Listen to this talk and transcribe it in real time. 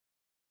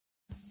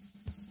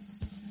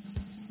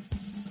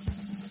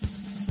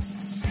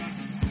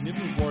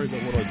worry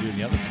about what I do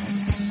the other time.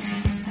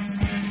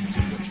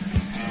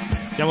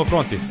 Siamo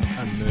pronti?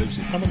 Unnerves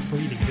you. Someone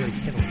breathing very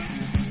heavily.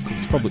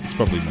 It's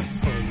probably me.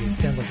 Oh, yeah, it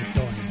sounds like he's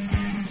dying.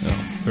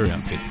 Oh, very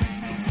unfit.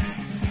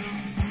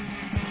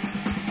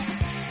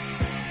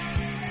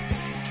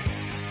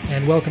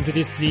 And welcome to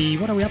this,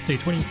 what are we up to,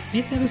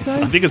 25th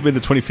episode? I think it's been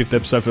the 25th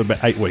episode for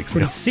about 8 weeks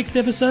now. 26th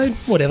episode?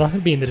 Whatever, it'll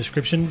be in the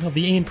description of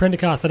the Ian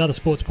Prendercast, another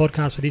sports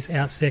podcast for this,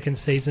 our second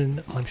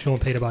season. I'm Sean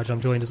Peterbudge.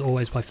 I'm joined as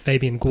always by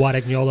Fabian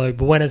Guadagnolo.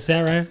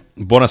 Buonasera.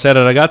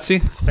 Buonasera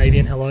ragazzi.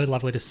 Fabian, hello,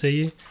 lovely to see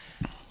you.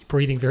 You're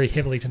breathing very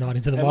heavily tonight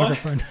into the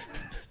microphone.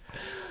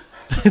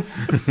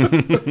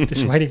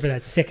 Just waiting for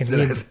that second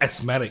wind. It's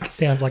asthmatic.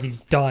 Sounds like he's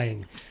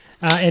dying.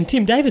 And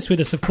Tim Davis with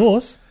us, of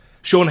course.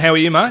 Sean, how are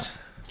you, mate?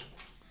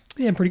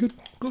 Yeah, I'm pretty good.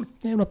 Good.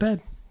 Yeah, not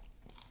bad.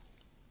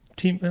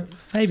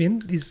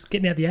 Fabian is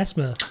getting out the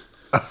asthma.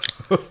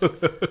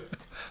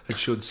 That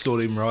should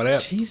sort him right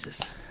out.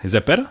 Jesus. Is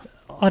that better?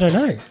 I don't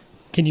know.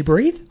 Can you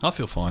breathe? I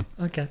feel fine.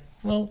 Okay.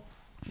 Well,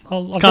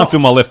 Can't feel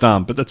my left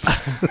arm, but that's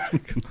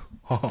fine.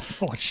 Oh,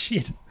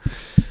 shit.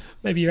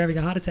 Maybe you're having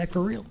a heart attack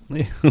for real.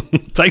 Yeah.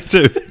 Take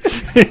two.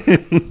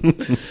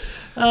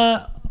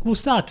 We'll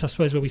start, I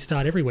suppose, where we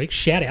start every week.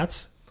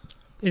 Shout-outs.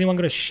 Anyone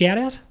got a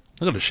shout-out?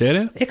 I got a shout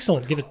out.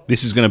 Excellent. Give it.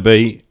 This is going to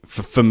be,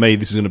 for me,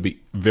 this is going to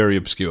be very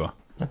obscure.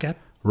 Okay.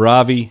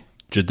 Ravi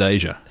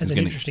Jadeja. That's an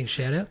interesting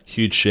shout-out.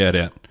 Huge shout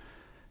out.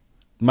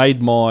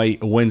 Made my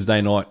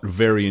Wednesday night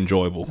very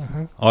enjoyable.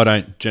 I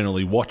don't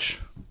generally watch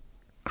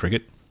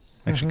cricket.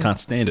 Actually, can't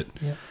stand it.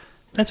 Yeah.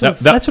 That's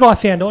what I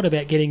found out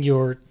about getting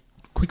your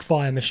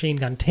quickfire machine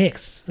gun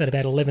texts at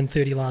about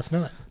 11:30 last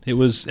night.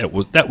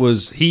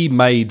 He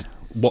made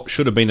what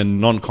should have been a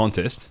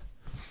non-contest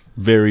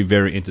very,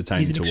 very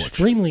entertaining to watch. He's an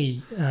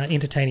extremely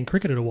entertaining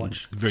cricketer to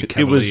watch. Very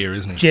cavalier,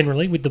 isn't he?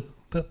 Generally, with the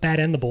bat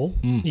and the ball.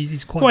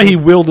 He's quite the way he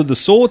wielded the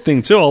sword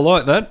thing too, I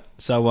like that.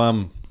 So,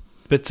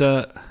 but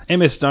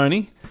MS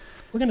Dhoni.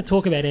 We're going to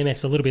talk about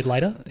MS a little bit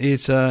later.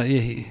 It's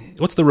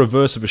what's the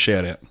reverse of a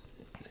shout out?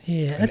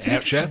 Yeah, that's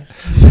out shout.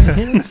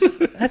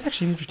 That's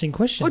actually an interesting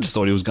question. I just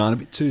thought he was going a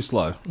bit too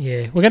slow.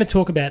 Yeah, we're going to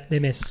talk about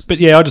MS. But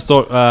yeah, I just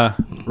thought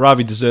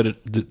Ravi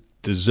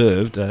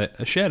deserved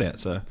a shout out.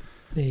 So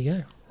there you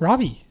go,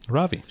 Ravi.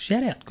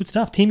 Shout out, good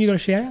stuff. Tim, you got a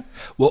shout out?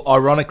 Well,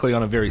 ironically,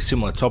 on a very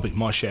similar topic,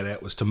 my shout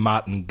out was to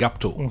Martin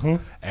Guptill.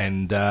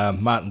 And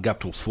Martin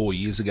Guptill 4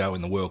 years ago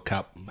in the World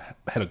Cup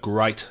had a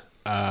great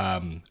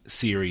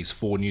series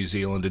for New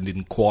Zealand and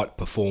didn't quite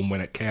perform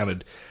when it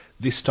counted.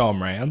 This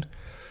time round,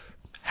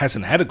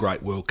 hasn't had a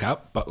great World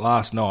Cup, but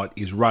last night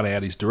his run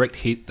out, his direct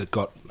hit that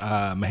got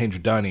Mahendra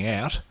Dhoni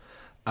out.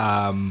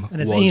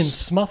 And as Ian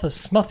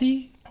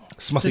Smithy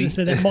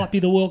said, that might be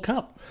the World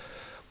Cup.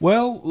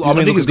 Well, I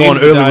think he's gone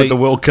early with the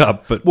World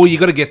Cup, but well, you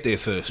got to get there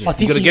first.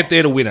 You've got to get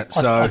there to win it.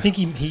 So I think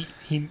he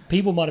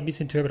people might have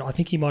misinterpreted. I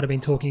think he might have been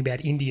talking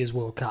about India's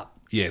World Cup.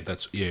 Yeah,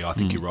 I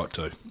think you're right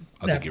too.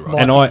 I think you're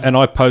right. And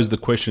I posed the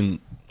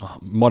question,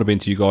 might have been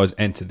to you guys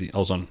and I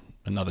was on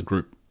another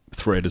group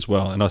thread as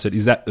well, and I said,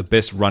 is that the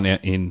best run out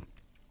in,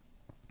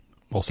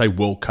 I'll say,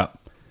 World Cup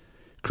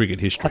cricket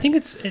history? I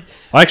think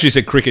I actually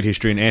said cricket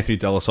history, and Anthony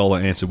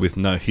Delasola answered with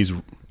no. His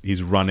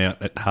run out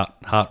at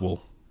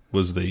Hartwell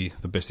was the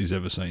best he's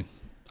ever seen.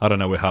 I don't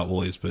know where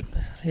Hartwell is, but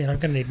yeah, I'm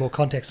going to need more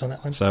context on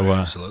that one. So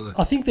absolutely,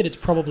 I think that it's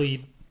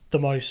probably the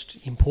most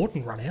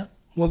important run out.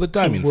 Well, the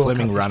Damien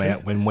Fleming run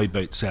out when we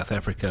beat South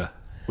Africa,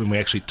 when we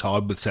actually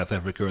tied with South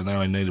Africa and they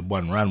only needed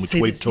one run, which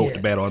we've talked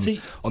about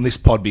on this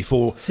pod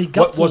before.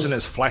 What wasn't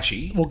as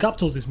flashy. Well,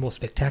 Guptill's is more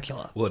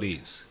spectacular. Well, it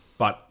is.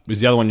 But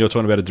is the other one you're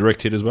talking about a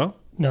direct hit as well?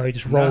 No, he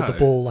just rolled the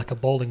ball like a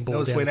bowling ball. That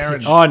was down when the Aaron.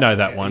 pitch. Oh, I know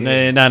that one.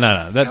 Yeah.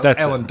 No. That's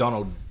Alan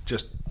Donald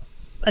just.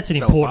 That's an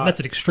important. That's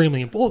an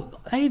extremely important.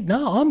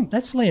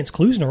 That's Lance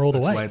Klusener all the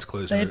way. Lance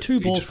Klusener. They had two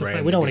balls to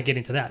play. We don't want to get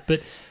into that,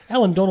 but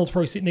Alan Donald's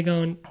probably sitting there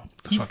going,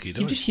 "What the fuck are you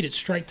doing? You just hit it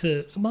straight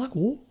to Mark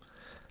Waugh."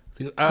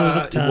 He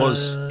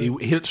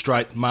hit it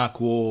straight. Mark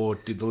Waugh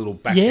did the little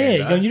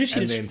backhander, you just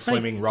hit and it then straight.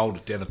 Fleming rolled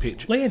it down the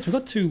pitch. Lance, we've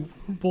got two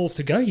balls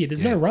to go here.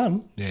 There's no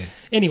run. Yeah.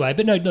 Anyway,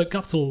 but no,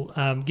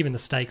 Guptill, given the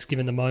stakes,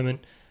 given the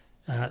moment,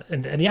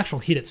 and the actual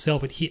hit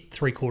itself, it hit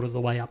 3/4 of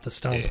the way up the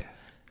stump. Yeah.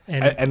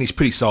 And he's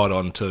pretty side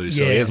on too,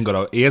 so he hasn't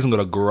got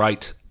a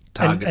great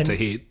target to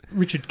hit.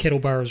 Richard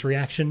Kettleburrow's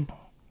reaction,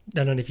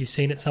 I don't know if you've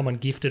seen it, someone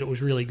gifted it,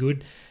 was really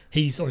good.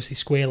 He's obviously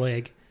square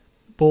leg,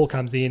 ball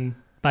comes in,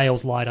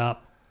 Bale's light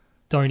up,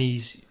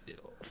 Dhoni's,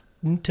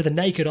 to the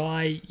naked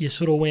eye, you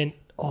sort of went,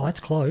 oh,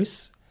 that's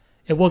close.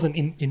 It wasn't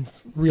in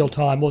real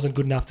time, wasn't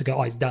good enough to go,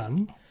 oh, he's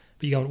done.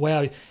 But you're going,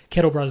 wow,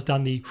 Kettleburrow's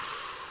done the...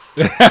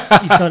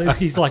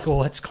 he's like,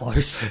 oh, that's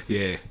close.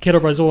 Yeah.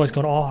 Kettleburrow's always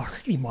gone, oh,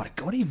 he might have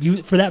got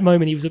him. For that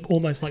moment, he was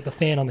almost like the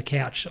fan on the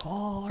couch.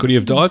 Oh, could he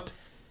have dived?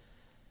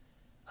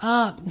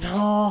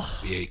 No.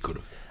 Yeah, he could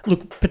have.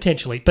 Look,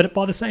 potentially. But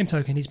by the same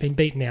token, he's been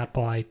beaten out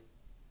by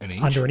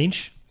under an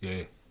inch.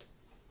 Yeah.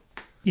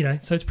 You know,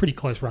 so it's a pretty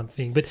close run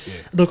thing. But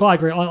look, I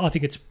agree. I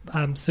think it's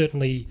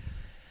certainly,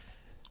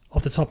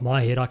 off the top of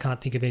my head, I can't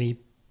think of any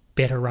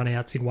better run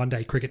outs in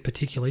one-day cricket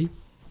particularly.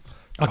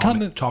 I can't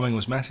remember. Timing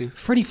was massive.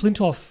 Freddie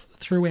Flintoff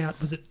threw out,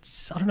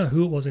 I don't know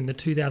who it was in the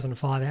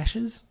 2005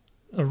 Ashes.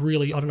 I don't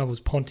know if it was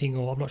Ponting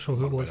or I'm not sure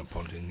who it was.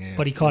 Ponting, yeah.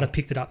 But he kind of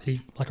picked it up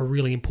like a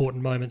really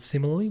important moment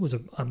similarly. It was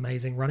an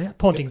amazing run out.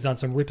 Ponting's done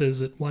some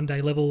rippers at one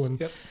day level.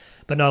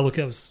 But no, look,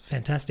 it was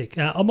fantastic.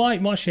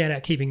 My shout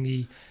out, keeping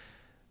the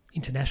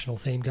international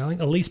theme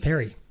going, Elise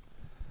Perry.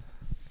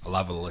 I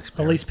love Elise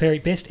Perry. Elise Perry,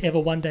 best ever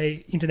one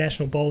day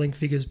international bowling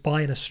figures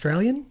by an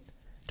Australian.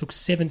 Took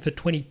 7 for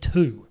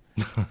 22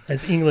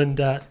 as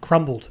England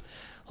crumbled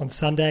on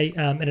Sunday,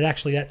 and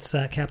that's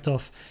capped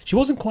off. She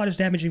wasn't quite as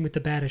damaging with the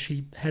bat as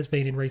she has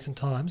been in recent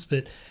times,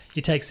 but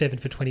you take 7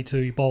 for 22,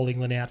 you bowl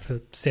England out for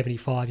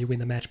 75, you win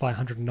the match by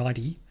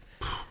 190.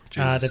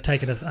 They've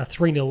taken a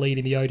 3-0 lead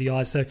in the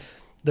ODIs, so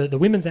the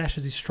women's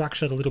Ashes is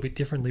structured a little bit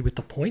differently with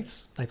the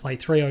points. They play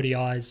 3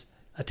 ODIs,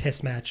 a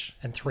test match,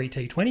 and 3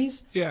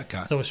 T20s. Yeah,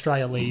 okay. So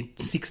Australia lead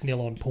 6-0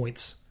 on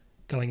points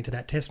going into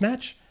that test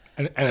match.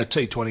 And a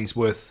T20 is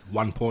worth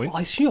 1 point.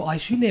 I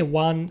assume they're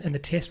 1, and the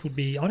test would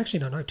be, I actually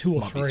don't know, 2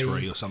 or 3. Might be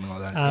 3 or something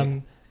like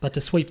that. But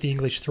to sweep the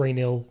English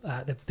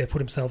 3-0, they put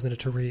themselves in a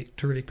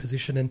terrific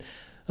position. And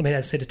I mean,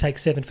 as I said, to take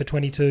 7 for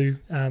 22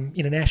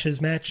 in an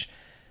Ashes match,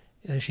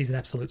 she's an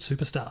absolute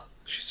superstar.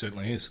 She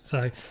certainly is.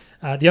 So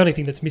the only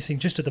thing that's missing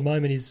just at the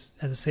moment is,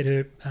 as I said,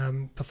 her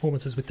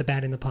performances with the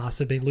bat in the past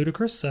have been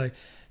ludicrous. So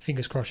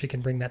fingers crossed she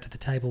can bring that to the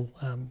table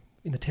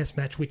in the test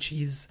match, which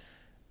is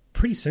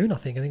pretty soon, I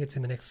think. I think it's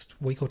in the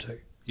next week or 2.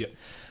 Yep.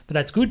 But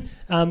that's good.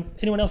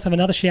 Anyone else have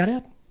another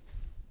shout-out?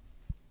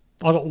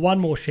 I got one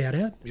more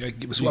shout-out. Yeah,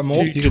 give us one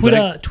more.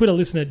 Twitter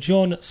listener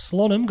John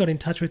Slonham got in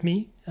touch with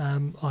me.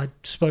 I'd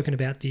spoken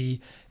about the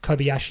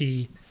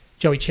Kobayashi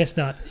Joey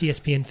Chestnut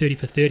ESPN 30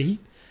 for 30,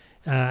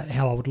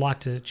 how I would like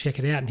to check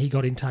it out, and he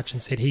got in touch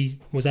and said he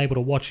was able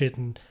to watch it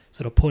and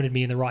sort of pointed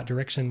me in the right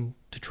direction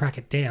to track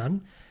it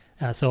down.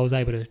 So I was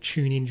able to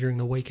tune in during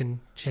the week and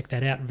check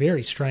that out.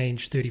 Very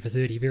strange 30 for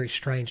 30, very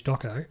strange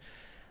doco.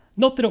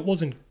 Not that it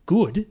wasn't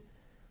good,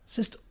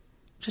 it's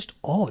just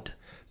odd.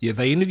 Yeah,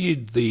 they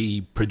interviewed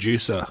the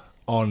producer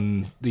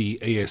on the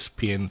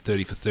ESPN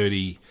 30 for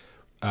 30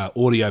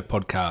 audio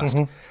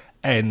podcast,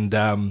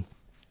 and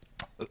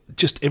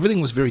just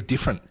everything was very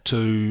different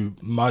to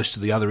most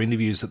of the other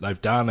interviews that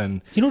they've done.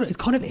 And you know what, it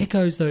kind of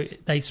echoes, though.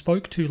 They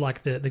spoke to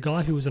like the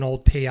guy who was an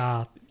old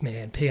PR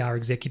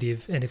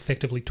executive and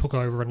effectively took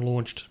over and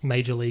launched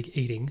Major League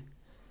Eating,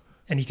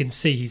 and you can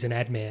see he's an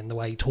ad man, the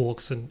way he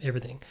talks and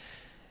everything.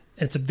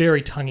 And it's a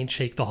very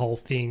tongue-in-cheek, the whole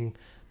thing,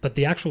 but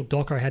the actual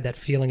doco had that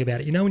feeling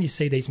about it. You know, when you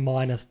see these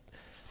minor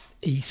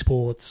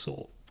esports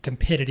or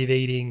competitive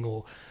eating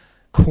or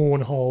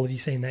cornhole, have you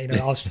seen that? You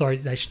know,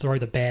 they throw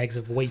the bags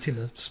of wheat in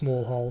the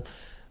small hole,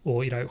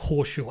 or, you know,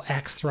 horseshoe or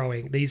axe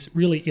throwing. These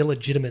really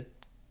illegitimate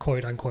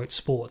quote-unquote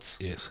sports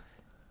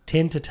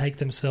tend to take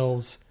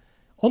themselves...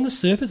 On the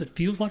surface, it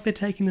feels like they're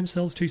taking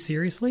themselves too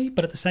seriously,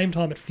 but at the same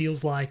time, it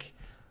feels like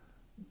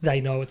they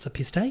know it's a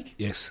piss take.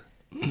 Yes.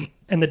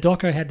 And the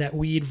doco had that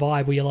weird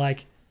vibe where you're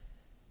like,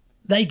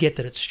 they get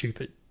that it's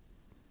stupid,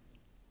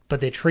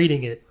 but they're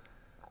treating it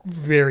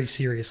very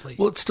seriously.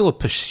 Well, it's still a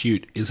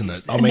pursuit, isn't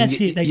it? And that's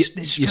it.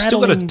 You've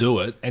still got to do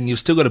it, and you've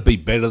still got to be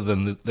better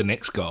than the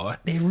next guy.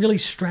 They're really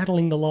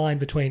straddling the line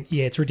between,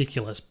 yeah, it's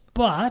ridiculous,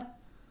 but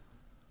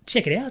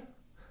check it out.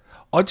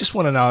 I just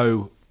want to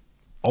know...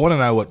 I want to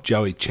know what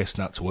Joey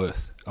Chestnut's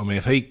worth. I mean,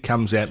 if he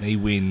comes out and he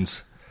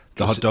wins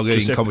the hot dog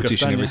eating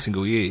competition every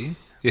single year...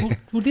 Yeah.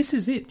 Well, this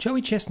is it.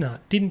 Joey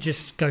Chestnut didn't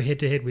just go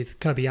head-to-head with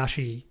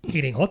Kobayashi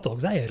eating hot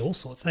dogs. They ate all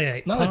sorts. They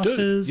ate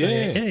pastas,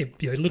 they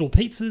ate little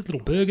pizzas,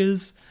 little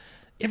burgers,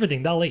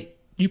 everything they'll eat.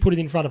 You put it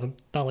in front of them,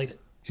 they'll eat it.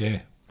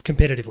 Yeah.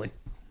 Competitively.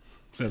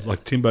 Sounds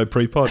like Timbo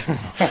pre-pod.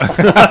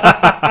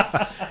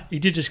 He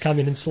did just come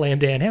in and slam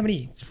down. How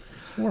many?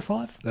 4 or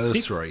 5? There was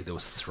 6? 3. There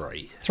was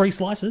 3. 3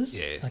 slices?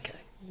 Yeah. Okay.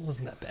 It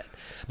wasn't that bad.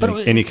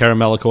 But Any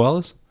caramel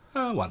koalas?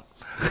 1.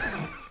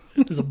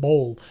 There's a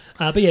bowl.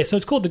 But yeah, so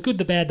it's called The Good,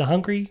 the Bad, the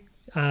Hungry.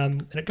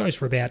 And it goes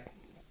for about,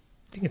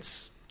 I think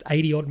it's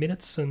 80-odd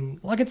minutes.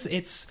 And like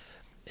it's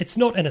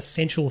not an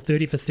essential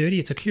 30 for 30.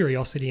 It's a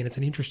curiosity and it's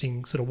an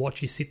interesting sort of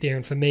watch. You sit there,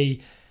 and for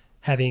me,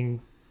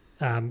 having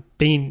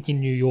been in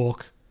New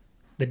York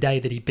the day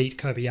that he beat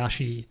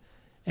Kobayashi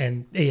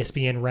and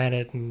ESPN ran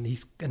it, and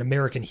he's an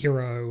American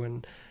hero,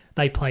 and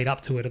they played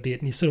up to it a bit.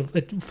 And you sort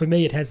of, for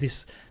me, it has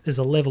this, there's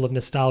a level of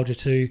nostalgia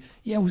to,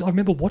 I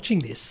remember watching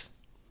this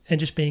and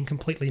just being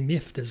completely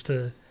miffed as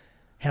to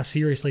how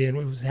seriously and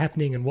what was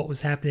happening and what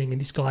was happening.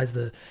 And this guy's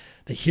the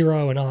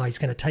hero, and he's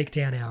going to take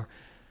down our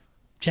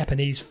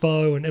Japanese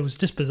foe. And it was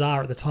just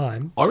bizarre at the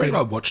time. I reckon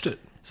I watched it.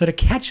 So to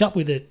catch up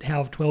with it,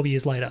 12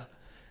 years later,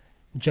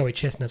 Joey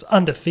Chestnut's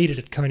undefeated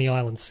at Coney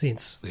Island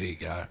since. There you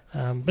go.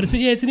 But it's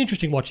an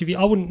interesting watch.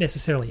 I wouldn't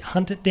necessarily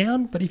hunt it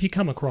down, but if you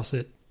come across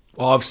it...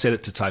 Well, I've set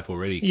it to tape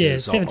already. Yeah,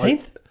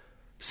 17th?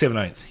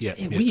 17th, yeah.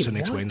 Weird. So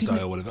next Wednesday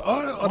or whatever.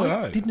 I don't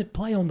know. Didn't it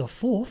play on the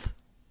 4th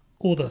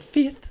or the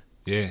 5th?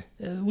 Yeah.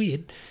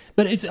 Weird.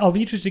 But I'll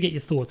be interested to get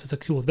your thoughts. It's a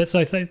cool... But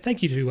so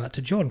thank you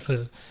to John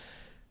for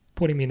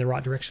pointing me in the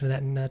right direction of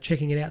that and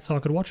checking it out so I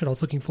could watch it. I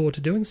was looking forward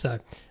to doing so.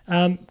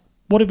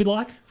 What did we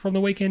like from the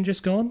weekend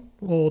just gone,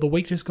 or the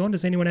week just gone?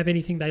 Does anyone have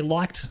anything they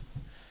liked?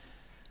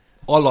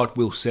 I liked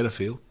Will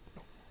Setterfield.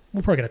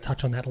 We're probably going to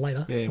touch on that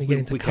later. Yeah, we get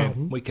into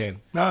Carlton. We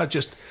can. No,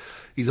 just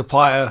he's a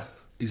player.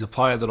 He's a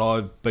player that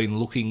I've been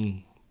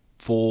looking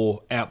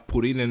for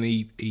output in, and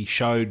he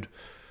showed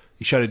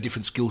a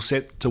different skill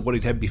set to what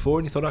he'd had before.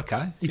 And you thought,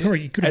 okay, He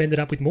probably could have ended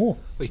up with more.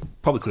 He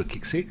probably could have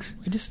kicked 6.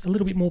 Just a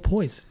little bit more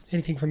poise.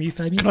 Anything from you,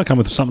 Fabian? Can I come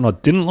with something I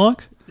didn't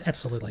like?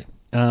 Absolutely.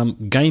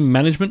 Game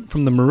management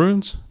from the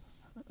Maroons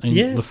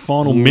in the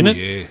final Ooh,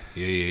 minute.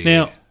 Yeah.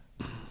 Now,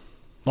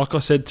 like I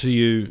said to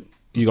you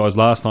guys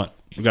last night,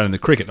 regarding the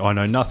cricket, I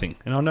know nothing,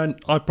 and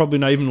I probably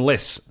know even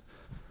less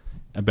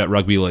about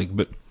rugby league.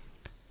 But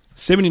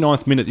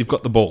 79th minute, you've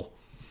got the ball.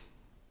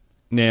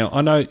 Now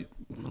I know,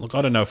 look,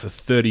 I don't know if a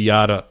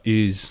 30-yarder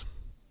is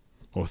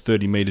or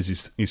 30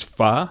 metres is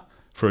far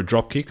for a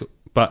drop kick,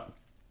 but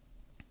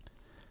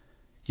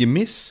you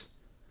miss,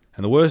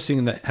 and the worst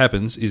thing that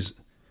happens is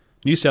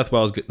New South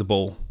Wales get the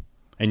ball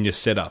and you're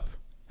set up,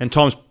 and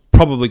time's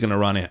probably going to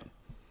run out.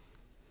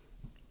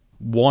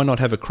 Why not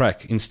have a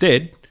crack?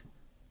 Instead,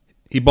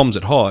 he bombs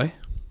it high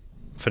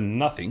for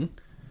nothing,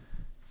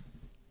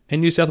 and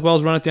New South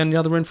Wales run it down the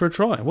other end for a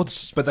try.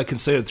 But they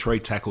conceded 3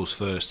 tackles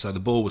first, so the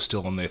ball was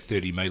still on their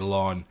 30-metre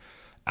line.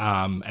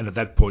 And at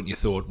that point, you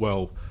thought,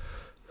 well,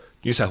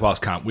 New South Wales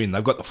can't win.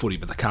 They've got the footy,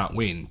 but they can't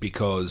win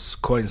because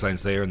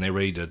Queensland's there and they're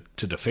ready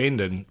to defend.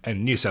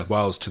 And New South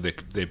Wales, to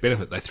their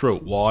benefit, they threw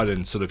it wide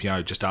and sort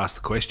of, just asked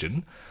the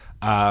question.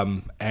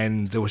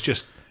 And there was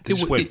just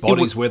weren't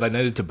bodies where they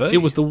needed to be.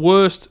 It was the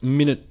worst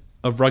minute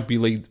of rugby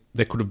league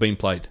that could have been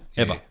played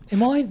ever. Yeah.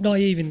 Am I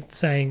naive in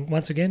saying,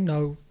 once again,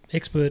 no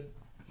expert,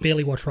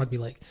 barely watch rugby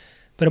league,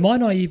 but am I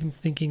naive in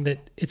thinking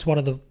that it's one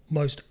of the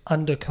most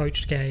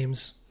undercoached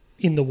games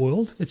in the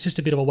world? It's just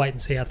a bit of a wait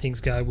and see how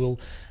things go. Well,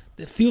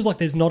 it feels like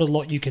there's not a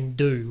lot you can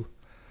do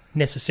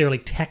necessarily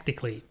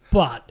tactically,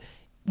 but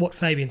what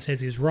Fabian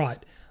says is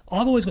right.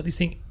 I've always got this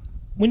thing,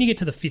 when you get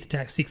to the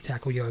 6th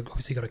tackle, you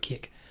obviously got a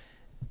kick.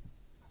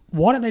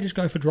 Why don't they just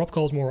go for drop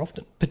goals more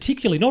often?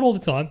 Particularly, not all the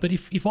time, but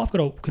if I've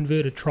got a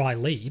converted try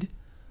lead,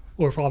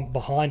 or if I'm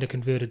behind a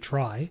converted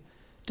try,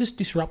 just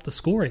disrupt the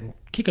scoring.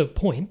 Kick a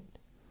point,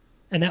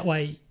 and that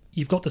way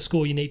you've got the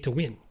score you need to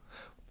win.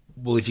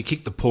 Well, if you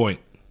kick the point,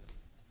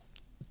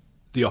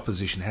 the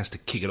opposition has to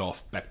kick it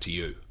off back to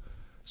you.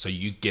 So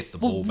you get the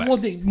ball back.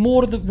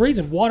 More to the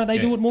reason. Why don't they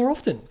do it more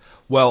often?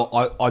 Well,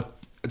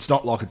 it's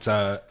not like it's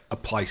a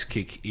place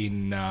kick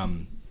in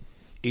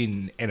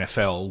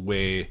NFL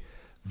where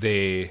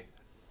they're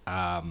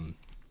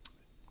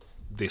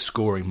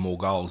scoring more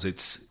goals.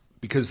 It's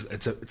because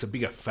it's a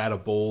bigger, fatter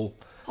ball.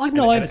 I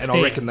understand.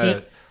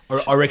 And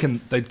I reckon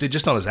they're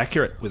just not as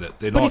accurate with it.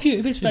 They're but not.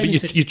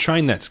 If you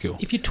train that skill.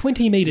 If you're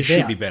 20 metres out,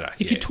 should be better.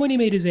 If you're 20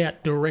 metres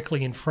out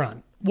directly in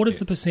front, what is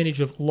the percentage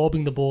of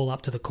lobbing the ball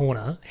up to the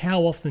corner?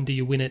 How often do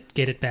you win it,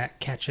 get it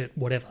back, catch it,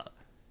 whatever?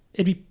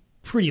 It'd be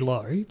pretty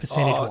low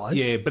percentage-wise.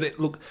 Yeah, but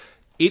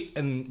it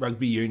and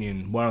rugby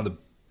union, one of the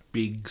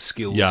big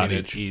skills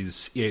yardage. in it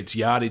is it's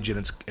yardage and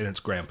it's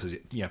ground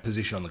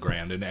position on the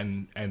ground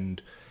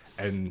and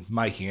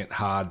making it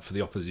hard for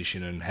the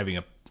opposition and having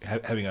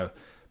a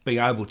being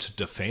able to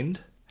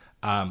defend.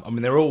 I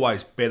mean, they're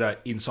always better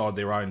inside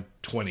their own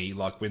 20.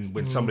 Like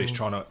when somebody's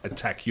trying to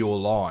attack your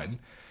line,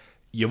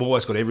 you've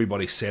always got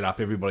everybody set up,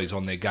 everybody's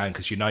on their game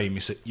because you know you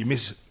miss it. You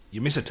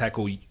miss a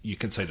tackle, you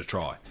concede a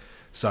try.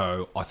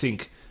 So I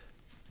think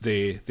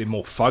they're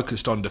more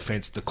focused on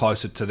defence the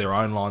closer to their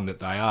own line that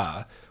they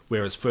are.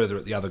 Whereas further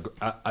at the other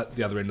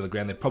end of the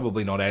ground, they're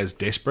probably not as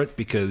desperate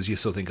because you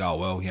still think, oh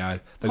well,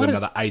 they've got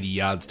another 80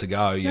 yards to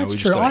go. We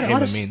just got to hem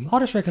them in. I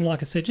just reckon,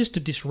 like I said, just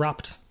to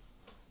disrupt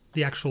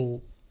the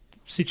actual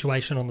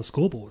situation on the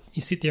scoreboard,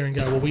 you sit there and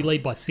go, well, we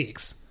lead by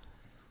 6.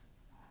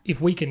 If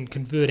we can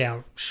convert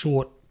our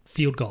short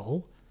field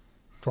goal,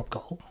 drop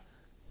goal,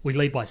 we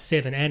lead by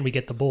 7 and we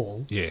get the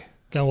ball. Yeah.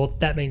 Go, well,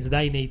 that means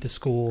they need to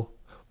score.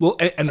 Well,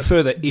 and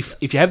further,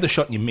 if you have the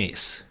shot and you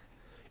miss,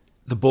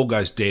 the ball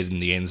goes dead in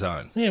the end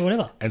zone. Yeah,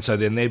 whatever. And so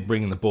then they're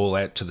bringing the ball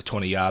out to the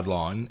 20-yard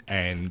line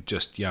and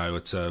just,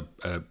 it's a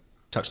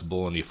touch the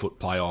ball on your foot,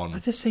 play on.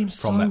 It just seems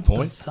from so that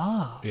point.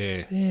 Bizarre.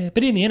 Yeah.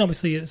 But in the end,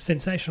 obviously, a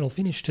sensational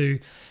finish to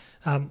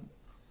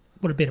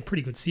would have been a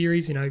pretty good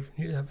series.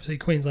 Obviously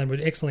Queensland were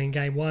excellent in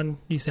Game 1.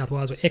 New South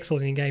Wales were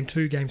excellent in Game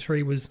 2. Game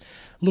 3 was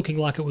looking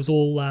like it was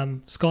all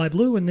sky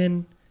blue. And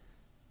then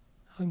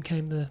home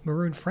came the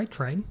maroon freight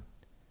train.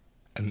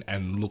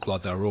 And looked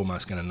like they were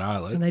almost going to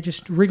nail it. And they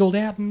just wriggled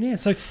out. And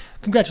so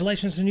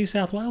congratulations to New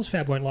South Wales.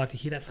 Fab won't like to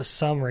hear that for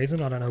some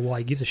reason. I don't know why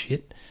he gives a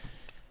shit.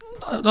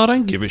 I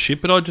don't give a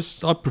shit, but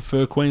I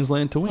prefer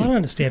Queensland to win. I don't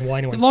understand why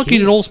anyone like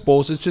cares. in all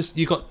sports, it's just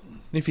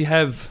if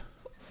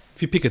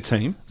you pick a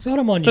team, so I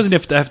don't mind. It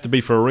doesn't have to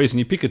be for a reason.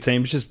 You pick a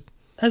team, it's just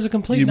as a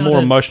complete you're more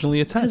emotionally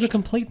attached. As a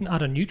complete and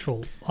utter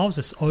neutral, I was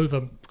just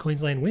over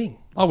Queensland winning.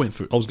 I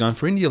was going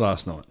for India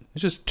last night.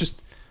 It's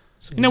just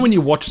when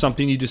you watch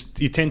something, you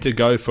tend to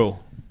go for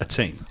a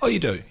team. Oh, you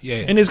do,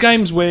 yeah. And there's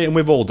games where, and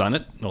we've all done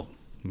it. Not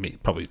me,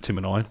 probably Tim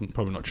and I,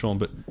 probably not Sean,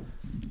 but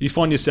you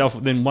find yourself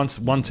then once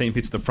one team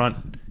hits the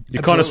front,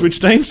 You kind of switch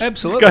teams.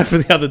 Absolutely. Go for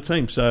the other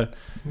team. So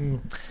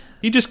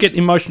you just get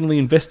emotionally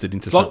invested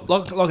into something.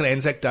 Like an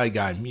Anzac Day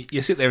game.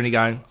 You sit there and you're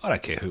going, I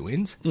don't care who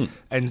wins.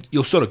 And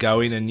you'll sort of go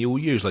in and you'll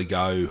usually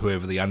go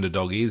whoever the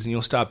underdog is and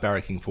you'll start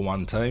barracking for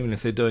one team. And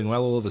if they're doing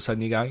well, all of a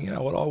sudden you're going, you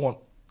know what, I want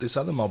this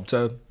other mob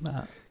to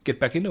get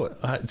back into it.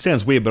 It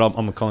sounds weird, but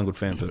I'm a Collingwood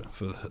fan for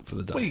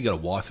the day. Well, you got a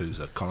wife who's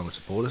a Collingwood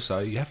supporter, so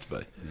you have to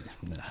be.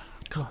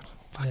 God.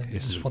 Fuck, Yeah,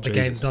 this just is want the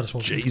Jesus. game. I just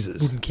want,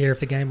 Jesus. wouldn't care if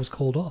the game was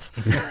called off.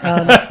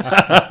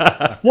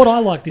 What I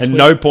like this And week,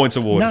 no points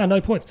awarded. no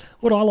points.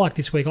 What I like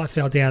this week, I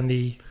fell down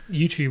the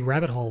YouTube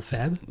rabbit hole,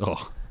 Fab.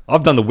 Oh,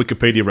 I've done the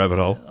Wikipedia rabbit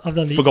hole. I've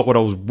done the- Forgot what I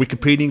was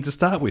Wikipediaing to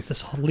start with.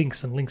 There's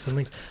links and links and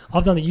links.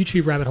 I've done the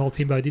YouTube rabbit hole,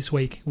 Timbo, this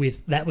week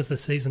with That Was the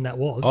Season That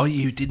Was. Oh,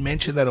 you did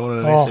mention that on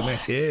an Oh.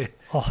 SMS, yeah.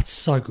 Oh, it's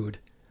so good.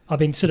 I've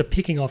been sort of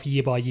picking off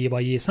year by year by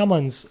year.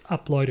 Someone's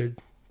uploaded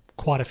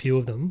quite a few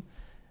of them.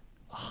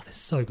 Oh, they're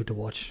so good to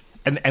watch.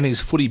 And is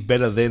footy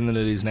better then than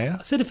it is now?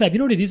 I said to Fab, you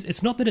know what it is?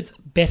 It's not that it's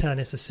better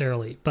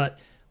necessarily, but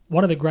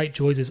one of the great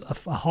joys is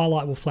a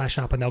highlight will flash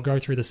up and they'll go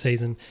through the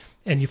season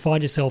and you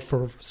find yourself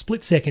for a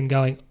split second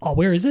going, oh,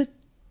 where is it?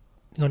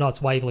 You know, it's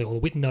Waverley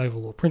or Whitten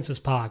Oval or Princes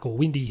Park or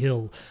Windy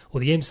Hill or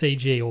the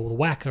MCG or the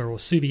Wacker or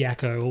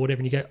Subiaco or whatever,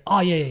 and you go,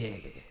 oh,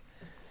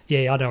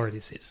 yeah, I know where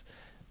this is.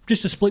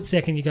 Just a split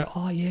second, you go,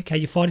 oh, yeah, okay.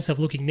 You find yourself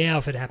looking now.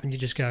 If it happened, you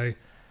just go,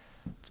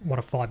 it's one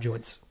of 5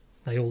 joints.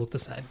 They all look the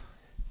same.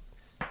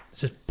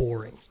 It's just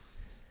boring.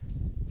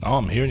 Oh,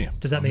 I'm hearing you.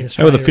 Does that mean How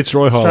Australia, are the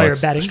Fitzroy Australia highlights?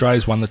 are batting?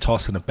 Australia's won the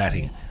toss and are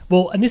batting.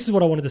 Well, and this is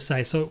what I wanted to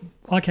say. So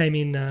I came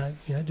in,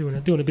 doing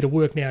a bit of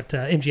work now at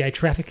MGA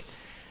Traffic,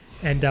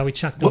 and we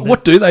chucked on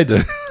What do they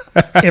do?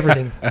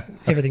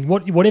 everything.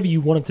 Whatever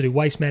you want them to do,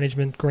 waste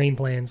management, green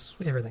plans,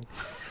 everything.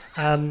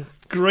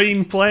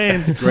 Green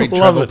plans. Great Love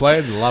travel it.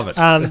 plans, love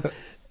it.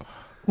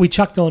 We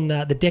chucked on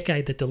The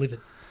Decade That Delivered.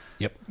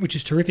 Yep. Which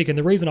is terrific. And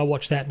the reason I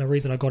watched that and the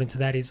reason I got into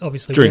that is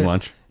obviously... During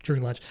lunch.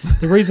 During lunch.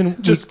 The reason...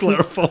 Just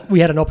clarify. We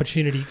had an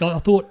opportunity. I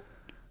thought,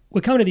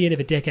 we're coming to the end of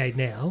a decade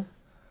now.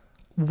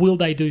 Will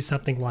they do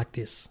something like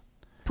this?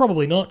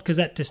 Probably not, because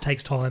that just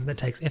takes time. That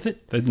takes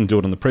effort. They didn't do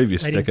it on the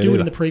previous They decade didn't do it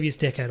in either. the previous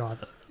decade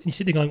either. And you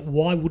sit there going,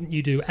 why wouldn't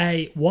you do...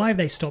 why have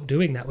they stopped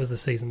doing that was the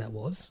season that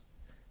was?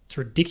 It's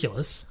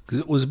ridiculous. Because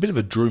it was a bit of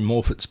a Drew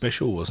Morfitt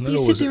special, wasn't it? You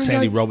Or sit was there it and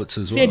Sandy go- Roberts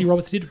as well? Sandy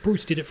Roberts did it.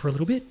 Bruce did it for a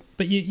little bit.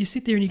 But you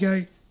sit there and you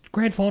go,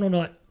 grand final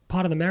night,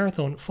 part of the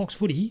marathon, Fox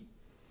Footy,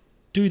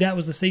 that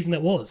was the season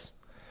that was.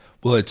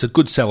 Well, it's a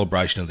good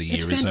celebration of the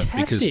It's year, isn't it?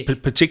 fantastic.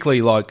 Because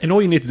particularly like... And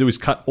all you need to do is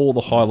cut all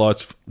the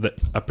highlights that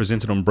are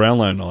presented on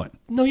Brownlow night.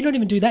 No, you don't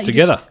even do that.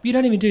 Together. You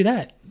don't even do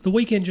that. The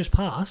weekend just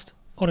passed.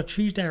 On a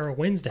Tuesday or a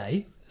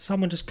Wednesday,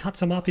 someone just cuts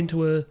them up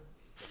into a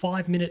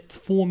 5-minute,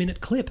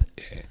 4-minute clip.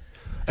 Yeah.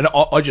 And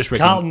I just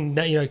reckon...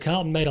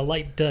 Carlton made a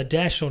late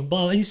dash on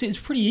blah. And you see, it's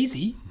pretty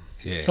easy.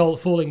 Yeah.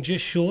 Falling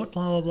just short,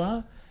 blah, blah,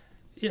 blah.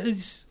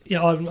 It's,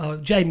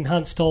 Jaden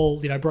Hunt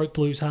stole, broke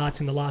Blues'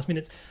 hearts in the last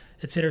minutes,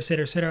 et cetera, et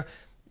cetera, et cetera.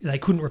 They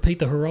couldn't repeat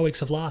the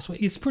heroics of last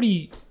week. It's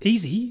pretty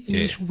easy. You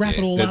just wrap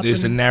it all up.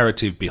 There's a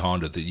narrative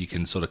behind it that you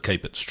can sort of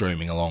keep it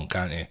streaming along,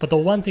 can't you? But the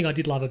one thing I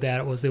did love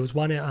about it was there was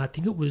one, I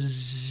think it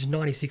was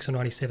 96 or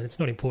 97. It's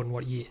not important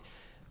what year.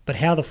 But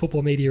how the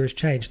football media has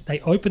changed.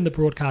 They opened the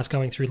broadcast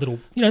going through little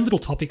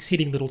topics,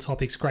 hitting little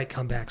topics, great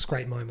comebacks,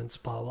 great moments,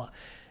 blah, blah, blah.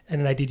 And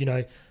then they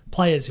did,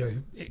 players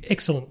who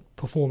excellent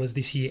performers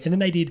this year. And then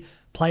they did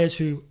players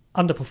who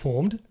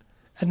underperformed.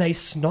 And they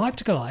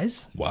sniped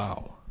guys.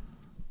 Wow.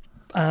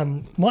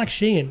 Mike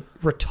Sheehan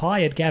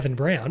retired Gavin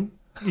Brown.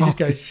 He just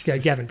goes,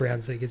 Gavin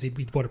Brown, because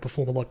he'd want to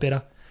perform a lot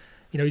better.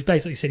 He's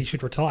basically said he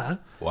should retire.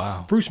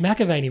 Wow. Bruce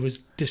McAvaney was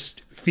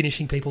just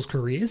finishing people's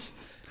careers,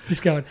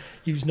 just going,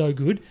 he was no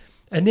good.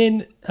 And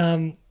then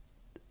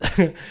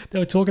they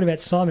were talking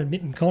about Simon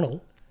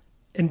Mitten-Connell,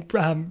 and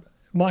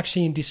Mike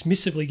Sheehan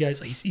dismissively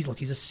goes, he's a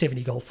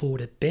 70-goal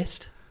forward at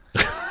best.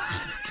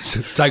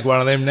 Take one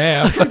of them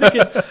now.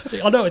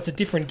 I know it's a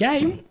different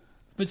game,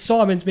 but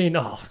Simon's been,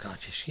 oh, God,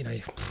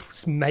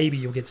 maybe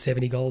you'll get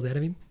 70 goals out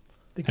of him.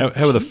 How are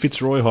the Jesus.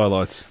 Fitzroy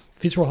highlights?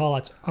 Fitzroy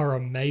highlights are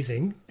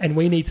amazing, and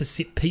we need to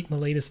sit Pete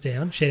Molinas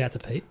down. Shout out to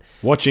Pete.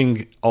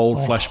 Watching old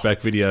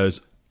flashback videos.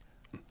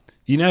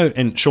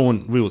 And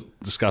Sean, we were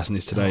discussing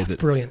this today, It's that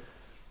brilliant.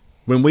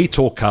 when we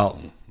talk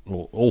Carlton,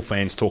 or all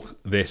fans talk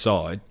their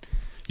side,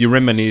 you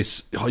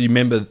reminisce, you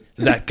remember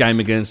that game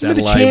against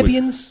Remember the Adelaide.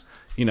 champions?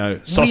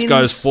 Sauce Wins.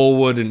 goes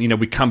forward and,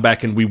 we come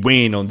back and we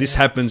win, or this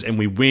happens and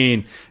we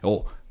win,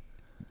 or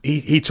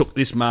he took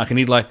this mark,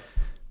 and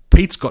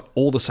Pete's got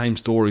all the same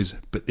stories,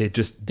 but they're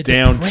just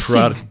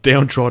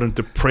downtrodden,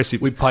 depressive.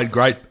 We played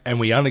great and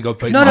we only got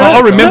beaten. No, I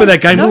remember no,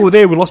 that game. no. We were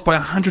there. We lost by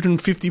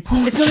 150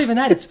 points. It's not even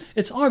that.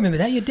 It's I remember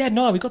that. Your dad and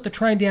I, we got the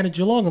train down to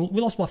Geelong and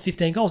we lost by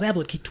 15 goals.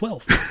 Ablett kicked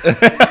 12.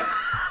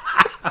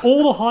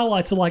 All the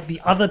highlights are like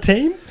the other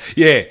team.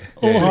 Yeah.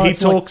 All the He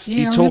highlights are talks. like,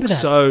 He I remember talks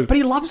that. so. But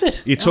he loves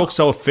it. He talks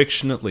so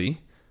affectionately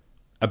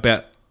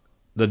about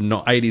the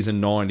 80s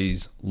and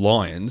 90s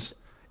Lions.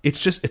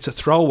 It's a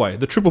throwaway.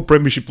 The triple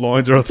premiership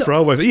Lions are a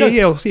throwaway. No,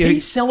 Yeah. He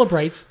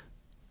celebrates.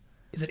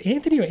 Is it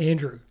Anthony or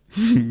Andrew?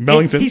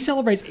 Mellington. He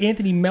celebrates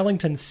Anthony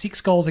Mellington's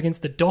 6 goals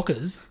against the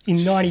Dockers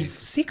in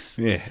 96.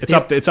 Yeah, it's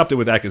up there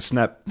with Acker's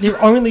snap.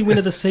 Their only win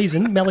of the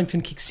season.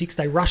 Mellington kicked 6.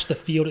 They rushed the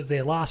field as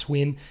their last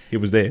win. He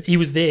was there. He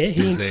was there.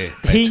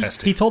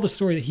 Fantastic. He told the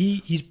story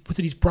that was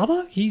it his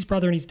brother? His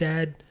brother and his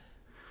dad.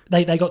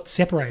 They got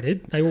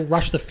separated. They all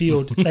rushed the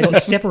field. They got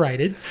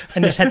separated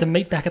and just had to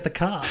meet back at the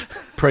car.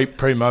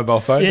 Pre-mobile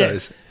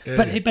photos. Yeah.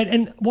 But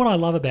and what I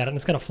love about it, and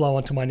it's going to flow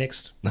on to my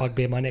next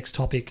bugbear, my next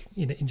topic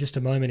in just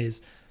a moment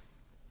is,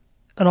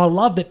 and I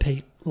love that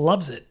Pete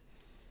loves it.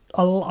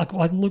 I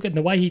look at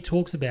the way he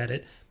talks about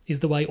it is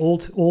the way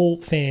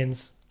all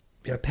fans,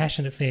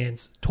 passionate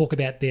fans, talk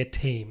about their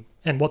team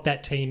and what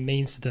that team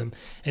means to them.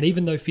 And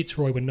even though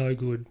Fitzroy were no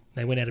good,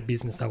 they went out of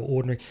business. They were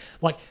ordinary.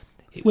 Like,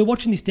 we're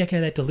watching this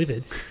Decade That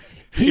Delivered.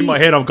 In my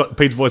head, I've got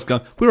Pete's voice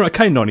going, "We're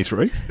okay,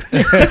 93."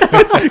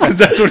 Because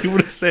that's what he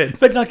would have said.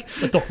 But Doc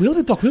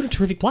Wheeldon, a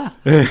terrific player.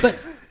 But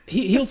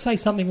he'll say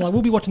something like,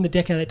 we'll be watching the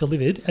Decade That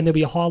Delivered, and there'll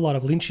be a highlight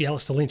of Lynchy,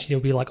 Alistair Lynch, and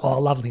he'll be like, "Oh, I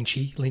love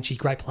Lynchy. Lynchy,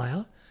 great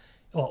player.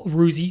 Oh,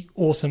 Roosie,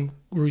 awesome.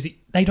 Roosie."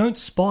 They don't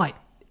spite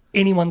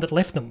anyone that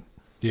left them.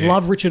 Yeah.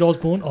 Love Richard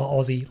Osborne. Oh,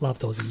 Aussie.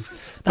 Loved Aussie.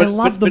 They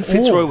love them all. But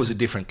Fitzroy was a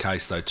different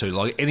case, though, too.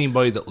 Like,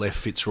 anybody that left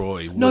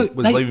Fitzroy was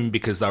leaving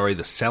because they were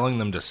either selling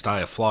them to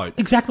stay afloat.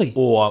 Exactly.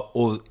 Or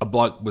a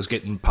bloke was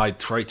getting paid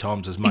 3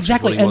 times as much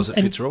as what he was at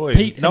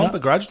Fitzroy. No one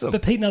begrudged them.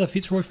 But Pete and other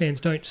Fitzroy fans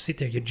don't sit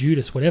there, you're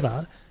Judas,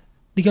 whatever.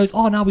 He goes,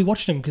 "Oh, no, we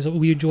watched them because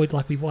we enjoyed,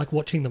 we like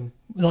watching them."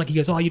 Like, he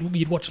goes, "Oh,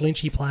 you'd watch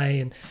Lynchy play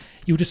and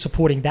you were just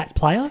supporting that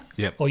player."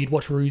 Yep. Or you'd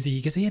watch Roosie.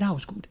 He goes, "Yeah, no, it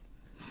was good."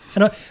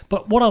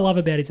 But what I love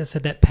about it is, I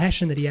said, that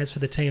passion that he has for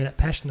the team, that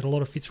passion that a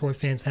lot of Fitzroy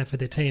fans have for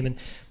their team, and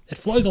it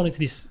flows on into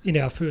this,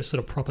 our first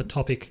sort of proper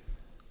topic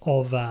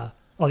of.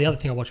 The other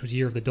thing I watched was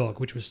Year of the Dog,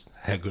 which was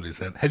how good is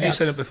that? Had you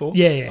seen it before?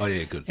 Yeah. Oh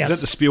yeah, good. Is that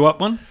the spew up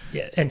one?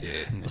 Yeah, and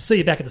I'll see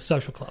you back at the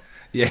social club.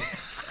 Yeah,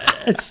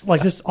 it's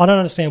like just I don't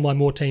understand why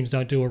more teams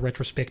don't do a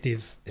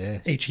retrospective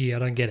each year. I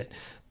don't get it,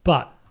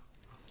 but.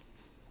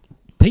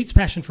 Pete's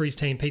passion for his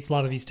team, Pete's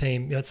love of his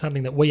team, it's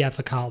something that we have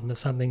for Carlton. It's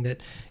something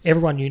that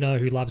everyone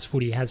who loves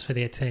footy has for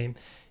their team.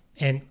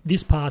 And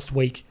this past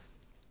week,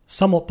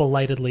 somewhat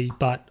belatedly,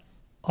 but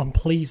I'm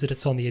pleased that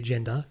it's on the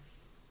agenda,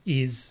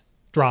 is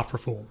draft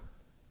reform.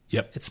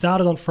 Yep. It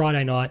started on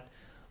Friday night.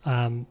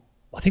 I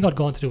think I'd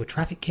gone to do a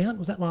traffic count.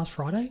 Was that last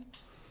Friday?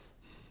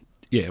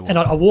 Yeah. It was. And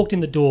I walked in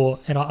the door,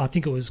 and I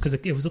think it was because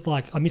it was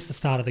like I missed the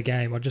start of the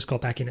game. I just got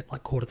back in at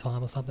like quarter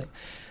time or something.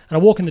 And I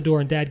walk in the door,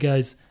 and Dad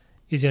goes,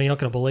 "You're not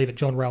going to believe it.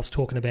 John Ralph's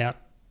talking about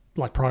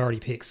like priority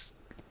picks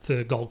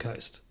for Gold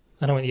Coast."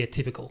 And I went, "Yeah,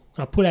 typical."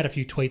 And I put out a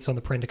few tweets on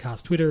the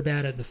Prendercast Twitter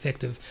about it. The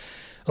effect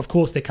of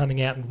course, they're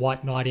coming out and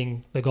white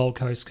knighting the Gold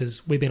Coast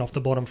because we've been off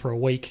the bottom for a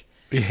week.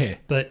 Yeah.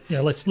 But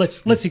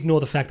let's ignore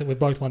the fact that we've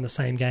both won the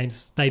same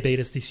games. They beat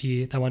us this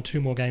year. They won 2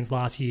 more games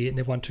last year, and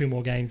they've won 2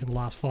 more games in the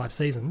last 5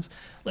 seasons.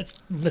 Let's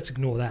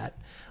ignore that.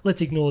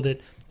 Let's ignore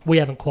that we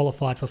haven't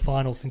qualified for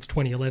finals since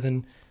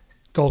 2011.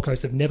 Gold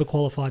Coast have never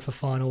qualified for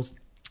finals.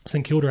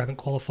 St Kilda haven't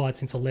qualified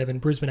since 11.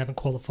 Brisbane haven't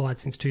qualified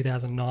since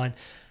 2009.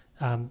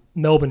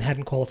 Melbourne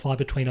hadn't qualified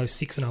between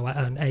 06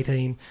 and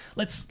 18.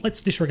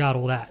 Let's disregard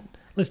all that.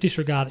 Let's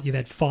disregard that you've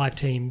had 5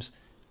 teams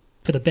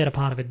for the better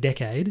part of a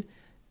decade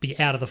be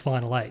out of the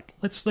final 8.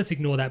 Let's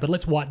ignore that, but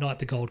let's white knight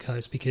the Gold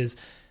Coast because,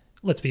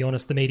 let's be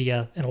honest, the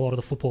media and a lot of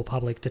the football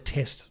public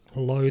detest,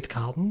 loathe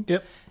Carlton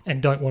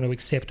and don't want to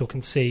accept or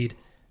concede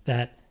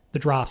that the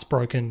draft's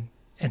broken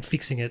and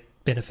fixing it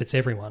benefits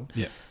everyone.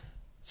 Yeah.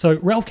 So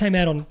Ralph came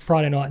out on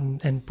Friday night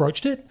and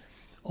broached it.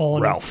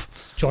 John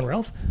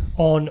Ralph.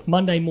 On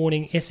Monday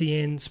morning,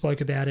 SEN spoke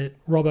about it.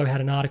 Robbo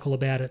had an article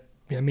about it,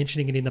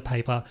 mentioning it in the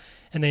paper.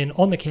 And then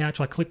on the couch,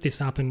 I clipped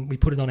this up and we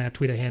put it on our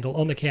Twitter handle.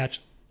 On the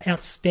couch,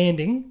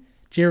 outstanding.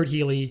 Jared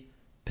Healy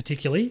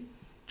particularly.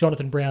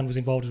 Jonathan Brown was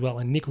involved as well,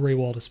 and Nick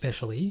Rewald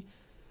especially.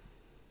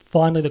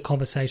 Finally, the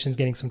conversation's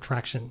getting some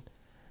traction.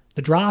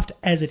 The draft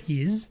as it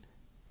is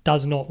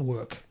does not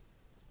work.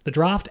 The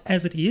draft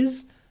as it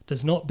is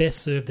does not best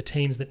serve the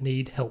teams that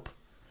need help.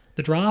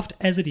 The draft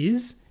as it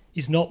is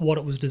not what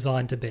it was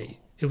designed to be.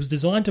 It was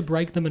designed to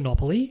break the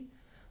monopoly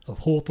of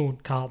Hawthorn,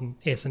 Carlton,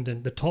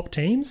 Essendon, the top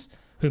teams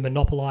who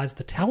monopolised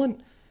the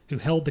talent, who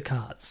held the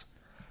cards.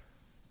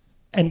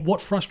 And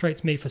what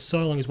frustrates me for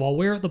so long is while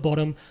we're at the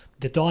bottom,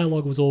 the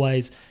dialogue was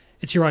always,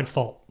 it's your own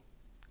fault.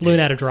 Learn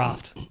how to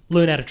draft.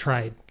 Learn how to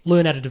trade.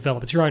 Learn how to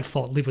develop. It's your own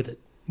fault. Live with it.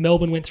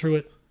 Melbourne went through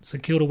it.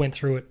 St Kilda went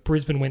through it.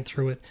 Brisbane went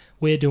through it.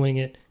 We're doing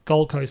it.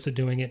 Gold Coast are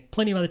doing it.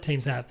 Plenty of other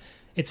teams have.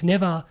 It's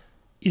never,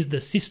 is the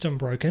system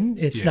broken?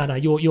 It's no,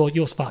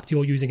 you're fucked.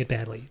 You're using it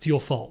badly. It's your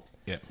fault.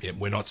 Yeah.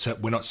 We're not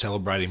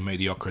celebrating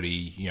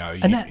mediocrity.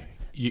 And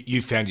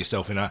you found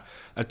yourself in a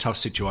tough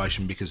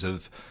situation because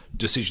of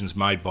decisions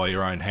made by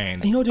your own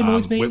hand. And you know what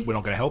annoys me? We're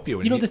not going to help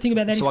you. You know the thing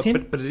about that is,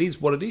 Tim? But it is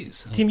what it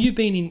is. Tim, you've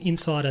been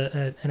inside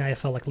an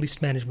AFL like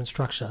list management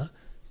structure.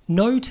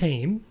 No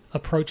team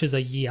approaches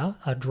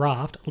a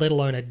draft, let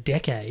alone a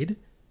decade,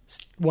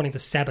 wanting to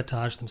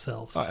sabotage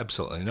themselves. Oh,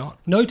 absolutely not.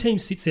 No team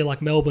sits there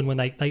like Melbourne when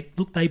they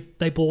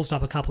ballsed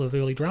up a couple of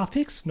early draft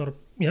picks, not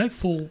a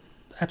full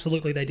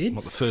absolutely they did.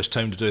 Not the first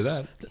team to do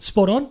that.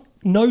 Spot on.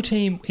 No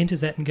team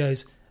enters that and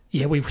goes,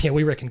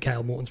 we reckon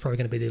Cale Morton's probably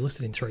going to be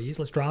delisted in 3 years.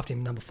 Let's draft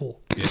him number 4.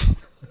 Yeah.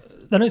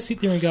 They don't sit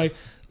there and go,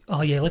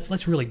 oh yeah,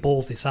 let's really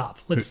balls this up.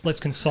 Let's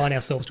consign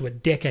ourselves to a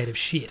decade of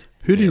shit.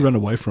 Who did he run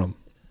away from?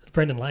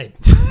 Brendan Lade.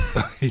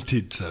 He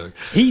did so.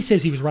 He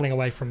says he was running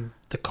away from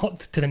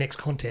to the next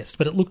contest,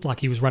 but it looked like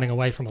he was running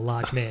away from a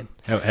large man.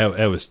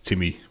 How was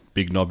Timmy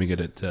big knobbing it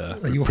at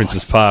He was.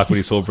 Princess Park when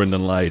he saw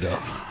Brendan Lade?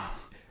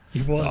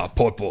 He was.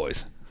 Port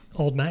boys.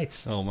 Old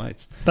mates. Oh,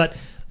 mates.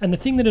 And the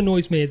thing that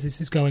annoys me as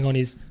this is going on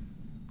is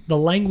the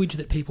language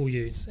that people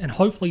use, and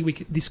hopefully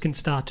this can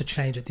start to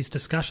change it. This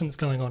discussion that's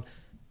going on.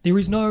 There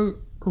is no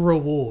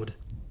reward.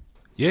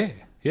 Yeah.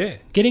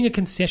 Getting a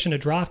concession, a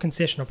draft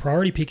concession, a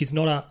priority pick is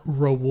not a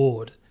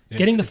reward. Yeah,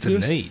 Getting it's a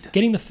need.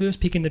 Getting the first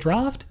pick in the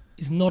draft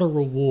is not a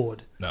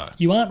reward. No.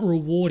 You aren't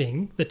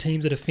rewarding the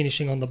teams that are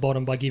finishing on the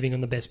bottom by giving them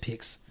the best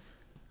picks.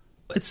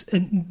 It's a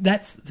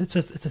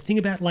thing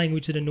about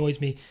language that annoys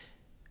me.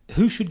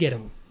 Who should get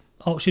them?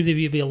 Oh, should there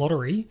be a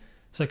lottery?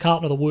 So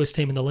Carlton are the worst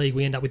team in the league.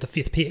 We end up with the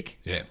 5th pick.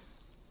 Yeah.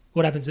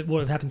 What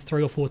happens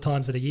 3 or 4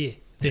 times in a year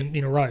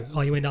in a row?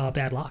 Oh, you end up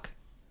bad luck.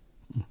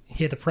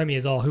 Here the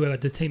premiers, whoever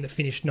the team that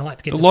finished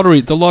 9th gets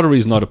The lottery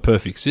is not a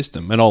perfect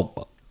system, and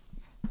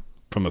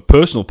from a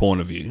personal point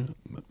of view,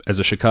 as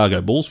a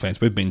Chicago Bulls fans,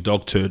 we've been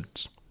dog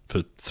turds for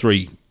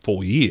 3-4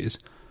 years.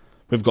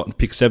 We've gotten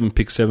pick 7.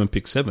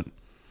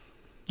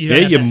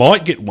 You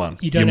might get one.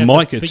 You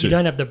might get 2. But you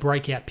don't have the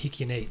breakout pick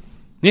you need.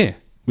 Yeah.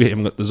 We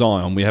haven't got the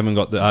Zion. We haven't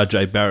got the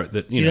RJ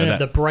Barrett. You don't have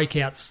the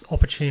breakouts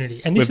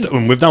opportunity. And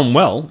we've done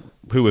well,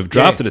 who we've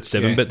drafted at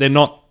 7, but they're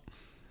not.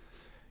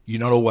 You're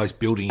not always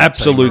building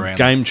absolute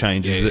game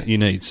changers that you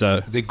need.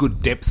 So they're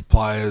good depth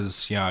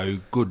players,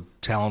 good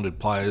talented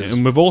players.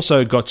 And we've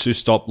also got to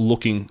stop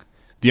looking.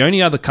 The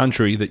only other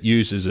country that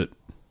uses it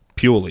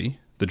purely,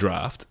 the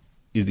draft,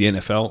 is the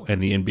NFL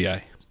and the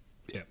NBA.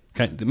 Yeah.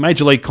 Okay, the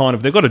Major League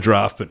they've got a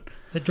draft, but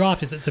the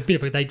draft it's a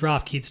bit of they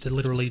draft kids to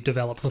literally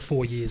develop for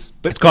 4 years.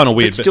 But it's kind of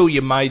weird. But still,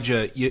 your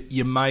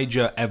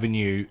major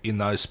avenue in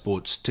those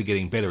sports to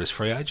getting better is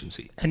free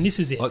agency. And this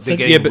is it. Like they're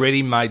getting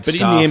ready-made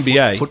star in the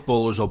NBA,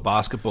 footballers or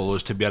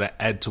basketballers to be able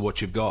to add to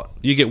what you've got.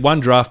 You get 1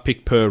 draft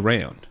pick per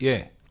round.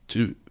 Yeah.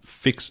 To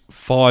fix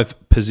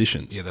 5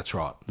 positions. Yeah, that's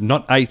right.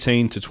 Not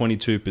 18 to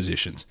 22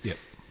 positions. Yep.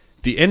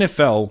 The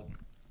NFL,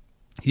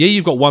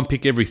 you've got 1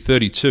 pick every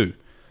 32.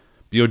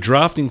 But you're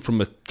drafting from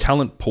a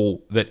talent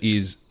pool that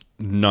is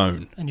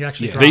known. And you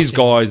actually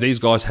these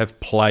guys have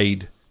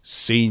played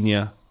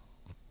senior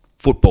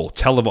football.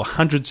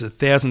 Hundreds of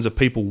thousands of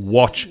people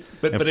watch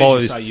but follow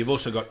as you this. say, you've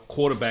also got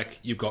quarterback,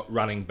 you've got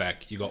running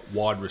back, you've got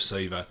wide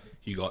receiver,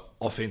 you've got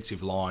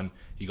offensive line,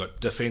 you've got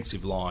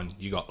defensive line,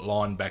 you've got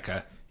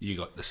linebacker, you've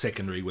got the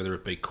secondary, whether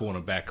it be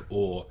cornerback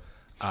or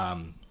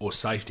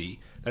safety.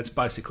 That's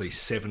basically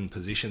 7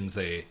 positions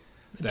there.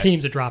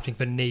 Teams are drafting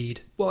for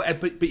need. Well,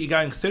 but you're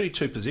going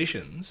 32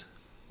 positions.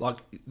 Like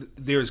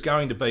there is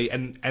going to be,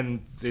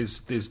 and there's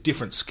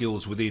different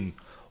skills within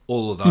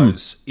all of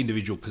those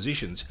individual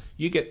positions.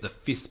 You get the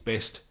 5th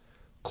best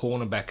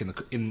cornerback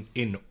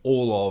in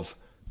all of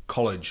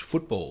college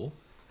football.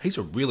 He's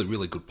a really,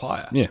 really good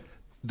player. Yeah.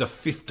 The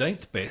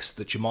 15th best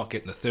that you might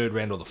get in the 3rd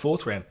round or the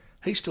 4th round,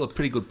 he's still a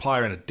pretty good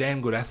player and a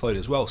damn good athlete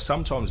as well.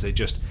 Sometimes they're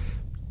just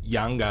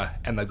younger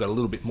and they've got a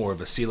little bit more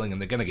of a ceiling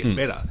and they're going to get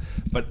better.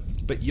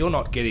 But you're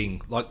not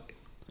getting like.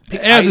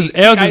 Ours is a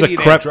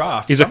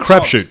crapshoot. Is a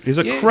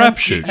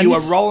crapshoot. You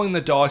are rolling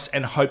the dice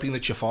and hoping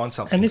that you find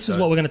something. And this is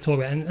what we're going to talk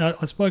about. And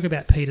I spoke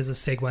about Pete as a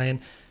segue.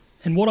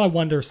 And what I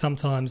wonder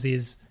sometimes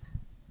is,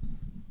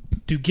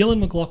 do Gill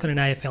and McLaughlin and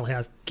AFL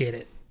House get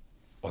it?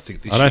 I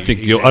don't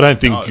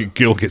think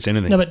Gill gets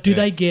anything. No, but do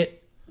they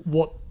get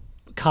what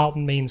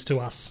Carlton means to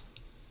us?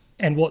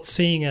 And what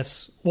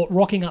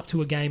rocking up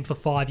to a game for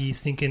 5 years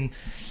thinking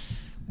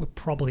we're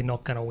probably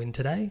not going to win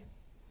today.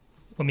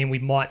 I mean, we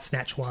might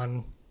snatch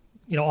one.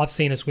 I've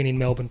seen us win in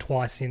Melbourne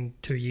twice in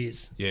 2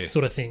 years,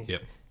 sort of thing.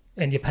 Yep.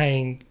 And you're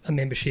paying a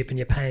membership and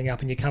you're paying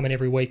up and you're coming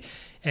every week.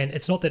 And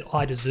it's not that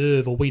I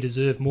deserve or we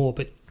deserve more,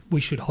 but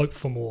we should hope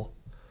for more.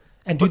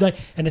 And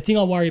And the thing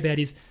I worry about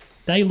is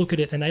they look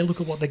at it and they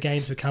look at what the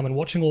games become and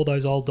watching all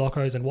those old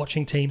docos and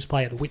watching teams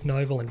play at Whitten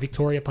Oval and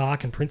Victoria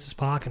Park and Princess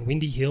Park and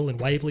Windy Hill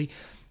and Waverley.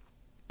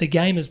 The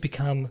game has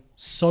become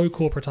so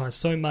corporatised,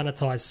 so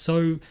monetised,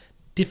 so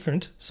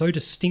different, so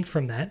distinct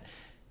from that.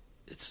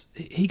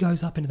 He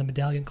goes up into the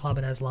Medallion Club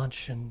and has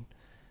lunch and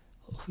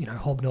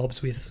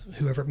hobnobs with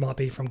whoever it might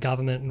be from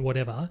government and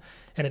whatever.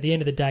 And at the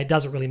end of the day, it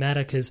doesn't really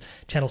matter because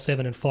Channel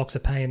 7 and Fox are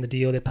paying the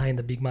deal. They're paying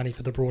the big money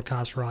for the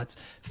broadcast rights.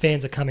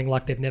 Fans are coming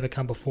like they've never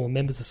come before.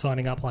 Members are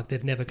signing up like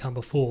they've never come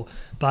before.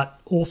 But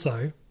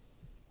also,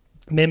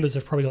 members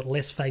have probably got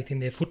less faith in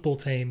their football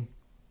team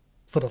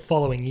for the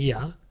following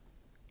year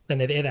than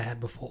they've ever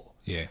had before.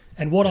 Yeah.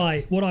 And what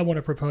I want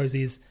to propose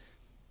is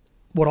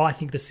what I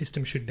think the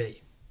system should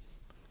be.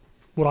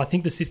 What I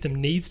think the system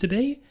needs to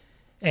be,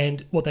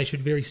 and what they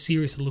should very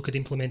seriously look at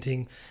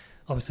implementing.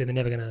 Obviously, they're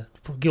never going to.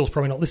 Gil's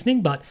probably not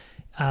listening, but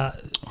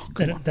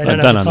they don't have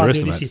the time to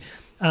do this year.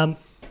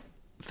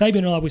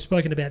 Fabian and I, we've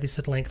spoken about this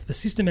at length. The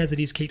system as it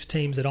is keeps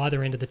teams at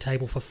either end of the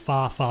table for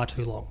far, far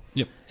too long.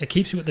 Yep. It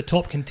keeps you at the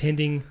top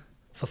contending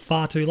for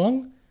far too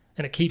long,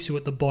 and it keeps you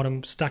at the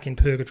bottom stuck in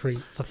purgatory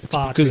for far too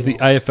long. Because the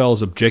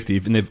AFL's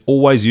objective, and they've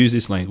always used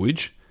this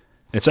language,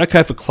 and it's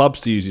okay for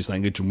clubs to use this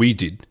language, and we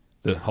did,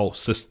 the whole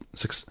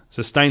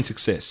sustained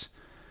success.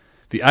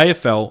 The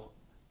AFL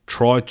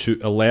tried to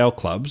allow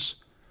clubs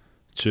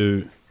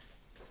to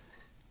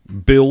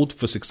build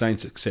for sustained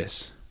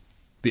success.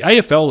 The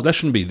AFL, that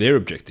shouldn't be their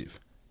objective.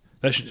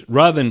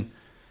 Rather than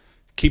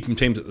keeping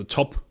teams at the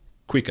top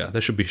quicker, they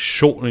should be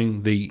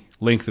shortening the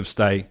length of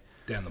stay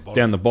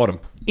down the bottom.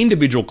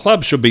 Individual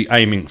clubs should be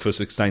aiming for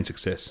sustained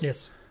success.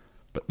 Yes.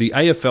 But the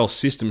AFL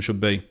system should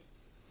be...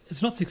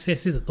 It's not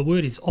success, is it? The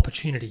word is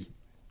opportunity.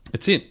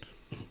 It's it.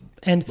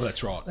 And, Well,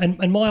 that's right.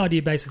 And my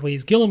idea basically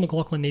is Gillon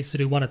McLaughlin needs to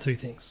do one or two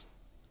things.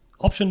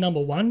 Option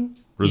number one...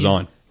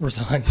 Resign.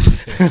 Resign.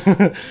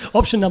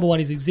 Option number one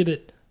is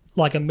exhibit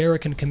like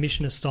American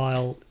commissioner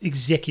style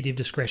executive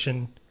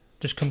discretion,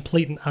 just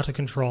complete and utter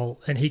control,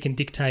 and he can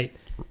dictate...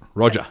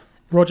 Roger,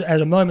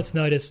 at a moment's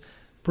notice,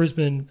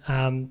 Brisbane,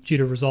 due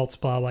to results,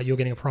 blah, blah, you're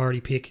getting a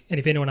priority pick. And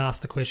if anyone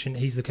asks the question,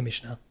 he's the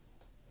commissioner.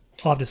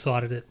 I've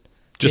decided it.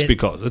 Just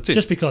because. That's it.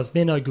 Just because.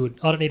 They're no good.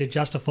 I don't need to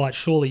justify it.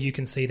 Surely you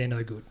can see they're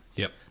no good.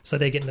 Yep. So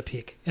they're getting the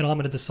pick. And I'm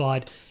going to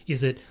decide,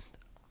 is it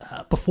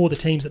before the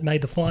teams that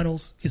made the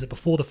finals? Is it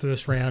before the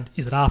first round?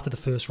 Is it after the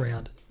first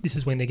round? This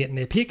is when they're getting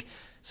their pick,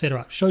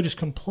 etc. Show just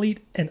complete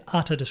and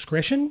utter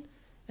discretion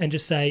and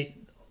just say,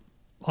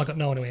 I got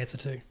no one to answer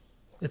to.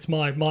 It's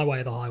my way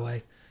or the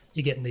highway.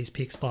 You're getting these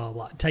picks, blah, blah,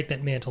 blah. Take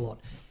that mantle on.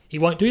 He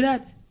won't do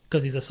that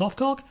because he's a soft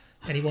cock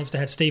and he wants to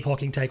have Steve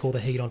Hocking take all the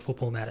heat on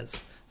Football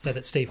Matters so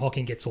that Steve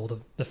Hocking gets all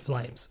the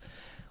flames.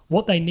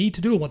 What they need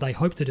to do and what they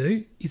hope to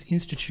do is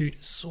institute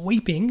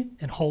sweeping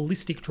and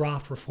holistic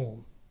draft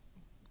reform.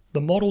 The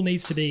model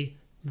needs to be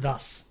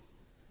thus.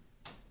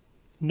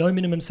 No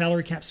minimum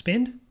salary cap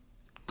spend,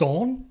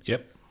 gone.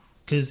 Yep.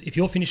 Because if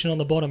you're finishing on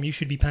the bottom, you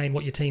should be paying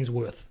what your team's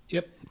worth.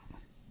 Yep.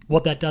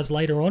 What that does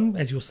later on,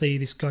 as you'll see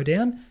this go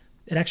down,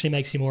 it actually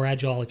makes you more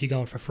agile if you're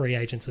going for free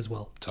agents as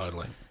well.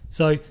 Totally.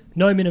 So,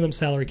 no minimum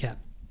salary cap.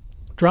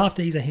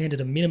 Draftees are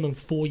handed a minimum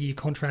 4-year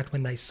contract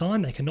when they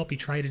sign. They cannot be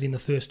traded in the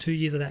first 2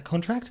 years of that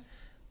contract,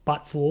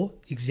 but for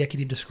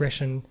executive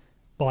discretion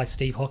by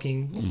Steve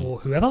Hocking or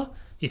whoever,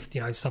 if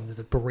there's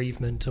a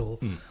bereavement or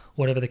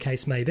whatever the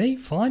case may be,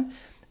 fine.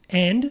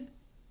 And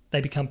they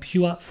become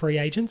pure free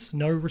agents,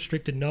 no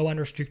restricted, no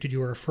unrestricted.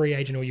 You are a free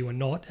agent or you are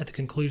not at the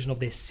conclusion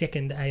of their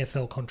second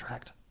AFL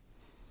contract.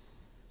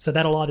 So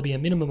that'll either be a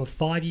minimum of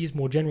 5 years,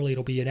 more generally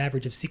it'll be an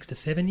average of 6 to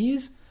 7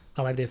 years.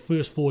 They'll have their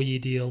first 4-year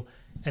deal,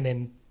 and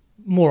then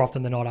more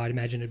often than not, I'd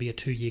imagine it'd be a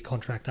 2-year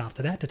contract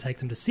after that to take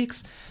them to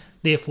 6.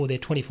 Therefore, they're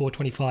 24,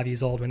 25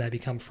 years old when they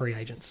become free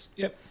agents.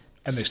 Yep.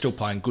 And they're still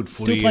playing good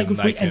footy. Still playing good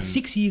footy, and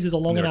 6 years is a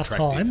long they're enough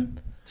attractive. time.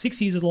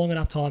 6 years is a long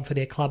enough time for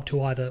their club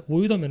to either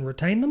woo them and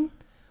retain them,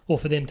 or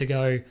for them to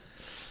go,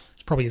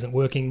 this probably isn't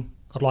working.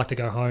 I'd like to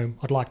go home.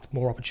 I'd like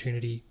more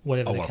opportunity,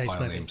 whatever I the want to case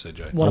play may on be. the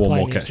MCG. Want to Or play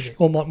more in the cash. MCG.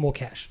 Or more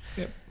cash.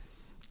 Yep.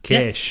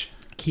 Cash.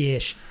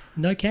 Cash.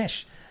 No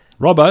cash.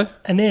 Robbo.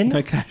 And then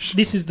No cash.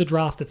 this is the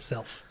draft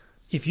itself.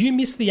 If you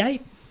miss the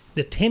 8,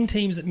 the 10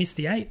 teams that miss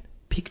the 8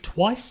 pick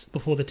twice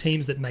before the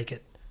teams that make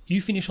it.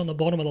 You finish on the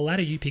bottom of the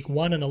ladder, you pick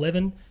 1 and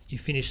 11. You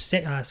finish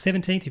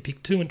 17th, you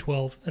pick 2 and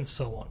 12, and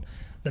so on.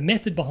 The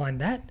method behind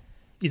that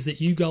is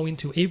that you go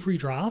into every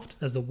draft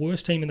as the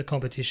worst team in the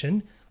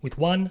competition with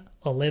 1,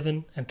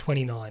 11, and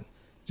 29.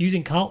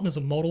 Using Carlton as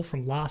a model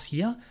from last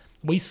year,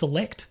 we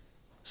select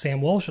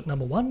Sam Walsh at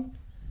number 1.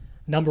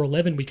 Number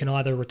 11 we can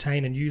either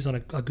retain and use on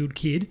a good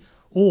kid,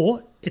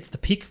 or it's the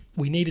pick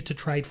we needed to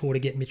trade for to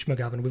get Mitch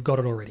McGovern. We've got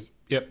it already.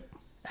 Yep.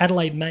 Did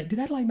Adelaide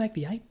make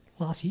the 8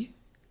 last year?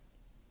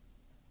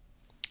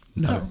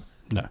 No.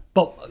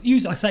 But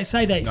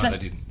say they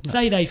didn't.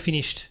 say they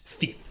finished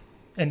 5th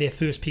and their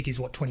first pick is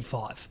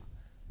 25.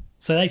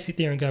 So they sit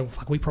there and go, well,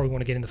 fuck, we probably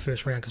want to get in the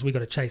first round because we've got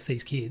to chase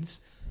these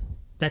kids.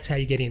 That's how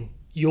you get in.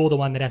 You're the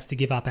one that has to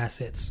give up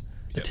assets.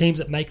 The Yep. teams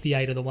that make the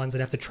 8 are the ones that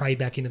have to trade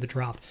back into the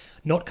draft.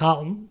 Not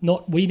Carlton.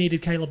 We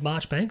needed Caleb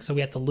Marchbank, so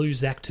we had to lose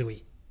Zach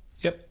Toohey.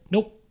 Yep.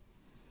 Nope.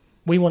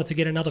 We wanted to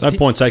get another There's no pick.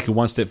 point taking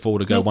one step forward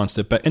to go Nope. one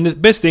step back. And the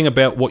best thing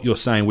about what you're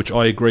saying, which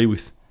I agree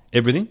with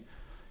everything,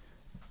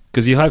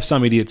 because you have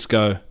some idiots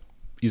go,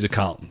 "He's a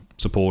Carlton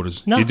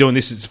supporters. No. You're doing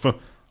this." It's for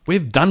we're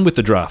done with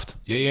the draft.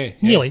 Yeah.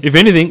 Nearly. If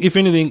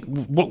anything,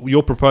 what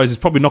you're proposing is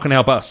probably not going to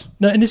help us.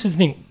 No, and this is the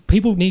thing.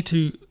 People need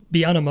to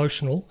be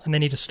unemotional and they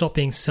need to stop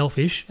being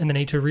selfish and they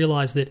need to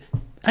realise that,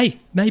 hey,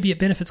 maybe it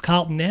benefits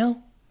Carlton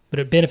now, but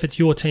it benefits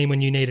your team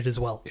when you need it as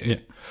well. Yeah.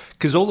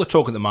 Because all the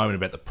talk at the moment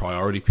about the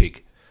priority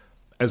pick,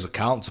 as a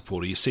Carlton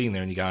supporter, you're sitting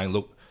there and you're going,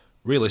 look,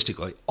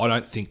 realistically, I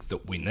don't think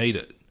that we need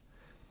it.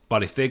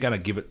 But if they're going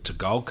to give it to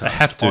Gold Coast,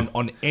 have to.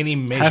 on any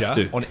Have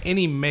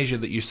to. measure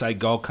that you say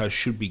Gold Coast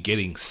should be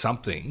getting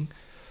something,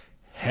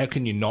 how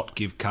can you not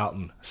give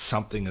Carlton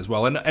something as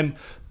well? And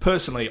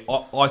personally,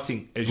 I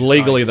think as you're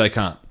Legally, saying, they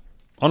can't.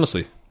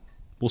 Honestly,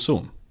 we'll sue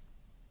them.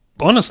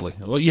 Honestly,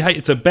 well,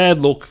 it's a bad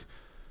look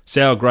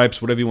sour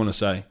grapes, whatever you want to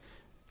say.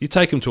 You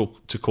take them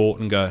to court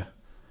and go,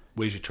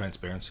 Where's your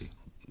transparency?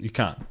 you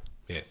can't.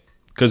 Yeah.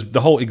 Because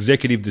the whole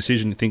executive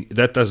decision thing,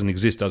 that doesn't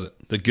exist, does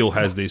it? That Gill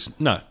has this.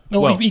 No.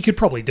 Well, he could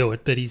probably do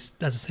it, but as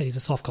I said, he's a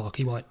soft cock.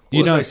 He won't.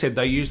 Well, as they said,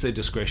 they used their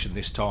discretion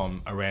this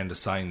time around to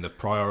saying the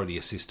priority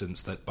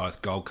assistance that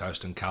both Gold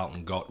Coast and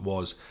Carlton got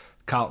was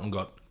Carlton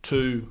got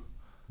 2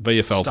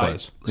 VFL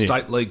players.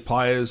 State league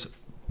players,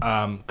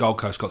 Gold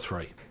Coast got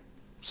 3.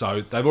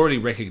 So they've already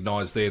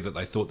recognised there that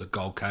they thought that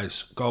Gold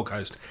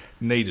Coast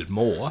needed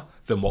more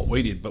than what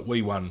we did, but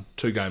we won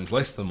 2 games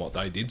less than what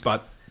they did.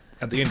 But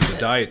at the end of the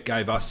day, it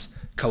gave us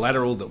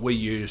collateral that we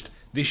used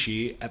this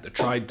year at the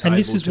trade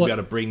table to be able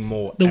to bring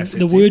more assets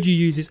The word you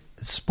use is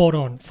spot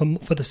on.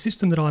 For the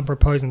system that I'm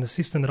proposing, the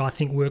system that I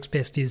think works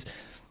best is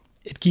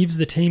it gives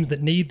the teams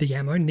that need the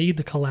ammo, need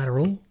the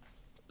collateral,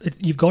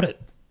 you've got it.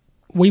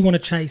 We want to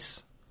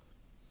chase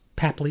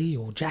Papley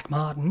or Jack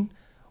Martin.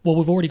 Well,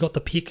 we've already got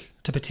the pick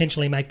to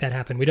potentially make that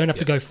happen. We don't have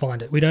to go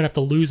find it. We don't have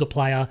to lose a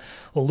player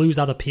or lose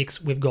other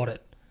picks. We've got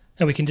it.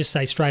 And we can just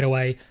say straight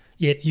away,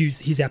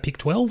 here's our pick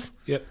 12.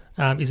 Yep.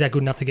 Is that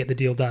good enough to get the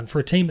deal done? For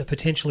a team that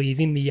potentially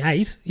is in the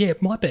 8,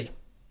 it might be.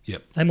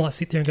 Yep. They might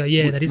sit there and go,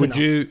 that is enough.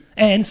 You...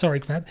 And, sorry,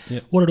 Fab,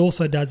 what it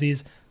also does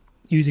is,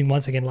 using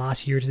once again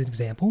last year as an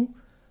example,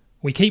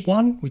 we keep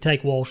 1, we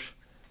take Walsh,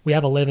 we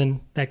have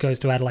 11, that goes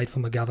to Adelaide for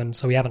McGovern,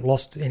 so we haven't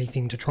lost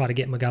anything to try to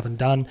get McGovern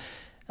done.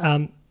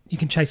 You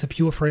can chase a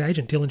pure free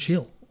agent, Dylan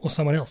Shield, or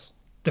someone else.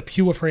 The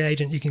pure free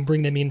agent, you can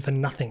bring them in for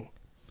nothing.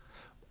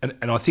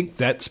 And I think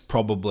that's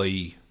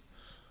probably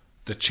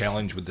the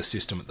challenge with the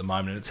system at the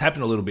moment. It's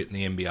happened a little bit in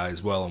the NBA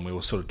as well, and we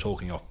were sort of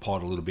talking off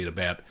pod a little bit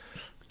about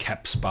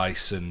cap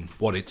space and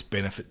what its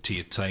benefit to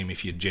your team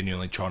if you're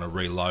genuinely trying to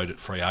reload at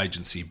free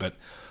agency. But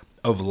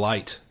of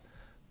late,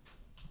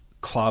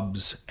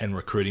 clubs and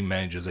recruiting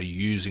managers are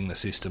using the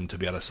system to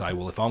be able to say,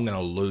 well, if I'm going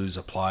to lose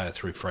a player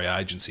through free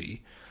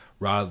agency,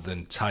 rather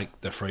than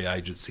take the free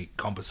agency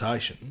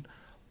compensation,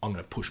 I'm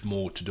going to push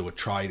more to do a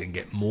trade and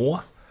get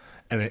more.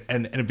 And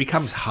it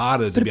becomes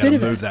harder to be able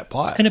to move that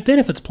player. And it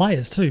benefits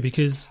players too,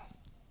 because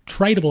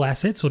tradable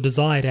assets or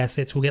desired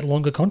assets will get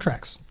longer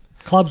contracts.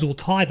 Clubs will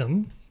tie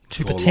them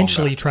to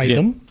potentially trade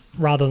them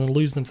rather than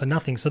lose them for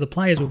nothing. So the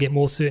players will get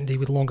more certainty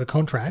with longer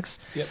contracts,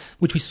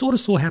 which we sort of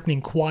saw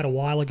happening quite a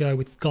while ago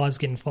with guys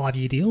getting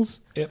 5-year deals.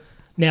 Yep.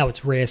 Now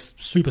it's rare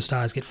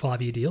superstars get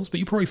 5-year deals, but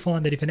you probably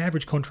find that if an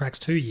average contract's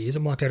 2 years, it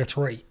might go to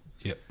 3.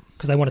 Yep.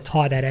 Because they want to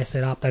tie that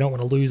asset up. They don't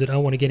want to lose it. They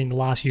don't want to get in the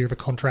last year of a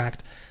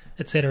contract,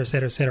 et cetera, et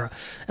cetera, et cetera.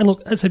 And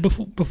look, as I said,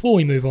 before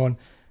we move on,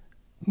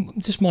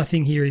 just my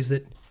thing here is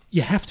that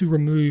you have to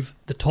remove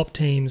the top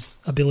team's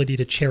ability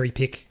to cherry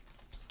pick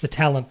the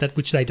talent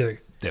which they do.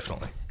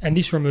 Definitely. And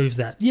this removes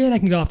that. Yeah, they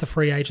can go after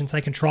free agents.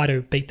 They can try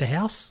to beat the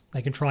house.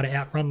 They can try to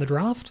outrun the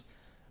draft.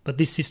 But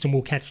this system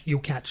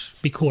you'll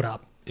be caught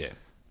up. Yeah.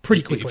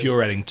 Pretty quickly. If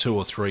you're adding 2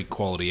 or 3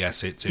 quality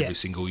assets every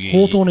single year.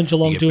 Hawthorn and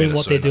Geelong doing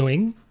what they're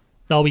doing,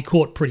 they'll be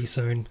caught pretty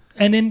soon.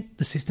 And then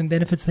the system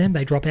benefits them.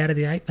 They drop out of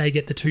the 8. They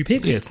get the 2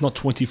 picks. Yeah, it's not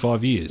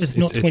 25 years. It's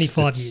not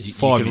 25 years. You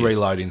 5 can years.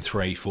 reload in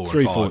 3, 4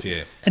 and 5,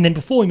 yeah. And then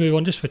before we move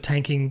on, just for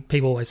tanking,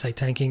 people always say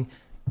tanking.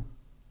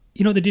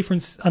 You know what the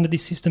difference under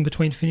this system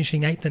between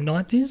finishing 8th and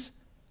 9th is?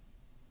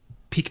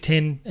 Pick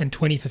 10 and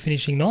 20 for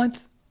finishing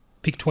 9th.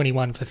 Pick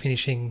 21 for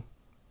finishing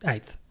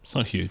 8th. It's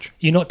not huge.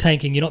 You're not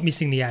tanking. You're not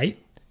missing the 8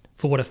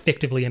 for what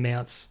effectively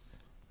amounts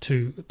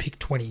to pick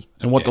 20.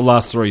 And what the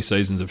last 3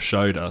 seasons have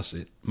showed us,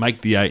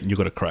 make the 8 and you've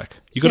got to crack.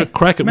 You've got to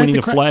crack at winning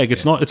a flag.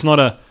 It's not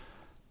a...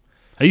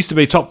 It used to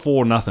be top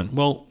 4 or nothing.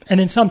 Well... And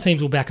then some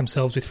teams will back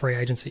themselves with free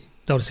agency.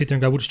 They'll just sit there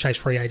and go, we'll just chase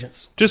free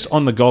agents. Just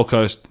on the Gold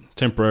Coast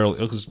temporarily,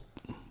 because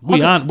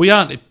we aren't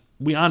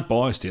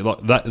biased here.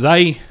 Like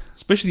they,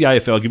 especially the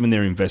AFL, given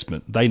their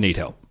investment, they need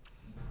help.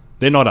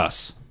 They're not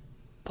us.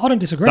 I don't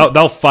disagree.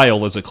 They'll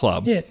fail as a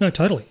club. Yeah, no,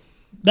 totally.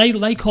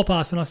 They cop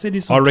us, and I said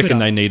this on I reckon Twitter.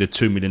 they need a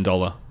 $2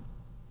 million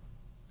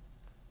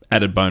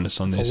added bonus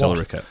on their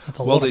salary cap. That's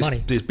a lot of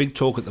money. There's big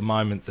talk at the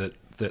moment that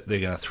they're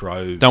going to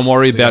throw... Don't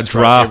worry about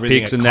draft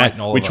picks and that,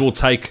 Oliver. which will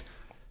take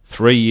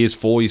 3 years,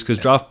 4 years, because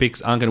draft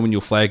picks aren't going to win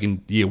your flag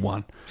in year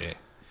 1. Yeah.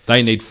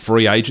 They need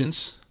free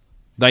agents.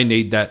 They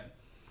need that...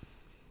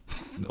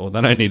 Or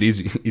they don't need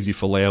Izzy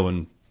Folau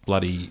and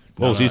bloody...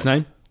 What was his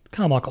name?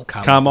 Carmichael.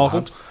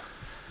 Carmichael.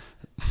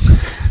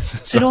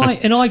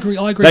 And I agree.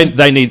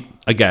 They need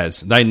a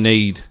Gaz. They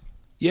need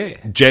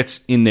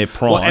Jets in their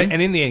prime. Well,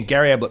 and in the end,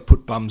 Gary Ablett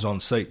put bums on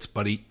seats,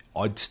 but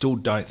I still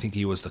don't think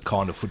he was the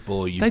kind of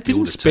footballer you They build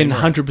didn't a spend team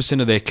around.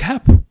 100% of their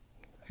cap.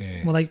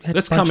 Yeah. Well, they had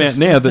Let's come out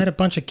now They that had a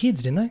bunch of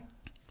kids, didn't they?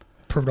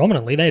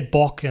 Predominantly, they had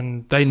Bock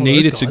and they all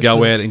needed those to guys, go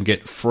but- out and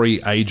get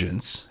free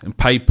agents and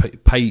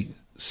pay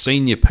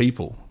senior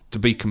people to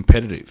be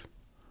competitive.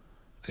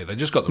 Yeah, they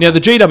just got Now, the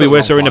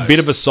GWS are in a wrong bit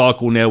of a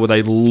cycle now where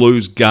they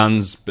lose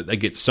guns, but they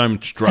get so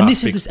much draft And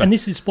this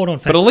picks. is spot on.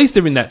 But at least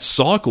they're in that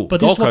cycle.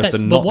 But Gold Coast are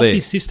not what there.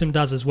 this system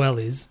does as well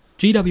is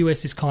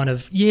GWS is kind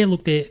of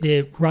look,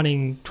 they're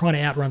trying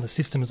to outrun the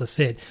system, as I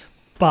said,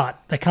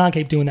 but they can't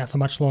keep doing that for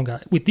much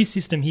longer. With this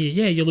system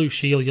here, you lose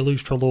Shield, you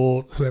lose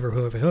Treloar,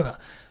 whoever,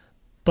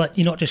 but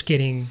you're not just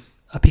getting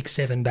a pick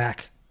 7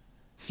 back.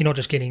 You're not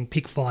just getting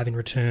pick 5 in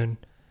return.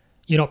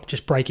 You're not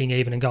just breaking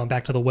even and going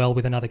back to the well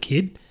with another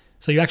kid.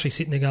 So you're actually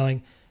sitting there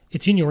going,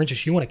 it's in your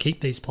interest. You want to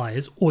keep these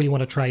players or you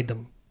want to trade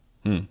them.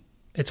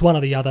 It's one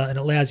or the other, and it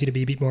allows you to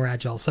be a bit more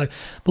agile. So,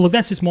 but look,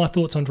 that's just my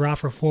thoughts on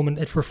draft reform, and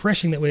it's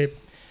refreshing that we're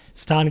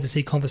starting to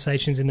see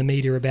conversations in the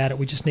media about it.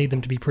 We just need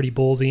them to be pretty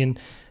ballsy, and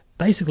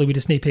basically we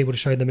just need people to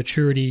show the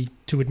maturity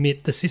to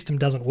admit the system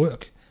doesn't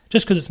work.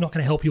 Just because it's not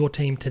going to help your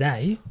team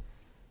today,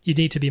 you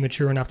need to be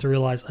mature enough to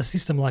realise a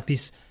system like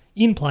this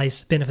in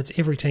place benefits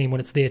every team when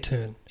it's their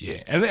turn.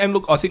 Yeah, and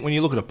look, I think when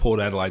you look at a Port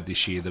Adelaide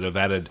this year that have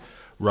added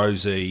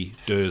Rosie,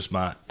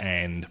 Dersma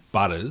and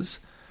Butters...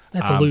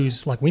 That's a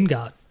lose like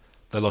Wingard.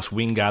 They lost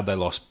Wingard, they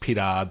lost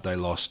Pittard, they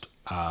lost...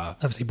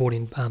 Obviously brought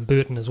in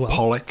Burton as well.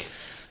 Pollock.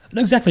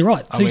 No, exactly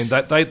right. I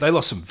mean, they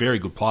lost some very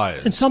good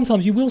players. And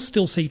sometimes you will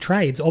still see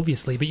trades,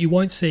 obviously, but you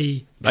won't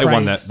see They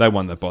won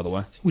that, by the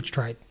way. Which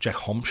trade? Jack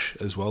Homsch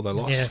as well, they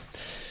lost.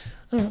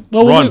 Yeah.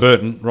 Well, Ryan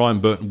Burton will Ryan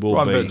be...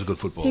 Burton's a good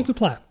footballer. Yeah, good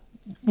player.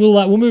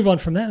 We'll move on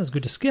from that. It was a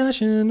good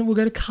discussion. We'll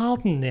go to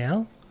Carlton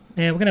now.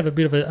 Now, we're going to have a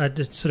bit of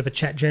a sort of a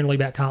chat generally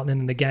about Carlton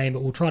and the game,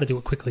 but we'll try to do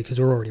it quickly because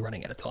we're already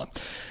running out of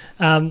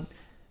time.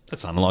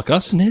 That's unlike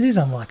us. It is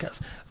unlike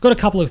us. I've got a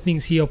couple of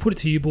things here. I'll put it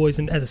to you boys,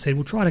 and as I said,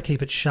 we'll try to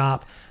keep it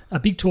sharp. A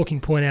big talking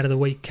point out of the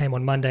week came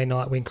on Monday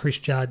night when Chris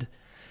Judd,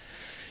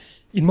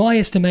 in my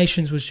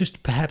estimations, was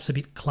just perhaps a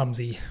bit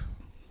clumsy.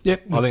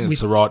 Yep, I think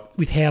it's the right...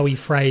 With how he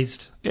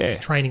phrased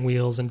training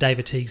wheels and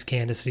David Teague's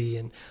candidacy.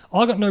 And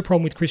I got no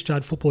problem with Chris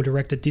Judd, football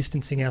director,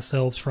 distancing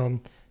ourselves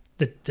from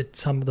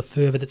some of the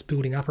fervour that's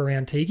building up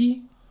around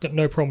Teague. Got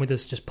no problem with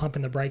us just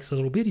pumping the brakes a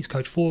little bit. He's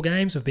coached 4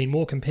 games. We've been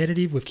more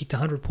competitive. We've kicked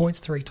 100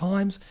 points 3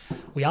 times.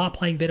 We are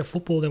playing better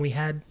football than we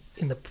had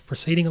in the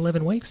preceding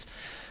 11 weeks.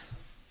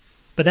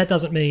 But that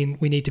doesn't mean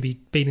we need to be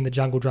beating the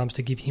jungle drums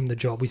to give him the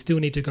job. We still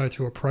need to go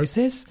through a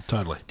process.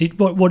 Totally.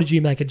 What did you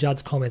make of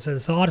Judd's comments?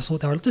 So I just thought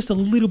they were just a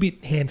little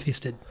bit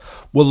ham-fisted.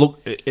 Well,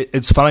 look,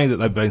 it's funny that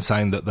they've been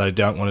saying that they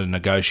don't want to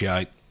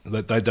negotiate,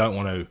 that they don't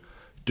want to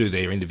do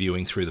their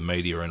interviewing through the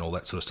media and all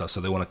that sort of stuff.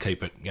 So they want to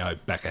keep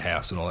it, back of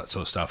house and all that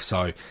sort of stuff.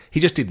 So he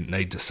just didn't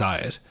need to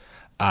say it.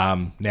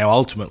 Now,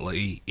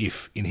 ultimately,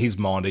 if in his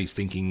mind he's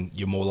thinking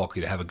you're more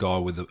likely to have a guy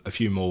with a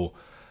few more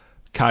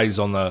Ks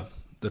on the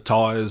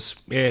tyres,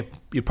 yeah,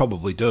 you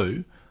probably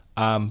do.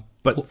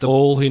 But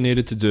all he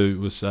needed to do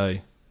was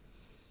say,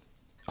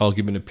 I'll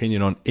give an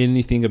opinion on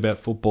anything about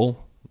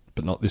football,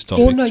 but not this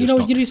topic. Or no,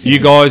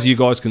 you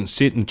guys can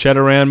sit and chat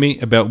around me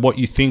about what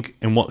you think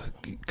and what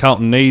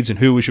Carlton needs and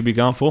who we should be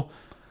going for.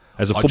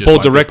 As a football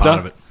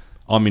director,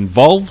 I'm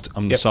involved.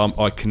 So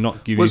I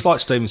cannot give you... It's like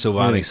Stephen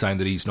Silvani saying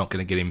that he's not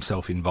going to get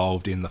himself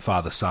involved in the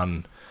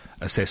father-son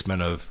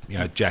assessment of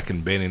Jack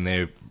and Ben in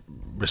their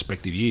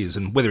respective years,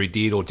 and whether he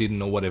did or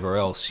didn't or whatever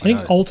else. I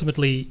think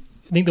ultimately...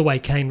 I think the way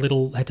Kane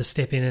Little had to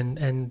step in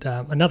and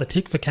another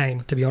tick for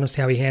Kane, to be honest,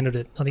 how he handled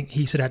it. I think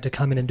he sort of had to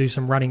come in and do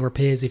some running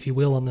repairs, if you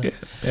will, on the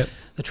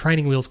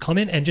training wheels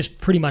comment, and just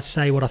pretty much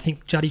say what I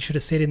think Juddy should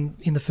have said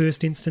in the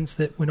first instance,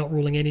 that we're not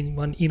ruling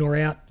anyone in or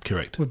out.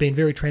 Correct. We've been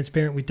very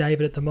transparent with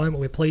David at the moment.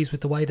 We're pleased with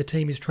the way the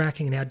team is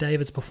tracking and how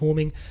David's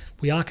performing.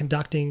 We are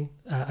conducting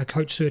a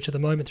coach search at the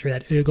moment through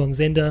that Ergon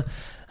Zender.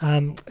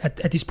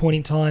 At this point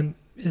in time,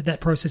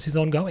 that process is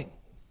ongoing.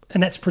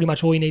 And that's pretty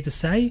much all you need to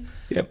say.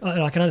 Yep.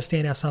 And I can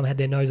understand how some had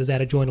their noses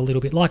out of joint a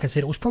little bit. Like I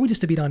said, it was probably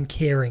just a bit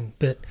uncaring.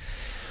 But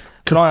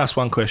can I ask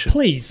one question?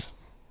 Please.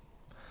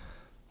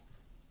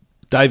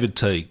 David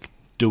Teague,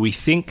 do we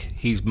think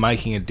he's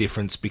making a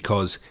difference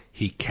because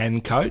he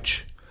can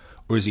coach,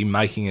 or is he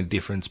making a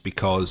difference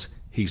because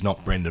he's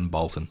not Brendan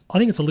Bolton? I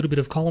think it's a little bit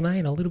of column A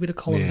and a little bit of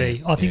column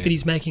B. I think that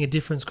he's making a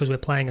difference because we're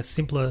playing a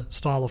simpler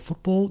style of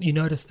football. You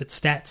notice that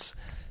stats,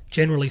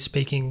 generally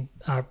speaking,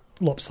 are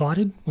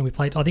lopsided when we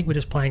played. I think we're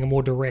just playing a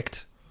more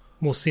direct,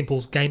 more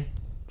simple game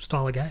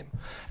style of game.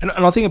 And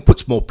I think it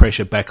puts more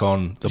pressure back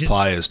on the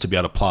players to be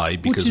able to play,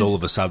 because all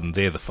of a sudden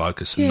they're the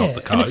focus and not the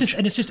coach.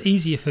 And it's just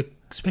easier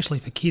especially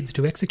for kids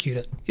to execute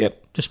it.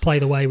 Yep. Just play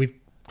the way we've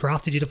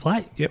drafted you to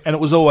play. Yep. And it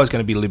was always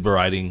going to be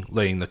liberating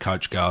letting the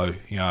coach go.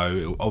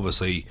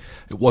 Obviously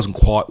it wasn't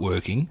quite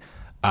working,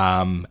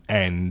 and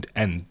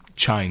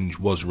change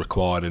was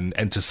required,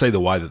 and to see the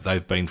way that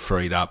they've been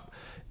freed up,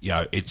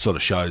 it sort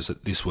of shows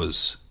that this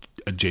was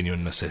a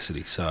genuine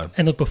necessity. So,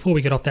 and look, before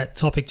we get off that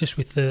topic, just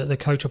with the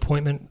coach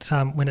appointment,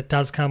 when it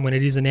does come, when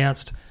it is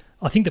announced,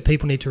 I think that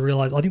people need to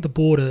realise, I think the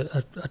board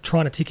are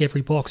trying to tick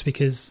every box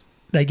because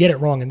they get it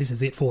wrong, and this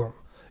is it for them.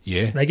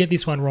 Yeah. They get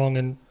this one wrong,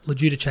 and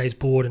Lejudice's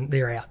board, and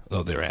they're out.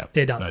 Oh, they're out.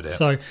 They're done. No doubt.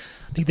 So I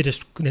think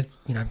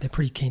they're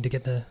pretty keen to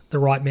get the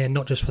right man,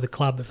 not just for the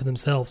club, but for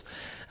themselves.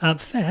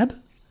 Fab?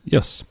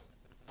 Yes.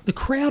 The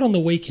crowd on the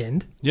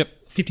weekend,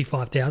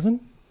 55,000,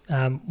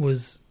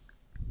 was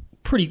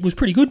pretty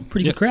good,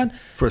 good crowd.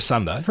 For a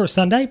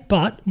Sunday.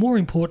 But more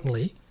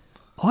importantly,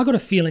 I got a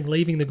feeling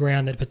leaving the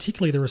ground that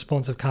particularly the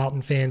response of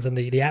Carlton fans and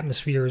the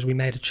atmosphere as we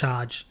made a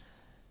charge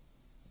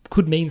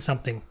could mean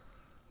something.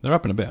 They're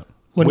up and about.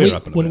 When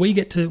we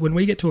get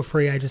to a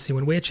free agency,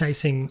 when we're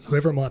chasing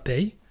whoever it might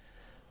be,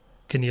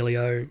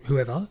 Cornelio,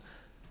 whoever,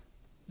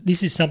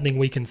 this is something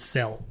we can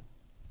sell.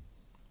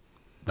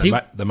 They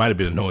made a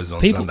bit of noise on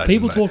Sunday.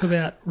 People didn't they? talk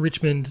about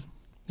Richmond,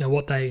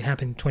 what they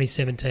happened in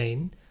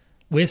 2017.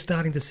 We're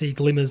starting to see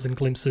glimmers and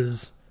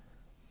glimpses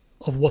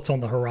of what's on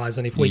the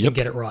horizon if we can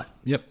get it right.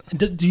 Yep.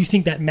 Do you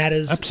think that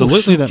matters?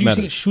 Absolutely, that do you matters.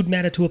 think it should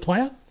matter to a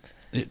player?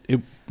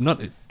 It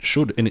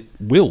should, and it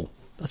will.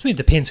 I suppose it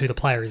depends who the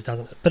player is,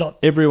 doesn't it? But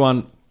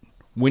Everyone,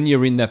 when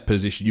you're in that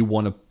position, you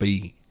want to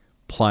be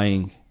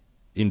playing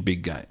in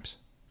big games.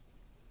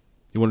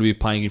 You want to be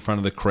playing in front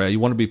of the crowd. You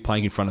want to be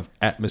playing in front of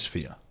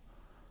atmosphere.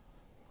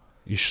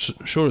 You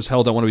sure as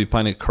hell don't want to be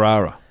playing at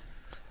Carrara.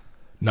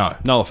 No.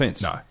 No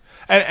offence. No.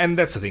 And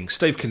that's the thing.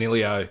 Steve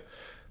Caniglio...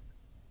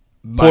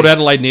 Port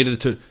Adelaide needed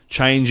to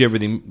change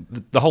everything.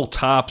 The whole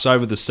tarps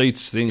over the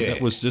seats thing, that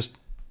was just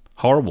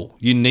horrible.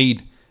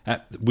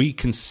 We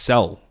can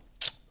sell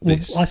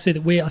this. I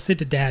said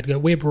to Dad,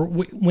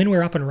 when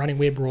we're up and running,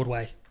 we're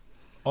Broadway.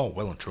 Oh,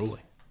 well and truly.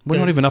 We're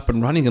not even up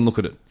and running, and look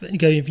at it.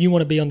 If you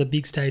want to be on the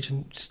big stage,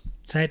 and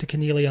say it to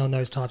Caniglio and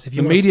those types.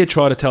 The media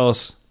try to tell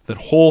us that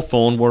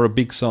Hawthorn were a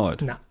big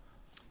side. No.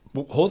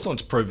 Well,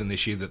 Hawthorn's proven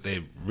this year that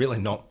they're really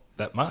not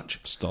that much.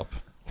 Stop.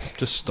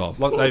 Just stop.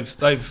 Like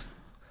they've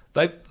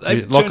like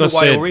turned I away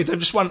said, already.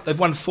 They've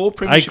won 4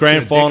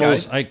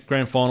 premierships eight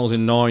grand finals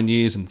in 9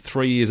 years, and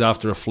 3 years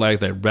after a flag,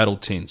 they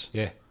rattled tins.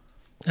 Yeah.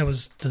 That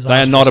was disastrous.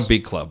 They are not a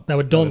big club. They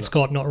were Don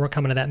Scott not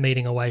coming to that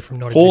meeting away from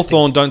not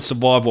Hawthorn don't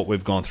survive what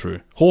we've gone through.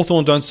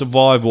 Hawthorn don't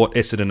survive what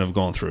Essendon have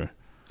gone through.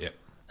 Yep.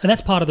 And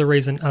that's part of the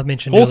reason I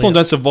mentioned Hawthorn earlier.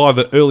 don't survive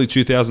at early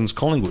 2000s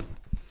Collingwood.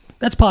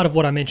 That's part of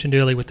what I mentioned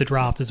earlier with the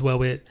draft as well,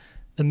 where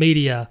the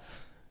media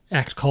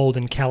act cold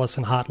and callous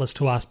and heartless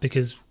to us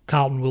because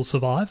Carlton will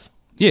survive.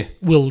 Yeah.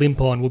 We'll limp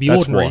on. We'll be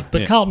That's ordinary. why,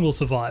 But yeah. Carlton will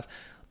survive.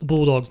 The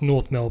Bulldogs,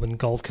 North Melbourne,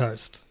 Gold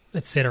Coast,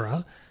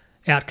 etc.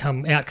 Out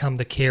come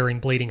the caring,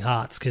 bleeding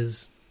hearts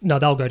because, no,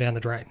 they'll go down the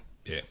drain.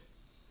 Yeah.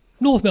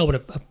 North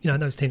Melbourne,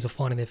 those teams are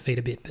finding their feet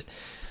a bit.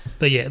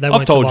 But yeah, they I've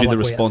won't told survive you the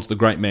like we have. response the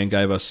great man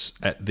gave us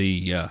at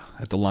the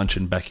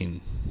luncheon back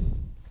in,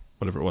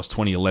 whatever it was,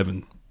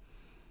 2011,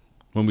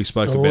 when we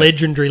spoke The about...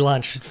 legendary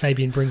lunch that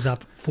Fabian brings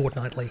up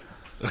fortnightly.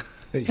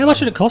 How much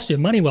did it cost you?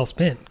 Money well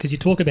spent, because you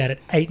talk about it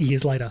 8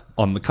 years later.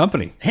 On the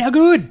company. How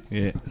good?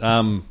 Yeah.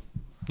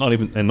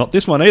 Not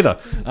this one either.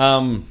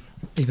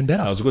 Even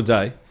better. It was a good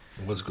day.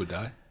 It was a good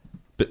day.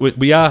 But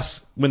we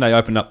asked, when they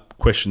opened up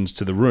questions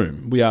to the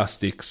room, we asked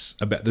Sticks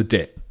about the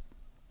debt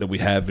that we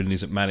have and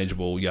is it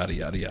manageable, yada,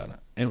 yada, yada.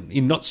 And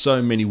in not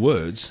so many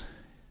words,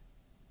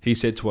 he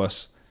said to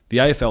us, the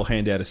AFL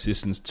hand out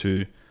assistance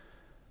to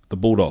the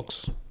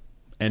Bulldogs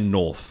and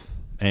North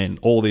and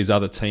all these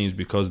other teams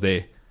because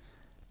they're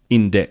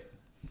in debt.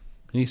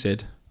 And he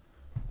said,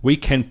 we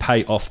can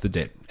pay off the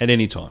debt at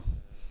any time.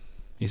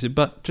 He said,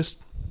 but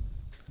just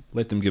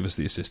let them give us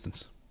the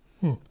assistance,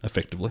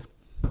 effectively.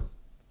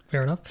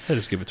 Fair enough. Let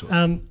us give it to us.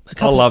 A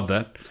I love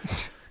that.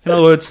 In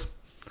other words,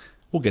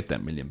 we'll get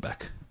that $1 million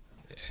back.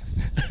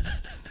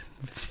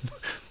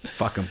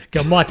 Fuck them.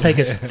 It might take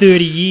us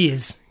 30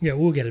 years. Yeah,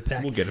 we'll get it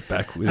back. We'll get it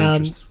back with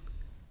interest.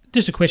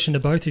 Just a question to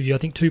both of you. I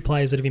think 2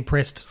 players that have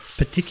impressed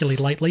particularly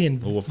lately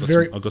and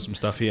I've got some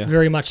stuff here.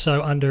 very much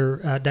so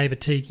under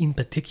David Teague in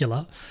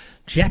particular.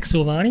 Jack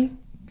Silvani,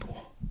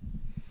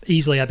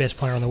 easily our best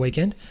player on the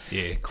weekend.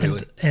 Yeah,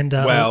 clearly. And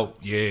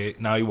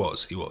he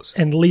was.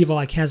 And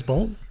Levi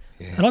Casbolt.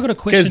 Yeah. And I got a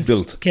question.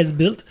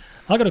 Casbolt.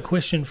 I got a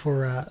question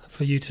for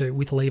you two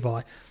with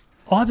Levi.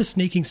 I have a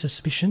sneaking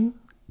suspicion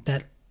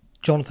that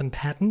Jonathan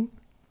Patton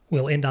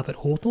will end up at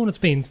Hawthorn. It's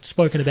been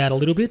spoken about a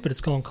little bit, but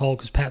it's gone cold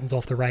because Patton's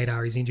off the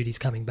radar. He's injured. He's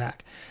coming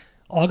back.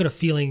 I got a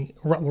feeling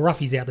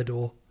Ruffy's out the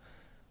door.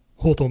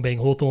 Hawthorn being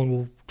Hawthorn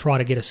will try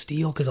to get a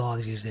steal because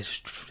they're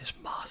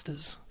just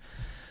masters.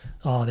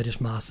 Oh, they're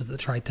just masters at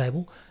the trade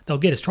table. They'll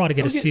try to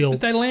get a steal.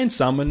 But they land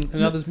some and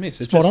others miss.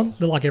 Spot on.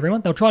 They're like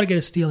everyone. They'll try to get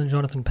a steal in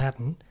Jonathan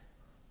Patton.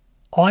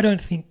 I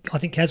think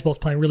Casbolt's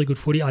playing really good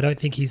footy. I don't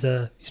think he's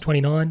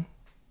 29.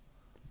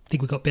 I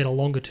think we've got better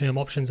longer term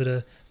options that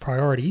are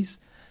priorities.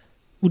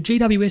 Would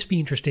GWS be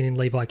interested in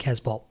Levi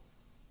Casbolt?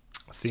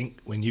 I think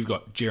when you've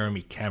got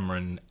Jeremy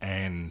Cameron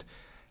and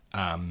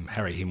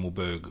Harry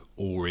Himmelberg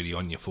already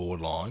on your forward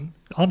line...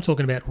 I'm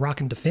talking about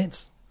ruck and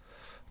defence.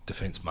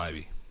 Defence,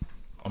 maybe.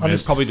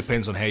 It probably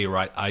depends on how you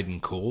rate Aidan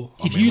Core.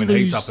 When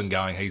he's up and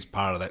going, he's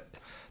part of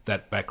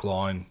that back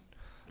line.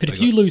 But if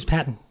you lose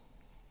Patton...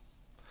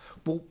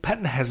 Well,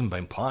 Patton hasn't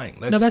been playing.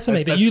 That's what I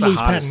mean. But you lose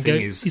Patton.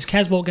 Is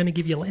Casbolt going to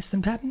give you less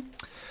than Patton?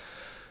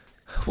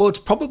 Well,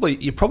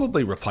 you're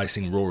probably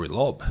replacing Rory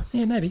Lobb.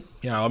 Yeah, maybe.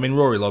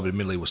 Rory Lobb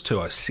admittedly was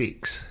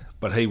 206,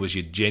 but he was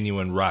your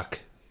genuine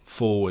ruck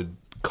forward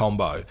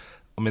combo.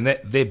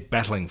 They're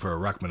battling for a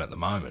ruckman at the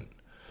moment.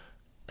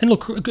 And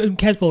look,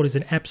 Casbolt is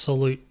an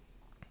absolute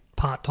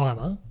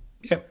part-timer.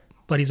 Yep.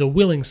 But he's a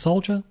willing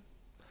soldier.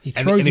 He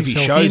throws and if he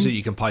himself shows in. that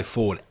you can play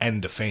forward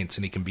and defence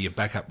and he can be a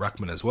backup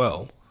ruckman as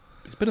well.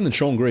 He's better than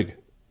Sean Grigg.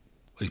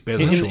 He's better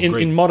than Sean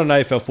Grigg. In modern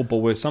AFL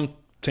football where some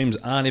teams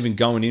aren't even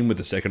going in with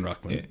the second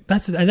ruckman. Yeah.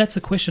 That's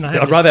the question I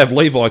have. I'd rather have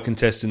Levi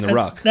contest in the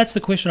ruck. That's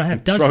the question I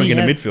have. Throwing in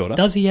a midfielder.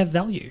 Does he have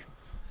value?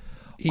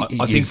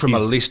 I think from a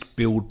list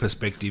build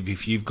perspective,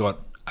 if you've got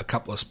a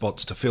couple of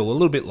spots to fill, a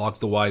little bit like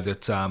the way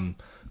that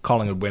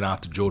Collingwood went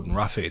after Jordan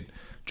Roughhead.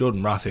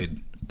 Jordan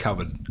Roughhead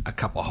covered a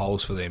couple of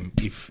holes for them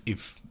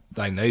if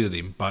they needed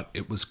him, but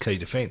it was key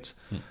defence.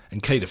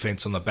 And key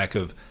defence on the back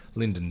of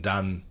Lyndon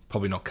Dunn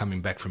probably not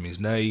coming back from his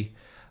knee,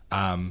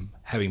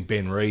 having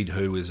Ben Reid,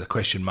 who is a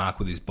question mark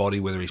with his body,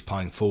 whether he's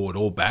playing forward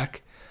or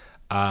back.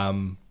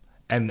 And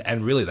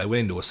really, they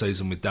went into a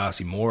season with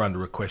Darcy Moore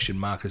under a question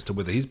mark as to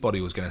whether his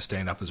body was going to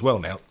stand up as well.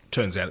 Now, it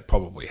turns out it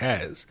probably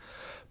has.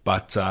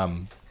 But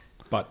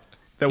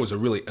that was a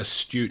really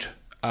astute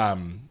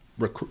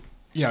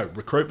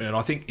recruitment. And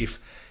I think if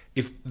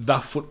the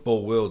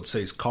football world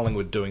sees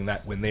Collingwood doing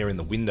that when they're in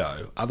the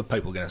window, other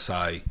people are going to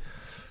say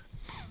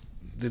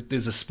that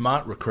there's a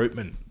smart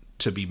recruitment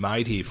to be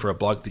made here for a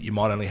bloke that you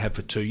might only have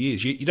for 2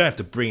 years. You don't have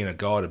to bring in a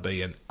guy to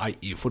be an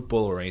 8-year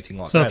footballer or anything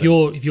like that.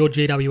 So if you're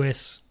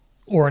GWS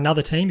or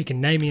another team, you can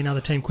name me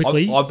another team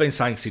quickly. I've been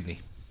saying Sydney.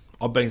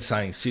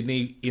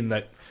 In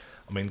that,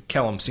 I mean,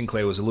 Callum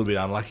Sinclair was a little bit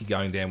unlucky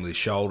going down with his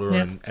shoulder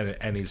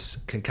and his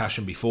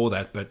concussion before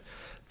that, but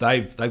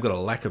they've got a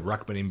lack of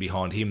ruckman in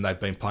behind him. They've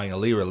been playing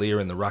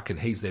Alira in the ruck, and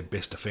he's their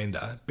best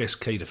defender,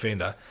 best key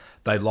defender.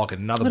 They'd like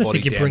another body down back. I just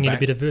think you bring in a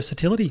bit of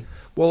versatility.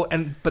 Well,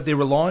 but they're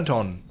reliant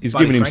on... He's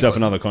giving himself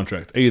another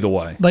contract, either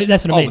way. But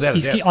that's what I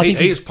mean.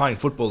 He is playing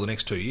football the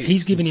next 2 years.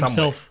 He's given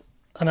himself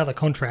another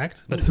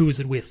contract, but who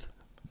is it with?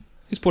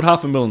 He's put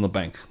 $500,000 in the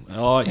bank.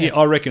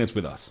 I reckon it's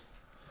with us.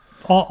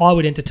 I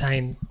would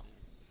entertain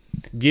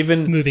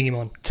moving him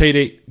on.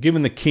 TD,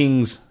 given the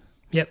Kings'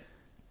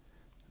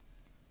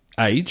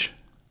 age,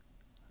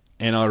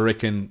 and I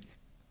reckon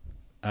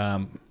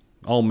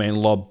old man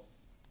Lob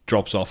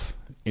drops off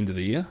into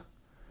the year,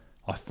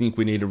 I think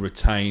we need to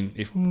retain...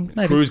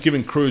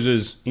 Given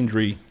Cruz's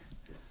injury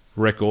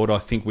record, I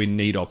think we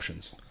need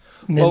options.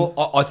 Well,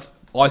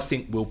 I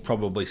think we'll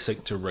probably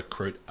seek to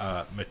recruit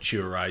a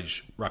mature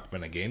age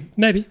ruckman again.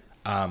 Maybe.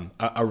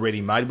 A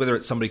ready-made, whether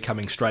it's somebody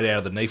coming straight out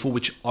of the NEFL,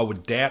 which I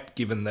would doubt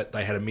given that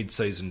they had a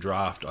mid-season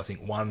draft. I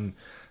think one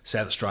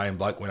South Australian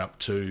bloke went up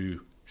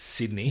to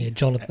Sydney. Yeah,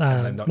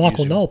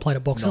 Michael Knoll played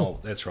at Box Hill.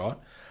 That's right.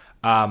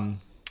 I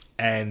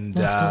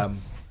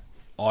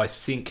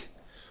think...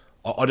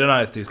 I don't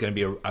know if there's going to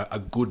be a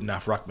good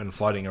enough ruckman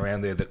floating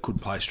around there that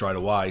could play straight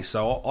away.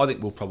 So I think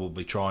we'll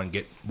probably try and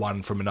get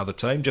one from another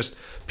team, just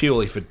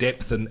purely for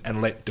depth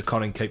and let De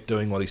Koning keep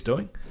doing what he's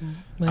doing.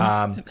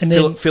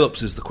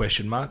 Phillips is the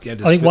question mark. I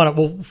think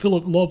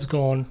Lob's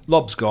gone.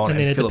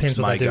 And Phillips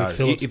may go.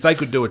 If they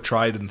could do a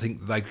trade and think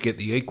that they could get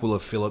the equal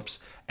of Phillips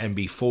and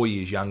be 4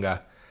 years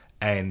younger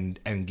and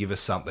give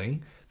us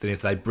something, then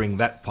if they bring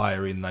that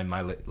player in, they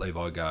may let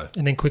Levi go.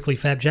 And then quickly,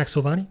 Fab, Jack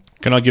Silvani.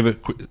 Can I give a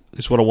quick...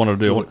 This is what I wanted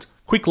to do.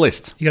 Quick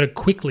list. You got a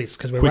quick list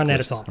because we're running out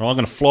of time. All right, I'm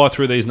going to fly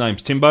through these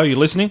names. Timbo, you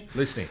listening?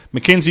 Listening.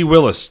 Mackenzie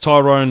Willis,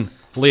 Tyrone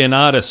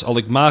Leonardis,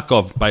 Oleg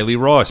Markov, Bailey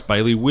Rice,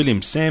 Bailey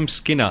Williams, Sam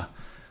Skinner,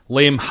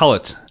 Liam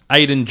Hullett,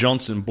 Aidan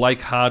Johnson,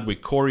 Blake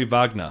Hardwick, Corey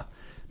Wagner,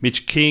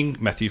 Mitch King,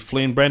 Matthew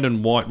Flynn,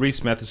 Brandon White,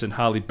 Reece Matheson,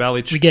 Harley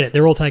Ballich. We get it.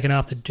 They're all taken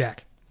after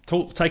Jack.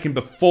 Taken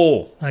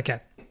before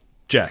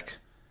Jack.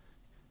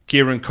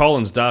 Kieran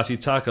Collins, Darcy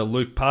Tucker,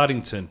 Luke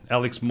Partington,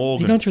 Alex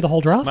Morgan. You're going through the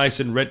whole draft?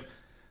 Mason Red.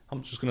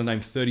 I'm just going to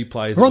name 30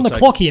 players. We're on the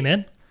clock here,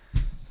 man.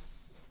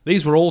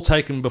 These were all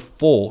taken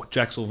before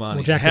Jack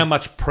Silvani. Well, how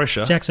much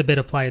pressure? Jack's a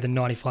better player than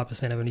 95% of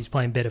them, and he's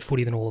playing better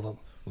footy than all of them.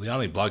 Well, the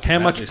only bloke. How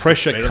much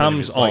pressure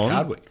comes on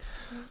Hardwick.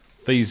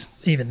 These?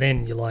 Even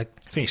then, you're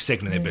like finished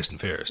second in their best and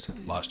fairest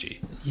last year.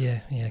 Yeah,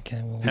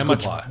 okay. Well,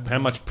 how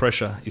much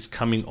pressure is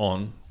coming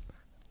on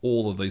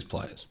all of these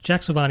players?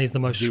 Jack Silvani is the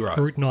most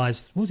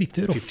scrutinised. What was he,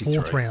 third or 53.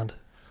 fourth round?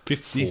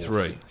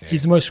 53. Yeah.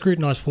 He's the most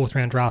scrutinised fourth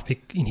round draft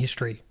pick in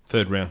history.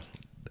 Third round.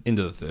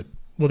 Into the third.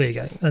 Well, there you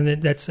go.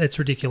 And that's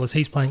ridiculous.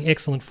 He's playing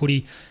excellent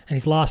footy, and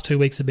his last 2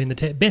 weeks have been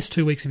the best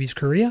 2 weeks of his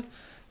career.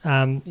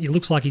 It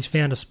looks like he's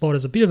found a spot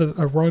as a bit of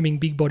a roaming,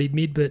 big-bodied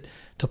mid, but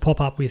to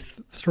pop up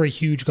with 3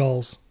 huge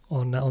goals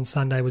on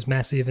Sunday was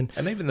massive. And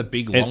even the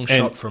big long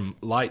shot from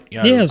late.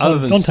 Other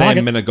than Sam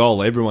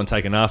Menegola, everyone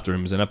taken after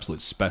him is an absolute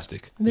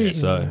spastic.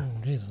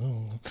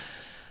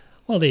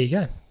 Well, there you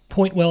go.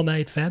 Point well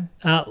made, Fab.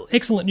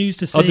 Excellent news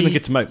to see. I didn't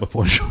get to make my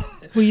point.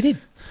 Well, you did.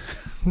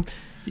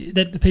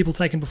 That the people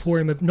taken before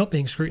him are not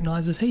being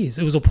scrutinised as he is.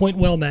 It was a point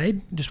well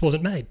made, just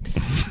wasn't made.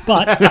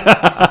 But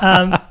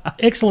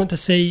excellent to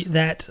see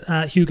that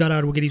Hugh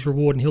Goddard will get his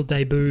reward and he'll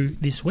debut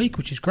this week,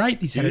 which is great.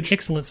 He's had an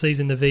excellent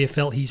season in the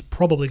VFL. He's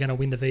probably going to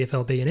win the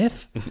VFL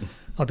BNF.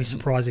 I'd be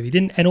surprised if he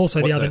didn't. And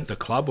also the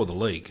club or the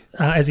league?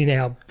 As in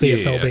our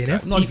VFL BNF.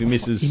 Okay. Not if he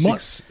misses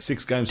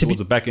six games towards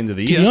the back end of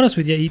the year. To be honest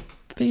with you, he'd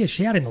be a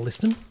shout in the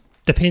listing.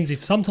 Depends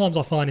if sometimes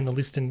I find in the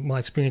listing, my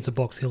experience of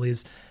Box Hill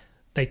is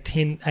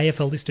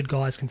AFL listed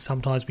guys can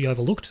sometimes be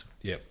overlooked.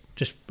 Yep.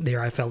 Just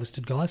they're AFL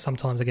listed guys.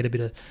 Sometimes I get a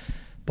bit of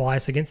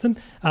bias against them.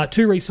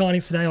 2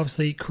 re-signings today.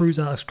 Obviously,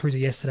 Cruiser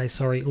yesterday.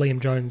 Liam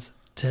Jones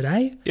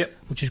today. Yep.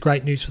 Which is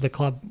great news for the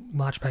club.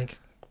 Marchbank,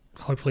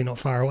 hopefully not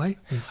far away.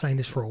 I've been saying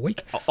this for a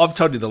week. I've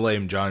told you the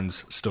Liam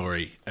Jones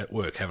story at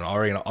work, haven't I? I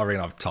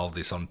reckon I've told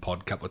this on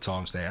pod a couple of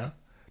times now.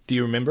 Do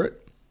you remember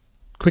it?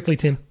 Quickly,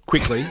 Tim.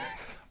 Quickly,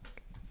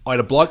 I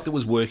had a bloke that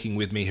was working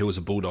with me who was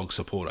a Bulldog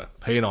supporter.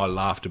 He and I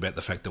laughed about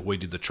the fact that we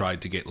did the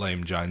trade to get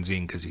Liam Jones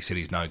in because he said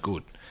he's no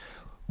good.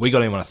 We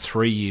got him on a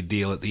 3-year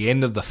deal at the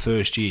end of the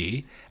first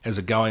year as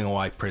a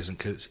going-away present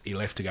because he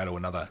left to go to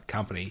another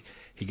company.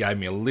 He gave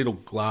me a little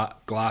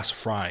glass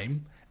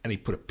frame and he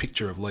put a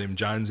picture of Liam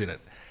Jones in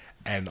it.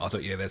 And I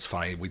thought, yeah, that's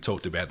funny. We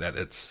talked about that.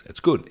 It's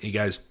good. He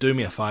goes, do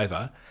me a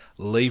favour,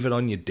 leave it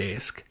on your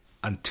desk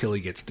until he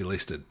gets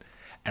delisted.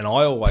 And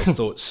I always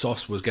thought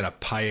Sauce was going to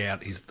pay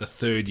out the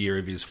third year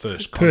of his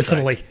first contract.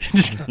 Personally.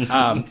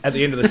 At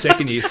the end of the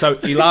second year. So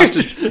he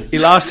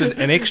lasted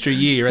an extra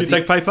year. Did you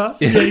take pay pass?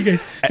 Yeah, he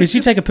goes, did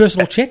you take a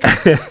personal check?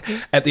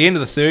 At the end of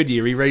the third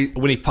year,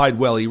 when he paid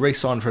well, he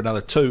re-signed for another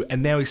 2,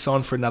 and now he's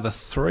signed for another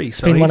 3.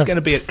 So he's going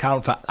to be at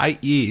Carlton for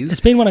 8 years. It's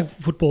been one of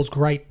football's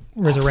great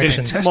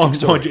resurrections.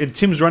 Fantastic. Mind you,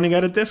 Tim's running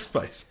out of desk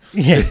space.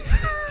 Yeah.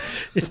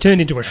 It's turned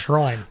into a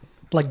shrine,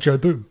 like Joe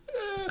Boo.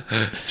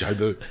 Joe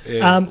Boo.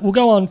 Yeah. We'll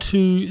go on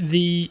to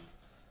the...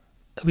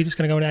 Are we just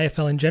going to go into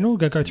AFL in general?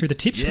 Go through the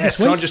tips for this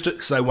Can week? I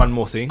just say one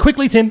more thing?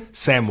 Quickly, Tim.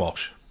 Sam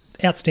Walsh.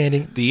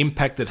 Outstanding. The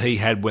impact that he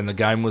had when the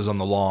game was on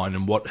the line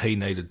and what he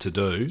needed to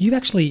do. You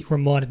actually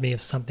reminded me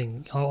of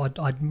something.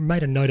 I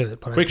made a note of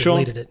it, but Quick, I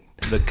deleted Sean.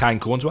 it. The Kane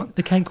Corns one?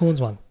 The Kane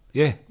Corns one.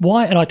 Yeah.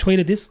 Why? And I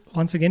tweeted this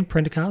once again,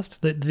 Prendercast,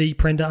 the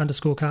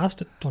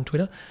Prender_cast on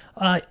Twitter.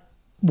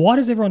 Why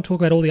does everyone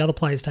talk about all the other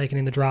players taken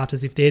in the draft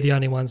as if they're the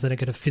only ones that are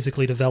going to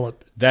physically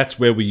develop? That's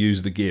where we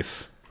use the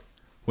GIF.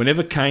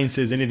 Whenever Kane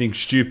says anything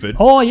stupid,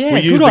 oh yeah,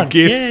 we good use one. the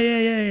GIF.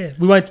 Yeah.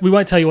 We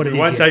won't tell you what it is. We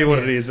won't tell you what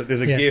yet. it is, but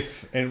there's a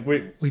GIF, and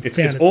it's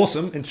found it.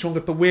 awesome. And Sean,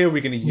 but where are we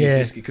going to use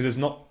this? Because it's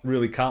not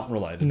really Carlton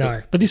related.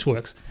 No, but this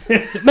works.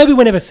 So maybe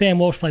whenever Sam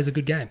Walsh plays a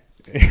good game.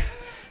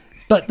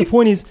 But the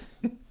point is,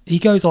 he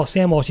goes,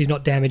 Sam Walsh, he's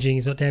not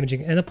damaging.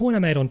 And the point I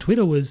made on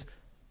Twitter was,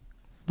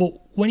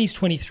 well, when he's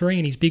 23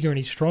 and he's bigger and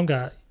he's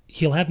stronger,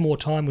 he'll have more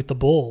time with the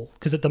ball.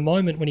 Because at the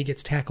moment when he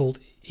gets tackled,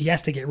 he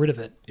has to get rid of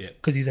it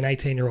because he's an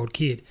 18-year-old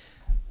kid.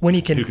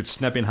 Who could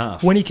snap in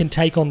half. When he can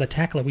take on the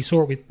tackler, we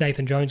saw it with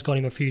Nathan Jones, got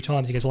him a few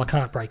times. He goes, well, I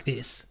can't break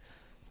this.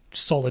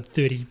 Solid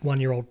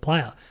 31-year-old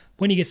player.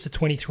 When he gets to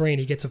 23 and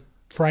he gets a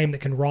frame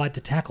that can ride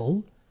the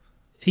tackle,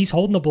 he's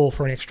holding the ball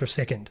for an extra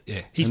second.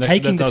 Yeah. He's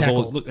taking the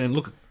tackle.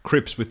 Look at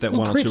Cripps with that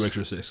one Cripps, or two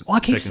extra seconds. I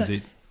keep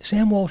saying,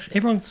 Sam Walsh,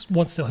 everyone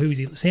wants to, who is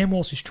he? Sam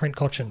Walsh is Trent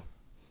Cotchin.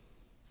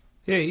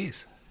 Yeah, he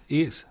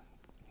is.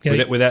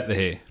 Yeah, without the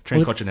hair.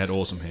 Trent Cotchin had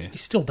awesome hair. He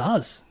still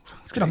does.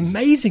 He's got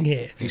amazing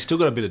hair. He's still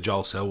got a bit of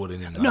Joel Selwood in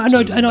him. No,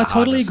 and I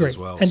totally agree.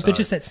 Well, but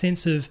just that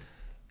sense of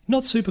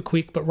not super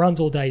quick, but runs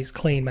all day, is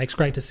clean, makes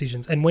great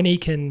decisions. And when he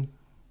can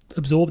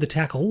absorb the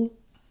tackle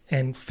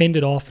and fend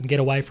it off and get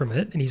away from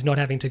it, and he's not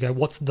having to go,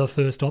 what's the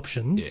first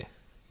option? Yeah.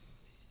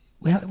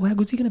 How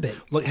good's he going to be?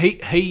 Look,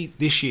 he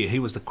this year he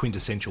was the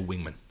quintessential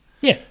wingman.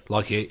 Yeah.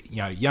 Like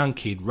young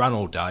kid, run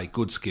all day,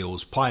 good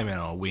skills, play him out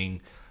on a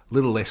wing,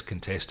 little less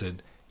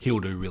contested. He'll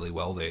do really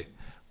well there.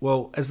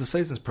 Well, as the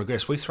season's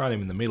progressed, we've thrown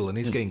him in the middle, and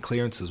he's getting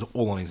clearances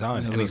all on his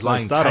own, and he's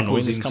laying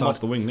tackles He's inside. come off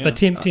the wing now. But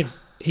Tim,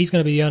 he's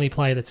going to be the only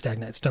player that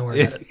stagnates. Don't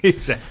worry about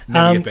it.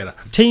 Never get better.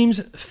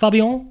 Teams,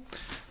 Fabian.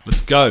 Let's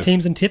go.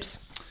 Teams and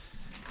tips.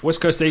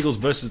 West Coast Eagles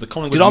versus the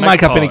Collingwood Did I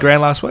make up any Magpies.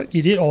 ground last week?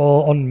 You did,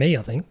 or on me,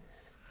 I think.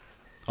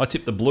 I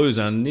tipped the Blues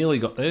and I nearly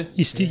got there.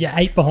 You're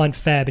 8 behind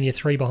Fab and you're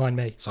 3 behind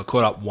me. So I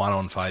caught up 1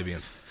 on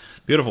Fabian.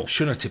 Beautiful.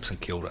 Shouldn't have tipped St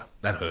Kilda.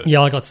 That hurt.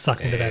 Yeah, I got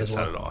sucked into that as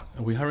well. So did I.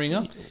 Are we hurrying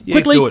up? Yeah,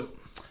 Quickly. do it.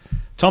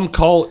 Tom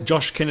Cole,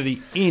 Josh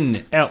Kennedy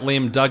in. Out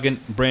Liam Duggan,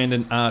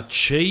 Brandon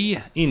Archie.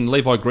 In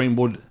Levi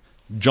Greenwood,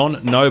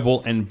 John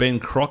Noble and Ben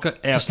Crocker.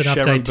 Out Just an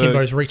Sharon update, Berg.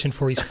 Timbo's reaching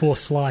for his 4th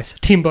slice.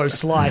 Timbo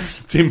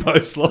slice. Timbo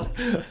Sly.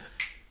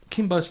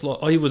 Kimbo Sly.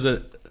 Oh, he was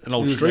an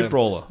old He was street a-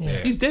 brawler. yeah.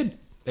 He's dead.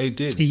 He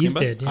did. He is Kimbo?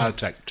 dead, yeah. Heart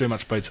attack. Too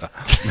much pizza.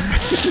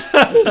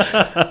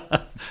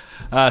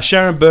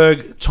 Sharon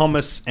Berg,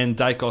 Thomas and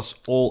Dacos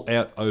all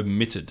out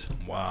omitted.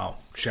 Wow.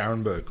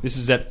 Sharonberg. This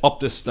is at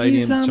Optus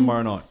Stadium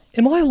tomorrow night.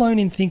 Am I alone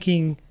in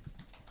thinking,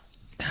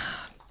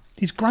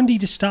 is Grundy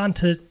just starting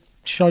to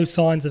show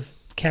signs of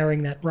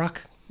carrying that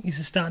ruck? Is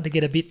he starting to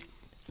get a bit...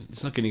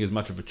 He's not getting as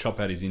much of a chop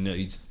out as he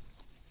needs.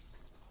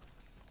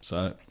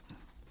 So,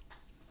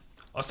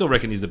 I still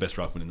reckon he's the best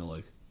ruckman in the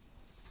league.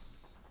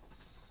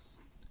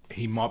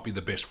 He might be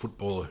the best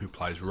footballer who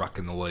plays ruck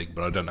in the league,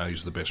 but I don't know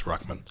who's the best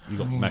ruckman. You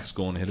got Max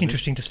Gawn ahead of him.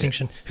 Interesting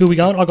distinction. Who are we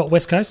going? I got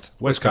West Coast.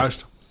 West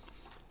Coast.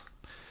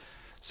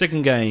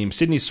 Second game,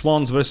 Sydney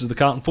Swans versus the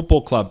Carlton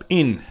Football Club.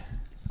 In,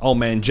 Old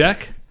Man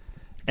Jack.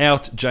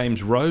 Out,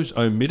 James Rose,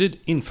 omitted.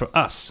 In for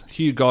us,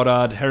 Hugh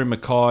Goddard, Harry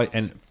Mackay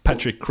and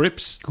Patrick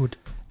Cripps. Good.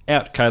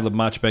 Out, Caleb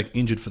Marchbank,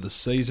 injured for the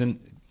season.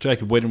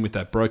 Jacob Wedden with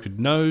that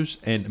broken nose.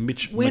 And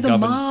Mitch Wear McGovern. the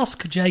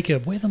mask,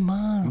 Jacob. Wear the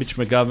mask. Mitch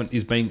McGovern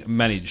is being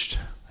managed.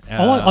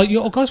 I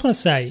just want to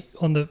say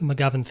on the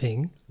McGovern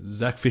thing,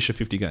 Zach Fisher,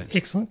 50 games.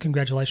 excellent.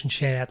 Congratulations.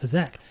 Shout out to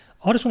Zach.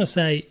 I just want to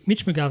say,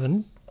 Mitch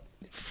McGovern,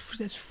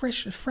 that's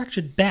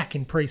fractured back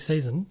in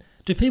pre-season.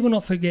 Do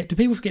people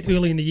forget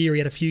early in the year he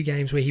had a few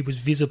games where he was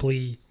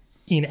visibly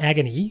in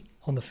agony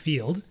on the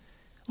field?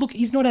 Look,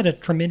 he's not had a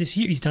tremendous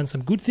year. He's done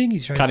some good things.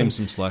 He's shown Cut him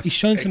some slack. He's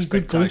shown some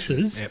good Expectation,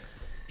 glimpses. yep.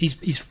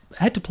 He's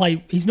had to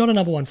play. He's not a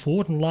number one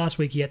forward, and last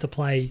week he had to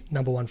play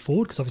number one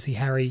forward because obviously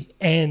Harry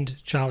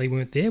and Charlie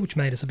weren't there, which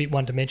made us a bit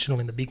one dimensional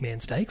in the big man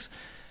stakes.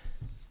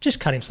 Just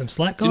cut him some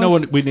slack, guys. Do you know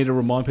what we need to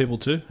remind people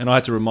too? And I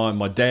had to remind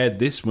my dad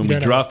this when we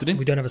drafted him.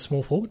 We don't have a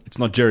small forward. It's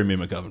not Jeremy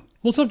McGovern.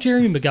 Well, it's not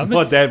Jeremy McGovern.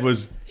 My dad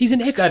was He's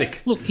an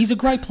ecstatic. Look, he's a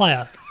great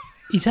player.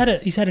 He's had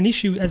an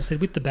issue, as I said,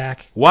 with the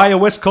back. Why are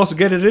West Coast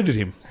getting it at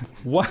him?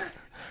 What?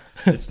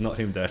 It's not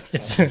him, Dad.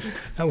 That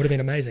would have been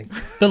amazing.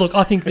 But look,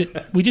 I think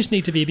that we just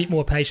need to be a bit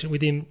more patient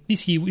with him.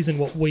 This year isn't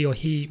what we or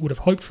he would have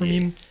hoped from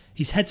him.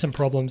 He's had some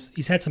problems.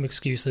 He's had some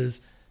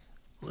excuses.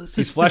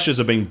 His flashes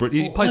are being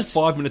brilliant. He plays let's-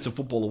 5 minutes of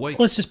football a week.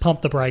 Let's just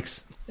pump the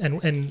brakes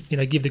and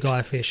give the guy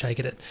a fair shake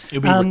at it.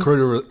 He'll be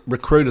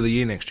recruit of the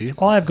year next year.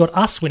 I've got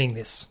us winning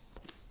this.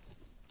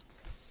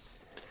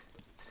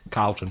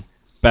 Carlton.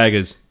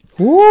 Baggers.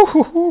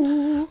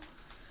 Woo-hoo-hoo.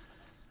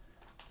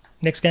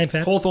 Next game,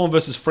 Fab. Hawthorn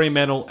versus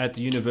Fremantle at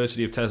the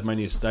University of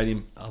Tasmania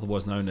Stadium,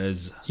 otherwise known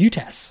as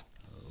UTAS.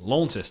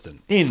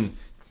 Launceston. In,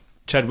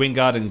 Chad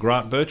Wingard and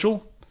Grant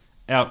Birchall.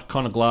 Out,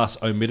 Connor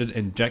Glass omitted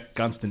and Jack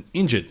Gunston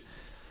injured.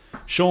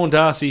 Sean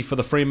Darcy for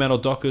the Fremantle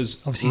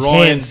Dockers. Obviously,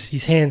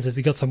 his hands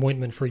have got some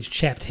ointment for his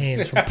chapped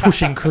hands from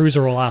pushing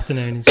Cruiser all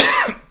afternoon. His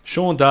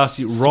Sean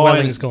Darcy, swelling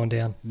Ryan has gone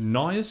down.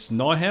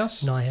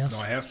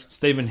 Nyhouse.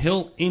 Stephen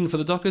Hill in for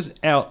the Dockers.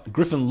 Out,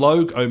 Griffin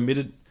Logue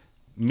omitted.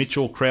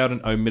 Mitchell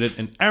Crowden omitted.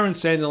 And Aaron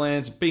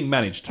Sanderlands being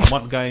managed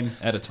one game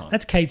at a time.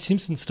 That's Cade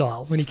Simpson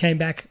style when he came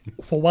back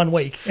for 1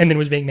 week and then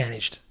was being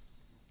managed.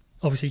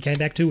 Obviously, he came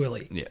back too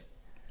early. Yeah.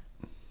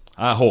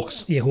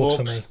 Hawks. Yeah, Hawks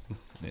for me.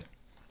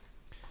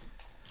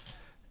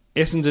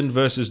 Essendon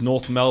versus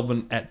North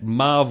Melbourne at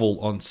Marvel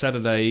on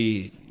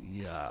Saturday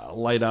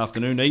late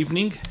afternoon,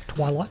 evening.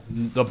 Twilight.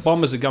 The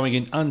Bombers are going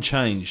in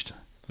unchanged.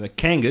 The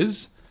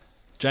Kangas,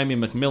 Jamie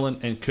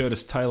McMillan and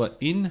Curtis Taylor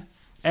in.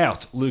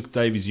 Out, Luke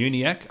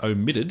Davies-Uniacke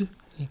omitted.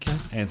 Okay.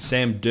 And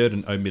Sam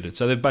Durden omitted.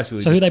 So they've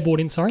basically So who they brought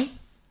in, sorry?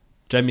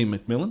 Jamie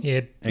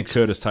McMillan and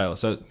Curtis Taylor.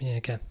 So Yeah,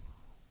 okay.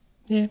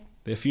 Yeah.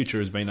 their future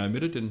has been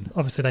omitted. And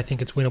Obviously, they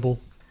think it's winnable.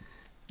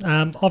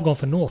 I've gone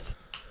for North.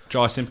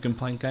 Jai Simpkin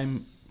playing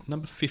game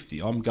number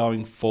 50. I'm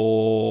going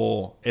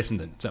for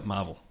Essendon. It's at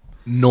Marvel.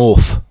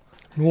 North.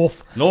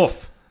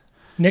 North.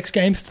 Next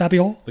game,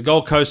 Fabio. The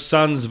Gold Coast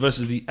Suns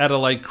versus the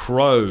Adelaide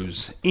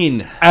Crows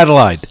in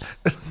Adelaide.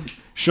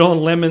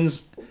 Sean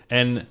Lemons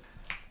and,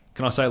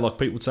 can I say it like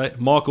Pete would say,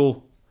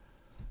 Michael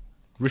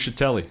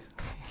Riccitelli.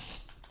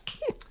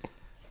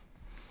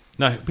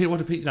 No, Pete, what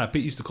did Pete? No,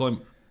 Pete used to call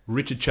him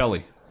Richard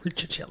Chelley.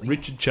 Richard Shelley.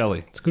 Richard Chelley.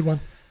 It's a good one.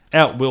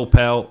 Out, Will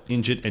Powell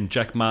injured and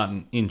Jack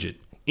Martin injured.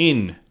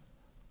 In,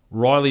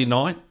 Riley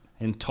Knight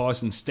and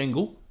Tyson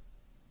Stengel.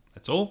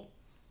 That's all.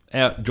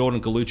 Out,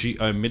 Jordan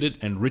Gallucci omitted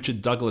and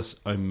Richard Douglas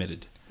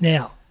omitted.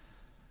 Now,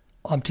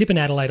 I'm tipping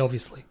Adelaide,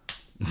 obviously.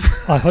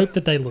 I hope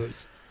that they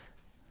lose.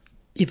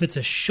 If it's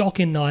a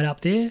shocking night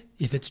up there,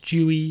 if it's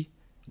dewy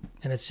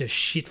and it's just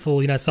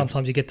shitful,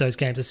 sometimes you get those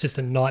games, it's just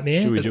a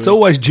nightmare. It's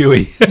always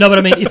dewy. No, but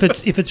I mean, if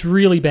it's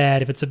really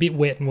bad, if it's a bit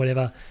wet and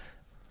whatever,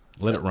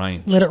 let it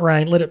rain. let it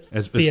rain. Let it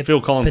As be a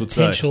Phil Collins would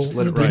say, potential. just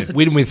let it rain.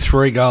 Win with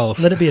 3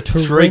 goals. Let it be a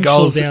 3 torrential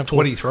goals at downfall.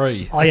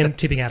 23. I am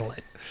tipping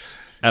Adelaide.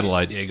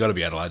 Adelaide. Yeah, got to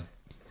be Adelaide.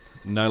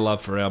 No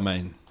love for our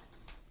main.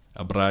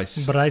 A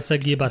brace. Bryce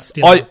Gibbs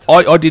still.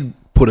 I did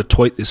put a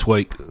tweet this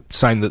week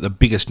saying that the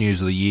biggest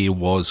news of the year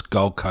was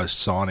Gold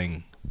Coast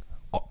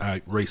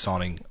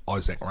re-signing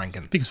Isaac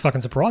Rankin. Biggest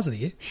fucking surprise of the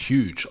year.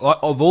 Huge.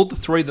 Of all the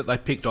 3 that they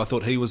picked, I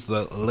thought he was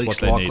the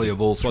least likely of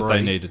all 3. It's what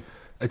they needed.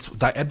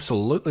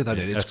 Absolutely they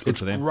did. That's good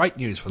for them. Great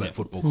news for that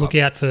football club. Look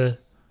out for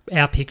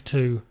our pick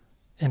 2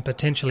 and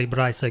potentially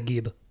Bryce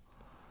Gibb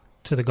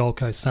to the Gold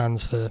Coast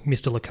Suns for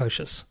Mr.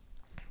 Lukosius.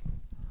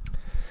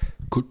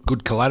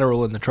 Good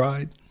collateral in the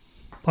trade.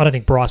 I don't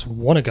think Bryce would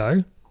want to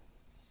go.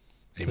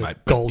 He The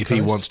might, Gold but if he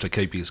Coast. wants to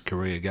keep his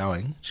career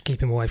going. Just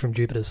keep him away from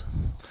Jupiter's.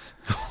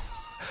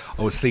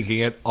 I was thinking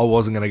it. I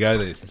wasn't going to go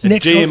there.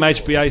 Next one.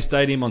 GMHBA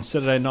Stadium on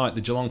Saturday night,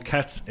 the Geelong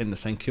Cats and the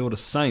St Kilda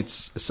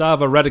Saints.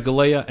 Sava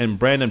Radigalia and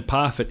Brandon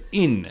Parfitt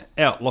in.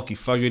 Out, Lockie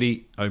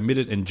Fogarty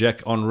omitted and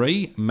Jack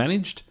Henry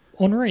managed.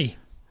 Henri.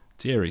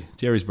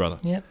 Thierry's brother.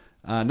 Yep.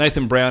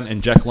 Nathan Brown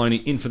and Jack Loney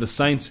in for the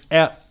Saints.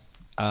 Out,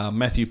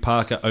 Matthew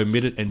Parker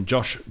omitted and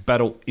Josh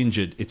Battle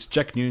injured. It's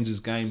Jack Nunes'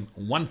 game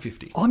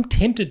 150. I'm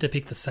tempted to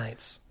pick the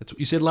Saints, That's what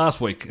you said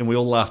last week and we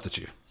all laughed at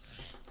you.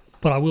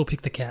 but I will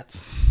pick the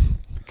Cats.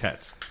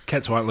 Cats.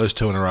 Cats won't lose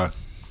 2 in a row.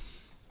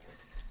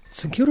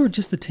 St Kilda are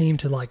just the team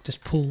to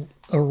just pull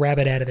a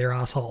rabbit out of their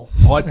asshole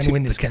I and tipped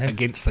win this game.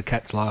 against the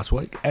Cats last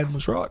week and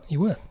was right. You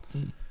were.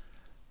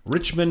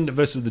 Richmond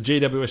versus the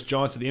GWS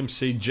Giants at the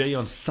MCG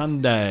on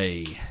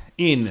Sunday.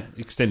 In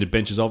extended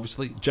benches,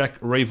 obviously. Jack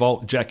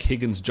Revolt, Jack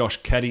Higgins, Josh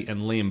Caddy,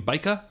 and Liam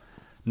Baker.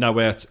 No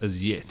outs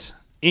as yet.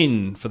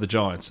 In for the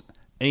Giants.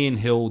 Ian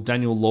Hill,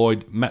 Daniel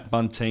Lloyd, Matt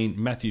Bunteen,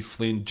 Matthew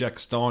Flynn, Jack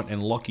Stein,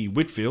 and Lockie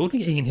Whitfield. I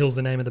think Ian Hill's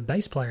the name of the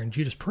bass player in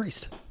Judas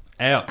Priest.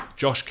 Out.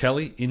 Josh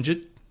Kelly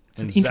injured.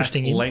 And Zach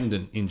Interesting in.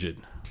 Langdon injured.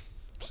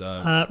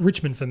 So,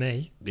 Richmond for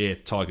me. yeah,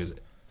 Tigers.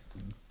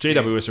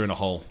 GWS are in a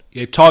hole.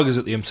 Yeah, Tigers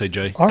at the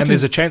MCG. reckon- And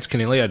there's a chance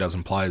Canelio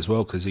doesn't play as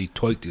well because he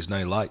tweaked his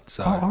knee late.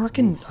 So I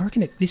reckon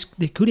this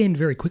could end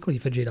very quickly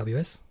for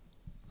GWS.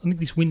 I think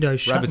this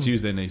window's shut. Rabbits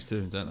use their knees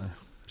too, don't they?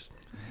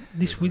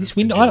 This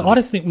window. I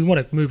just think we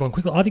want to move on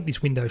quickly. I think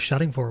this window's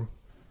shutting for him.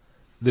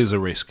 there's a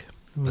risk,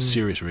 a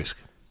serious risk.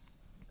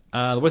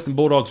 The Western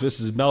Bulldogs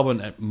versus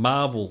Melbourne at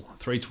Marvel,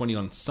 3:20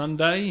 on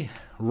Sunday.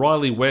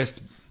 Riley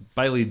West,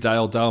 Bailey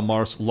Dale, Dale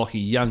Morris, Lockie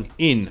Young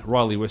in.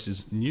 Riley West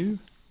is new.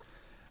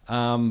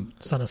 Son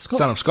of Scott.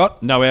 Son of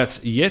Scott. No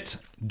outs yet.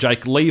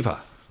 Jake Lever,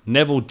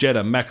 Neville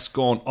Jetta, Max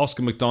Gawn,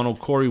 Oscar McDonald,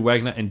 Corey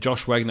Wagner, and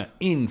Josh Wagner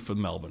in for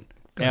Melbourne.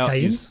 Out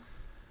Okay, is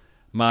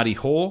Marty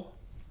Hoare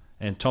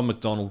and Tom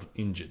McDonald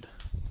injured.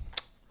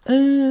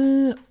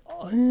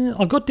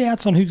 I've got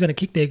doubts on who's going to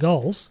kick their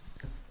goals,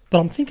 but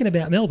I'm thinking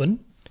about Melbourne.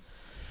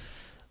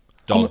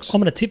 Dogs.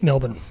 I'm going to tip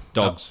Melbourne.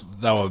 Dogs.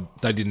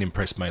 They didn't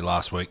impress me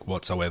last week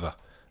whatsoever.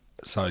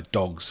 So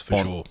Dogs for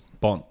sure.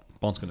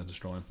 Bond's going to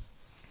destroy him.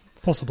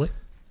 Possibly.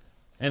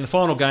 And the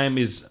final game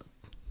is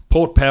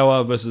Port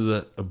Power versus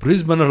the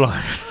Brisbane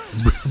Lions.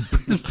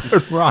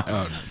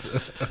 Right.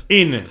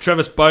 In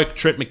Travis Boak,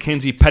 Trent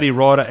McKenzie, Paddy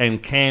Ryder,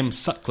 and Cam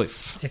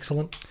Sutcliffe.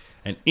 Excellent.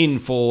 And in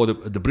for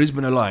the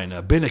Brisbane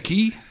Lions, Ben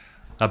Keys.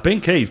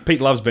 Ben Keys.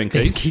 Pete loves Ben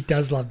Keys. He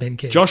does love Ben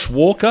Keys. Josh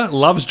Walker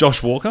loves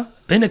Josh Walker.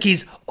 Ben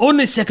Keys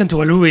only second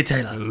to a Louis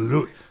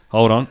Taylor.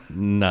 Hold on.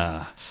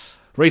 Nah.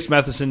 Reece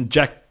Matheson,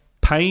 Jack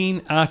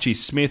Payne, Archie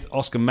Smith,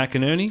 Oscar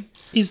McInerney.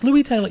 Is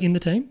Louis Taylor in the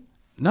team?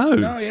 No.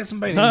 No, he hasn't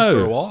been in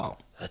for a while.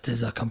 That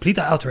is a complete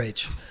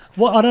outrage.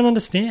 Well, I don't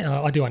understand.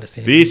 I do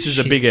understand. This is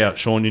a Shit. big out,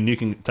 Sean, and you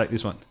can take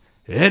this one.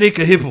 Eric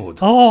Hibbwood.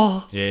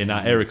 Oh, Yeah, no,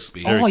 Eric's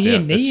yeah, out. knee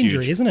That's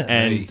injury, huge. isn't it?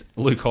 And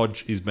Luke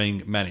Hodge is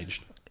being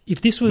managed.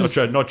 if this was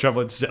Not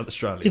travelling to South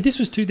Australia. if this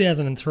was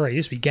 2003,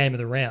 this would be game of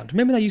the round.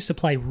 Remember they used to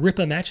play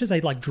ripper matches?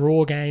 They'd like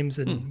draw games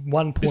and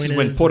 1 pointers. This is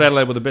when Port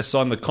Adelaide were the best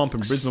side in the comp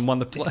and Brisbane won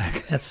the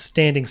flag.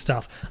 Outstanding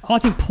stuff. I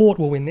think Port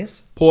will win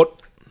this.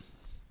 Port,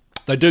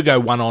 they do go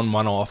one on,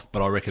 one off,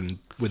 but I reckon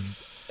with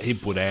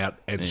Hibwood out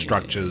and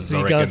structures, So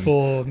I you go reckon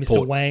for Mr.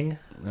 Port, Wang.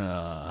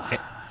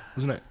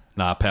 wasn't it?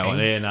 Nah, Power. Eng?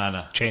 Yeah,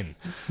 nah. Chen.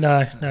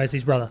 No, it's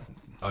his brother.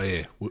 Oh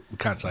yeah, we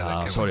can't say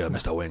that. Can Sorry, we?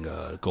 Mr.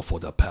 Wenger. Go for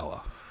the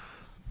Power.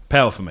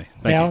 Power for me.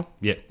 Thank Power?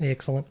 you. Yeah.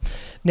 Excellent.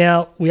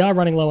 Now, we are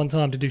running low on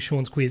time to do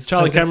Sean's quiz.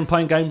 Charlie So- Cameron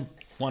playing game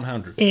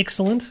 100.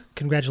 Excellent.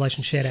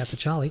 Congratulations. Shout out to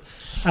Charlie.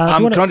 Do you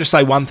wanna- Can I just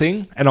say one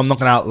thing? And I'm not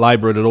going to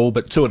labour it at all,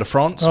 but Tour de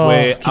France,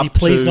 we're can you up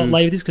please to not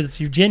labour this? Because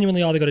you've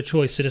genuinely either got a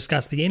choice to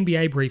discuss the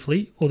NBA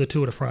briefly or the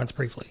Tour de France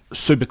briefly.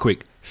 super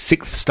quick.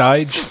 6th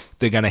stage,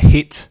 they're going to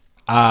hit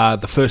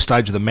the first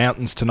stage of the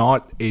mountains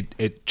tonight.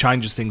 It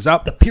changes things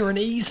up. The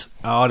Pyrenees.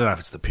 I don't know if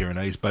it's the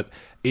Pyrenees, but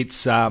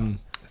it's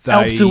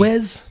Alpe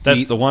d'Huez.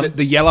 That's the one.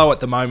 The yellow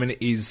at the moment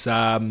is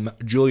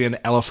Julian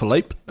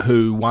Alaphilippe,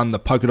 who won the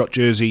polka dot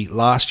jersey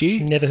last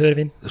year. Never heard of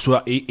him.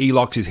 So he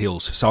likes his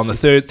hills. So on the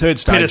third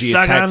stage, Peter he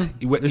Sagan, attacked.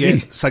 He went, is yeah, he?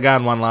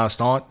 Sagan won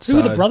last night. Who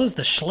were the brothers?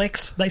 The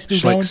Schlecks? They still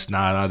Schlecks,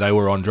 no, they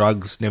were on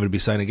drugs, never to be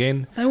seen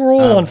again. going? They were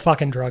all on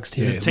fucking drugs,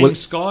 too. yeah. Team Well-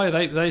 Sky,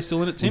 they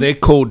still in it, Tim? They're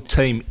called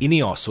Team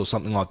Ineos or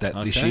something like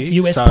that this Okay.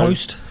 year. US So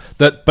Post.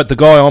 but the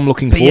guy I'm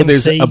looking for,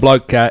 there's BMC. a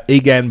bloke,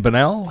 Egan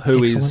Bernal,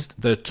 who is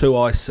Excellent. the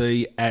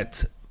 2IC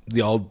at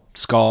the old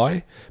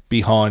Sky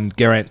behind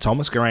Geraint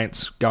Thomas.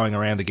 Geraint's going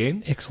around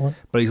again. Excellent.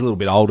 But he's a little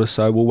bit older,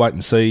 so we'll wait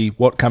and see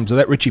what comes of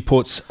that. Richie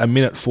Port's a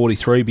minute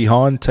 43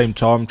 behind. Team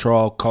time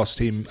trial cost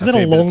him Is that a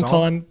fair bit long of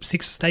time,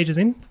 6 stages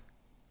in?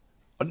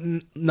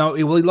 No,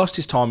 he lost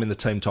his time in the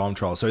team time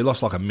trial, so he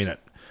lost like a minute.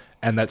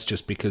 And that's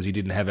just because he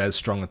didn't have as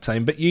strong a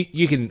team. But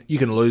you can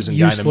lose and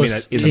Useless gain a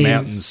minute in the teams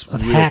mountains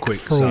of real hack quick.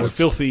 frauds. Is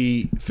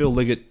filthy Phil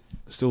Liggett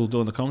still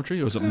doing the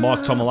commentary? Or is it Mike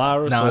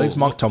Tomalaris? No, or it's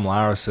Mike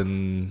Tomalaris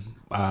and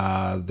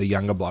the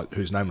younger bloke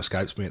whose name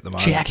escapes me at the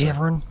moment. Jack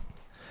Everin?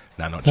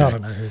 No, not No, I Jack.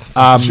 don't know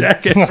who.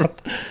 Jack Efron.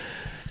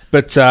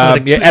 But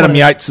One yeah, of Adam the-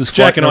 Yates is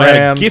Jack and floating I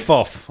had a around. gif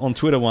off on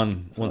Twitter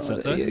once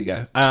that There day. you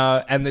go.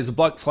 And there's a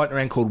bloke floating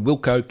around called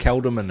Wilco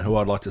Kelderman who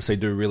I'd like to see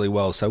do really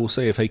well. So we'll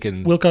see if he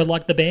can, Wilco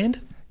like the band?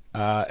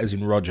 as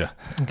in Roger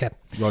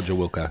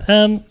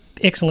Wilco.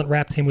 Excellent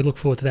wrap, Tim. We look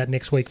forward to that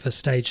next week for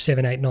stage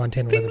 7, 8, 9,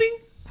 10, 11.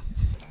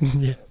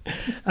 Yeah.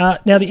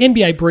 Now, the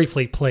NBA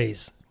briefly,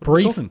 please.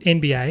 Brief talking?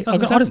 NBA. Oh,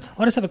 what's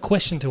I just have a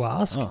question to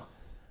ask.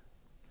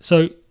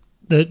 So,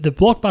 the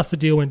blockbuster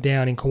deal went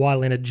down in Kawhi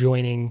Leonard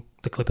joining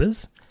the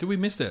Clippers. Did we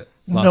miss that?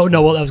 No,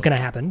 well, that was going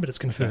to happen, but it's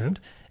confirmed.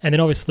 And then,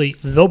 obviously,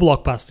 the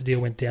blockbuster deal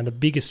went down. The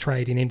biggest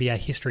trade in NBA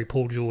history,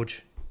 Paul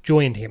George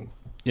joined him.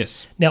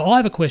 Yes. Now, I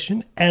have a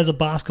question as a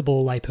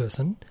basketball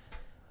layperson.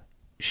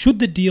 Should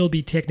the deal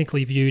be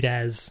technically viewed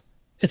as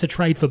it's a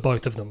trade for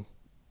both of them?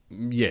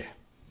 Yeah.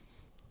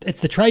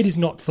 The trade is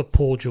not for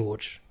Paul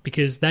George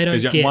because they don't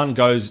Because get. one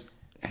goes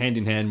hand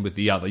in hand with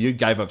the other. You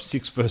gave up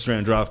 6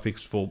 first-round draft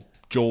picks for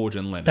George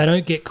and Leonard. They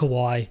don't get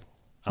Kawhi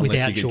Unless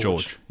without you get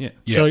George. Yeah.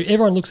 So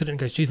everyone looks at it and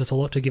goes, geez, that's a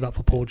lot to give up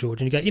for Paul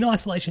George. And you go, in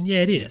isolation,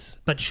 yeah, it is.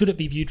 But should it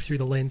be viewed through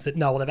the lens that,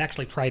 no, well, they've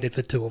actually traded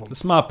for two of them? The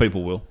smart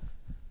people will.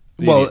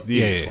 The Well,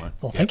 idiots yeah. won't.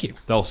 Well, thank you.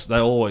 They'll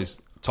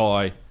always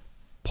Thye,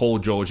 Paul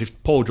George.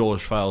 If Paul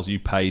George fails, you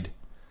paid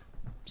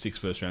 6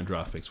 first-round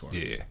draft picks for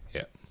him.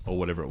 Yeah. Or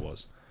whatever it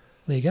was.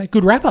 There you go.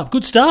 Good wrap-up.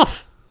 Good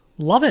stuff.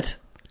 Love it.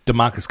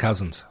 DeMarcus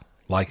Cousins,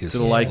 Lakers. To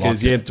the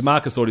Lakers,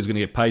 DeMarcus thought he was going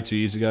to get paid 2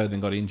 years ago, then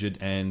got injured,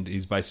 and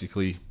he's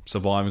basically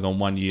surviving on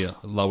 1 year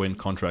low-end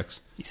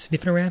contracts. He's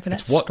sniffing around for that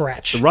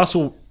scratch.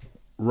 The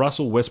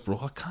Russell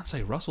Westbrook, I can't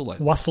say Russell like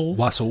Russell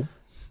Westbrook.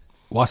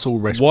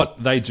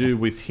 what they do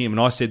with him, and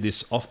I said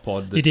this off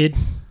pod, that You did.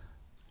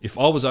 if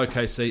I was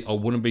OKC, I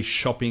wouldn't be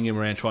shopping him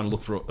around trying to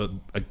look for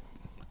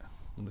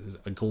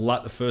a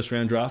glut of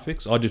first-round draft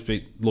picks. I'd just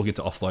be looking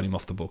to offload him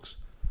off the books.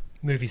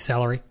 Move his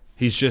salary.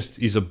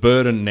 He's a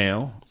burden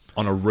now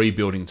on a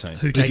rebuilding team.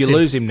 Who If takes you him?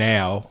 lose him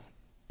now,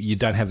 you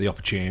don't have the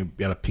opportunity to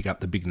be able to pick up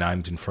the big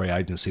names in free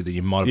agency that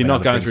you might have You're been not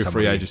able to going bring through free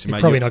somebody in. agency, You're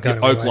mate. probably You're not going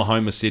away.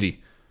 Oklahoma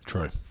City.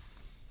 True.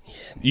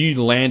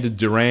 You landed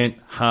Durant,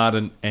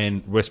 Harden,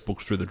 and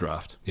Westbrook through the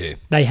draft. Yeah.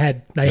 They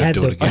had do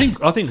it the. again.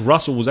 I think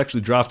Russell was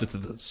actually drafted to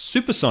the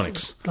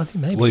Supersonics. I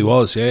think maybe. Well, he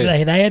was,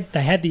 yeah.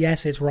 They had the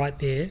assets right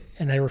there,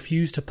 and they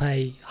refused to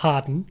pay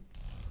Harden.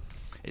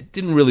 It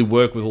didn't really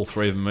work with all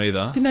three of them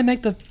either. Didn't they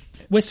make the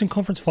Western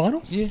Conference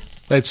Finals? Yeah.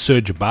 They had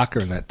Serge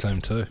Ibaka in that team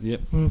too.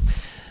 Yep.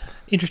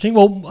 Interesting.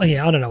 Well,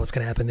 yeah, I don't know what's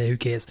going to happen there. Who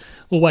cares?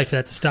 We'll wait for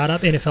that to start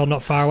up. NFL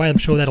not far away. I'm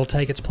sure that'll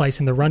take its place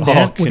in the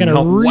rundown. We're going to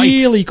cannot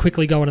really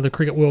quickly go into the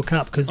Cricket World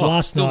Cup because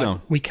last still night,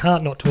 going. we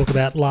can't not talk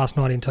about last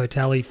night in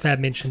totality. Fab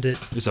mentioned it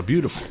It's a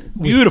beautiful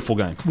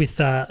game. with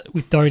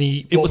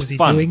Dhoni. It What was was he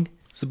fun. doing?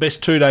 It's the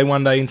best 2-day,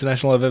 1-day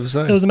international I've ever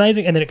seen. It was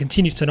amazing, and then it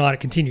continues tonight. It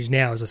continues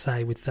now, as I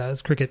say, with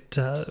cricket,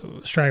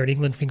 Australia and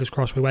England. Fingers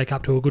crossed we wake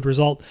up to a good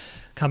result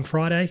come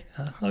Friday,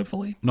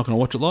 hopefully. Not going to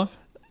watch it live?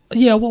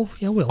 Yeah, well,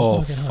 yeah, we'll. Oh,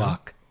 I'll get home.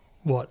 fuck.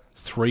 What?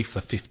 3 for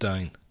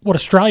 15. What,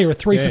 Australia are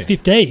 3 for Yeah.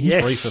 15?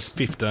 Yes.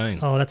 3 for 15.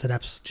 Oh, that's an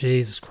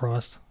Jesus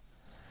Christ.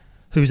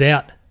 Who's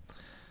out?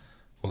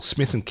 Well,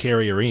 Smith and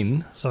Carey are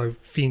in. So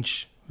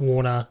Finch,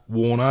 Warner.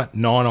 Warner,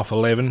 9 off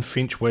 11.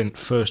 Finch went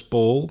first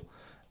ball.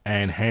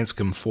 And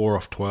Hanscom, 4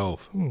 off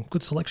 12.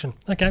 Good selection.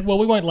 Okay, well,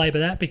 we won't labour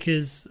that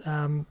because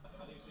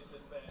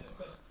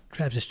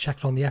Trav's just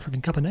chucked on the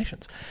African Cup of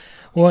Nations.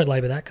 We won't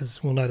labour that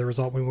because we'll know the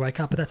result when we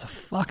wake up, but that's a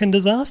fucking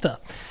disaster.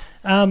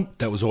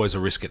 That was always a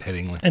risk at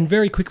Headingley. And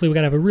very quickly, we're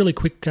going to have a really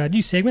quick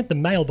new segment, the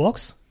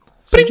mailbox.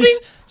 So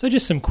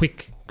just some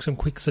quick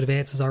sort of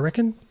answers, I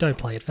reckon. Don't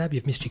play it, Fab.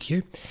 You've missed your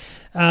cue.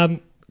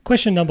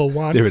 Question number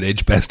one. They're at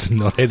Edgbaston,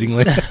 not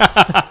Headingley.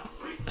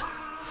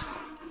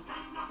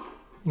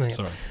 Oh, yeah.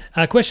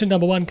 Sorry. Question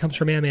number one comes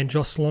from our man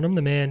Josh Slonham,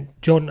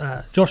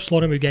 Josh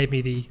Slonham, who gave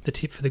me the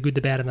tip for the good,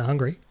 the bad, and the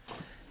hungry.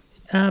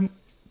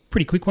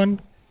 Pretty quick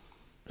one.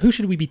 Who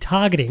should we be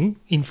targeting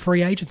in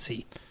free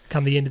agency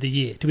come the end of the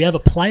year? Do we have a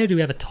player? Do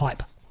we have a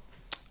type?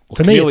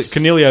 For me, it's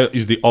Cornelio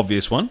is the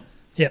obvious one.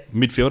 Yep.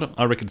 Midfielder.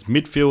 I reckon it's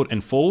midfield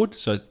and forward.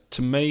 So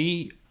to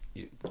me,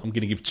 I'm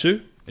going to give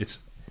 2. It's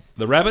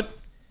the Rabbit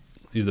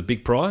is the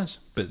big prize,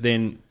 but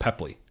then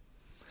Papley.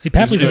 See,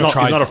 Papley's He's not-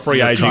 not a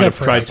free agent. He's not You a have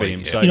free trade for agent,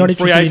 him. yeah. So You're not in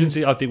free interested in-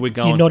 agency, I think we're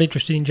going. You're not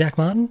interested in Jack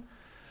Martin?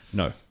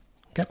 No.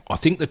 Okay. I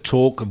think the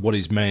talk of what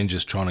his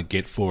manager's trying to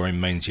get for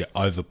him means you're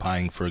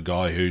overpaying for a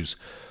guy whose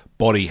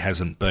body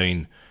hasn't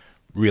been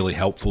really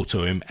helpful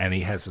to him, and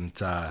he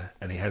hasn't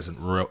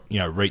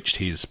reached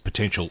his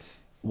potential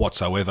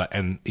whatsoever,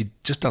 and it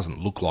just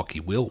doesn't look like he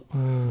will.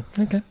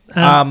 Okay.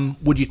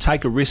 Would you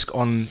take a risk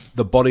on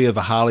the body of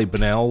a Harley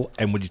Bennell,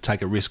 and would you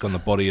take a risk on the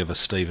body of a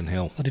Stephen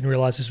Hill? I didn't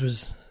realise this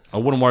was... I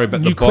wouldn't worry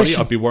about New the body.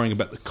 question. I'd be worrying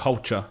about the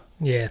culture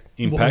Yeah.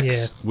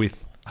 impacts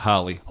with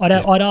Harley. I'd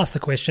ask the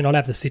question. I'd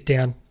have to sit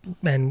down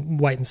and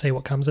wait and see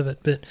what comes of it.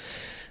 But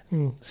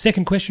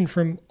second question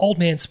from Old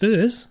Man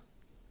Spurs.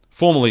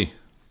 Formerly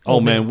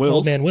Old Man Wills.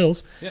 Old Man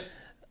Wills. Yep.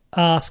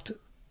 Asked,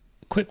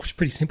 it's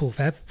pretty simple,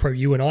 Fab, probably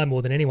you and I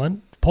more than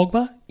anyone.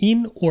 Pogba,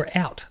 in or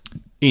out?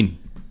 In.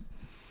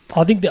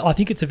 I think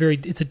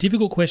it's a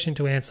difficult question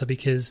to answer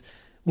because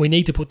we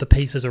need to put the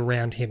pieces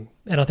around him,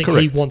 and I think he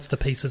Correct. wants the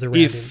pieces around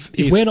If- him. If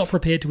if- we're not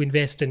prepared to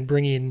invest and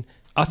bring in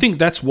I think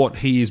that's what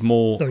he is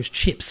more. those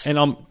chips, And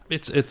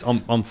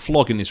I'm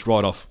flogging this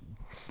right off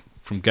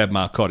from Gab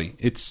Marcotti.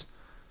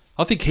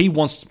 I think he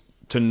wants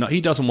to know,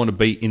 he doesn't want to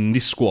be in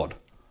this squad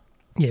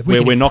if where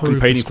can we're not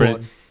improve the competing for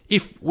squad. it.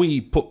 If we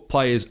put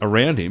players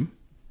around him,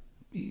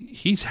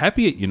 he's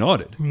happy at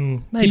United.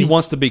 maybe. He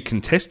wants to be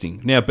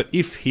contesting now. But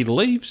if he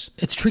leaves,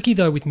 It's tricky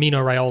though with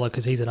Mino Raiola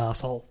because he's an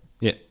arsehole.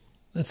 yeah,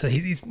 So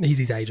he's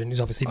his agent. He's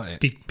obviously Oh,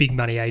 yeah. big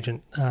money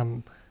agent.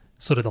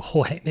 Sort of the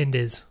Jorge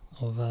Mendes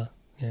of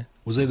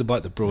Was he the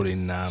bloke that brought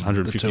in it's the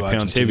 150 two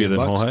pounds heavier than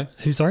Argentinian blokes? Jorge.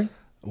 who? Sorry,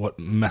 What,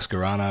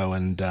 Mascherano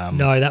and...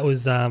 no, that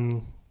was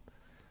Who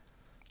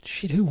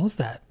was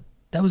that?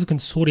 That was a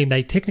consortium.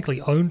 They technically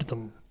owned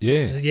them.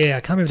 Yeah. Yeah,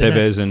 I can't remember the name.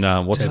 Tevez and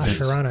what's his name?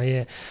 Mascherano,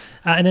 yeah.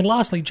 And then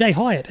lastly, Jay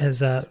Hyatt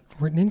has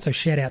written in, so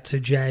shout out to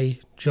Jay,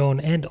 John,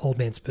 and Old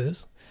Man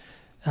Spurs.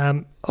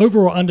 Over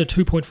or under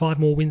 2.5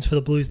 more wins for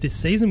the Blues this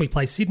season. We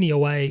play Sydney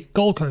away,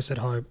 Gold Coast at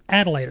home,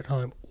 Adelaide at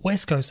home,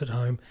 West Coast at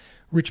home,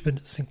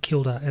 Richmond, St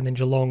Kilda, and then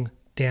Geelong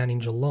down in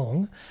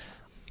Geelong.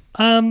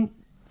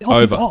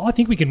 Over. I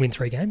think we can win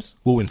 3 games.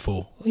 We'll win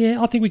 4.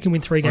 Yeah, I think we can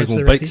win 3 I games. think for the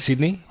we'll rest beat of the-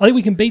 Sydney. I think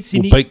we can beat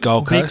Sydney. We'll beat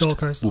Gold Coast.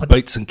 We'll We'll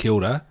beat St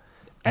Kilda.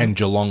 And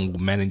Geelong will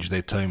manage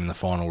their team in the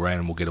final round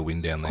and we'll get a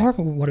win down there.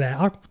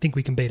 I think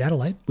we can beat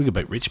Adelaide. We could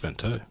beat Richmond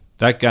too.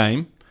 That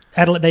game,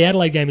 The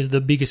Adelaide game is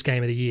the biggest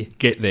game of the year.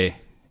 get there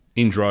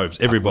in droves.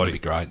 Everybody.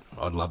 That'd be great.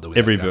 I'd love to win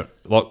Everybody.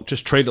 that game. Like,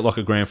 just treat it like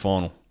a grand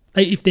final.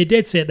 If they're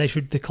dead set,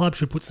 the club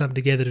should put something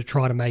together to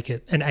try to make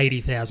it an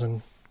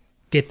 80,000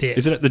 get there.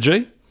 Is it at the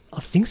G? I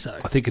think so.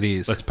 I think it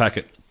is. Let's pack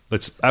it.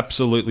 Let's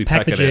absolutely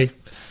Pack pack the it G.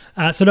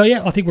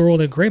 out. I think we're all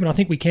in agreement. I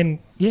think we can.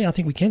 Yeah, I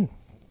think we can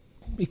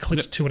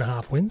eclipse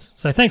 2.5 wins.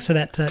 So thanks for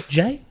that,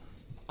 Jay.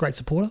 Great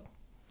supporter.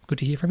 Good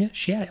to hear from you.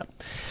 Shout out.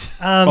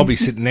 I'll be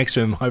sitting next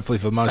to him hopefully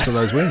for most of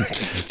those wins.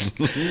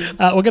 We're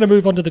going to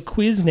move on to the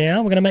quiz now.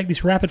 We're going to make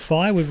this rapid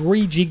fire. We've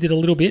rejigged it a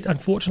little bit.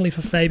 Unfortunately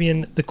for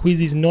Fabian, the quiz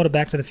is not a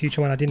Back to the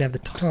Future one. I didn't have the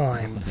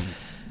time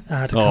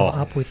to come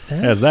up with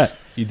that. How's that?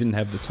 You didn't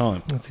have the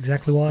time. That's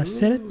exactly why I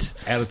said it.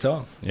 Out of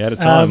time. You had a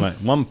time, mate.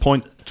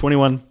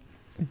 1.21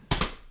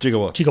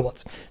 gigawatts.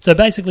 Gigawatts. So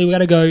basically, we're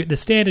going to go the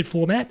standard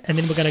format, and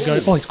then we're going to go.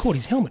 Oh, he's caught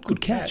his helmet. Good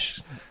catch,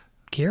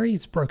 Kerry.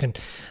 It's broken.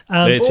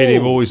 That's it.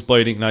 Him always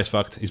bleeding. No, he's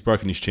fucked. He's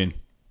broken his chin.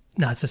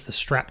 No, it's just the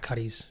strap cut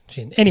his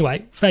chin.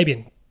 Anyway,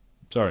 Fabian,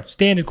 Sorry.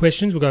 standard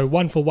questions. We'll go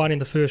 1 for 1 in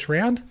the first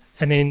round,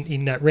 and then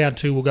in round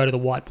 2, we'll go to the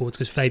whiteboards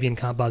because Fabian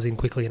can't buzz in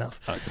quickly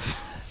enough. Okay.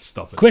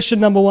 Stop it. Question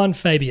number 1,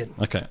 Fabian.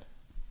 Okay.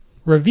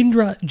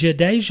 Ravindra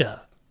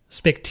Jadeja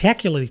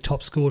spectacularly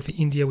top scored for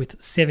India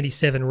with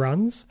 77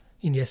 runs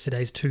in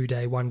yesterday's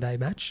 2-day, 1-day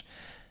match.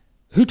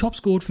 Who top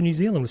scored for New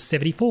Zealand was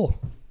 74.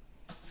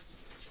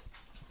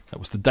 That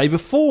was the day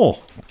before.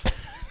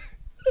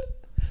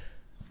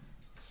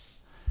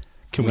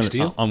 Can we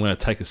steal? I'm going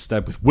to take a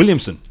stab with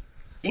Williamson.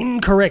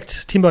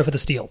 Incorrect. Timbo for the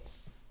steal.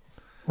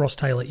 Ross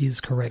Taylor is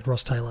correct.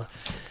 Ross Taylor.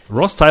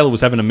 Ross Taylor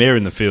was having a mare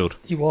in the field.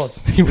 He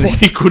was. He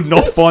could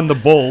not find the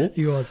ball.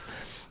 He was.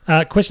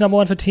 Question number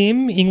 1 for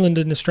Tim. England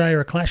and Australia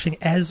are clashing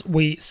as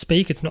we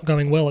speak. It's not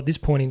going well at this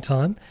point in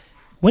time.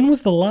 When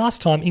was the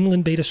last time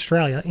England beat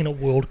Australia in a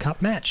World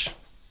Cup match?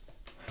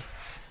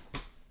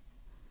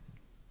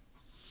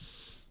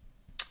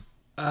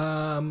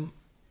 I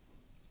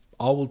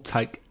will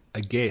take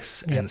a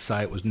guess and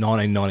say it was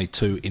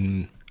 1992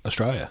 in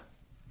Australia.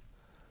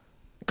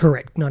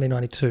 Correct.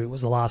 1992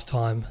 was the last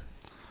time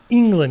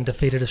England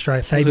defeated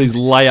Australia. These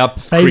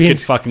layup cricket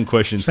fucking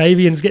questions.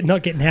 Fabian's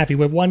not getting happy.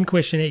 We're 1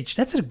 question each.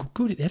 That's a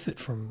good effort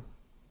from...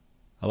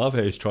 I love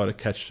how he's trying to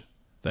catch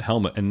the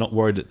helmet and not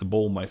worried that the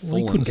ball may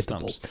fall on the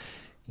stumps.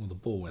 Well, the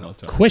ball went off.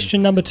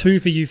 Question number 2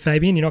 for you,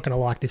 Fabian. You're not going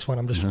to like this one.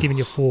 I'm just giving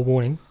you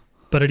forewarning,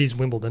 but it is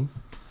Wimbledon.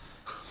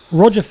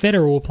 Roger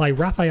Federer will play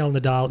Rafael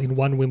Nadal in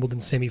one Wimbledon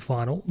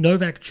semi-final.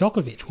 Novak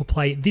Djokovic will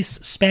play this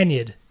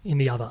Spaniard in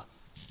the other.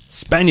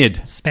 Spaniard.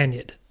 It's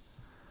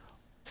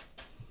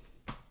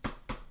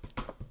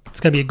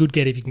going to be a good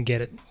get if you can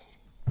get it.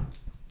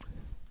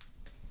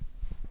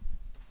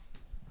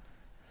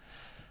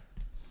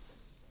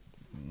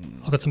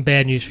 I've got some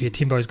bad news for you.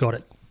 Timbo's got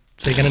it.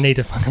 So you're going to need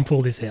to fucking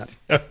pull this out.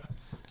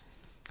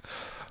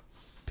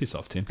 Piss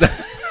off, Tim.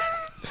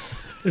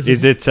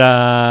 Is it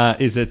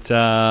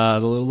the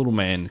little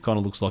man? Kind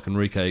of looks like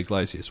Enrique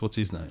Iglesias. What's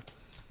his name?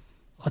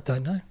 I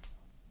don't know.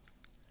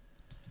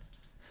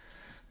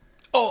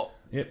 Oh,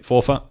 Yep,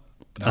 Forfa.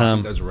 I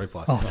think there's a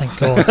replay. Oh, thank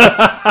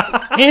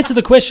God. Answer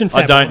the question,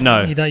 Fab. I don't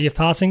know. You're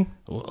passing?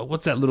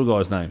 What's that little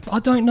guy's name? I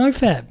don't know,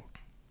 Fab.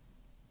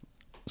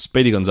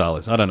 Speedy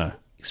Gonzalez. I don't know.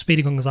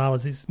 Speedy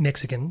Gonzalez is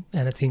Mexican,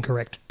 and it's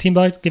incorrect.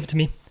 Timbo, give it to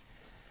me.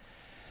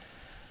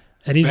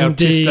 It is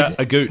Bautista indeed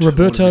Agut. What is his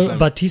Roberto name?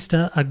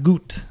 Bautista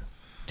Agut.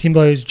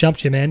 Timbo's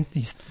jumped you, man.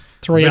 He's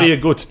 3 Very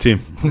up. good, Tim.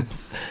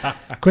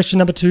 Question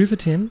number 2 for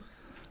Tim.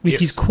 With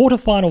Yes. his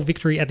quarter-final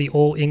victory at the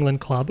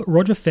All-England club,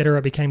 Roger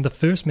Federer became the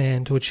first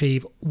man to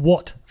achieve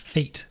what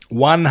feat?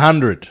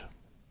 100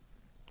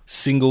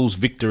 singles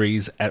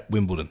victories at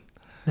Wimbledon.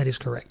 That is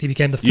correct. He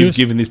became the You've first...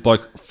 given this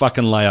bloke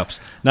fucking layups.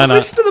 No.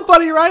 Listen to the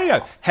bloody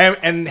radio.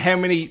 How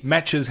many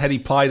matches had he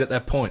played at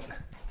that point?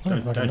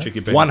 Don't check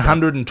your bet.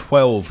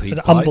 112 he It's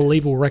an played.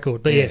 unbelievable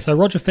record. But yeah, so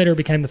Roger Federer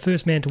became the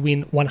first man to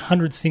win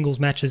 100 singles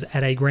matches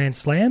at a Grand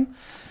Slam.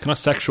 Can I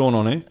sack Sean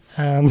on here?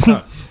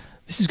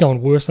 This is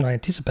going worse than I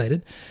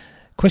anticipated.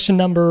 Question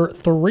number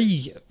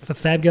 3 for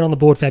Fab. Get on the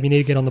board, Fab. You need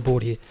to get on the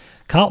board here.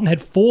 Carlton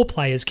had 4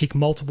 players kick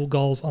multiple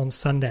goals on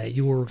Sunday.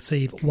 You will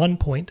receive 1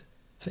 point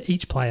for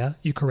each player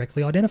you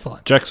correctly identify.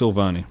 Jack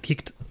Silvani.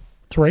 Kicked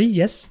 3,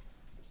 yes?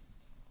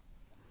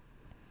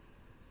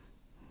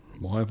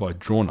 Why have I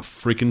drawn a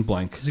freaking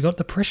blank? Because you got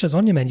the pressures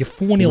on you, man. You're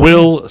 4-0.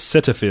 Will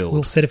Setterfield.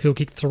 Will Setterfield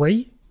kicked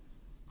 3.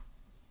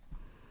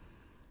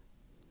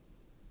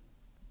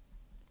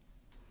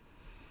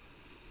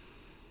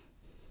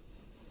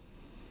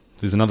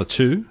 There's another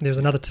 2. There's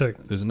another 2.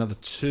 There's another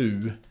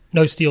 2.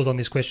 No steals on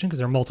this question because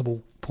there are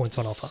multiple points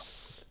on offer.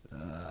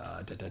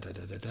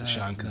 It's a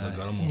shame because I've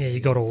got them all. Yeah, you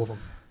got all of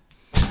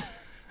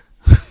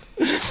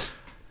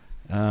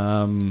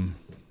them.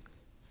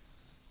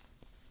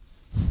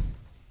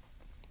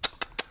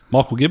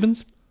 Michael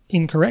Gibbons.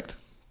 Incorrect.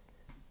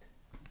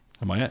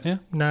 Am I out now?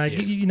 No,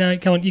 Yes.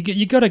 come on.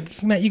 You got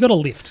to, mate. You got to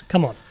lift.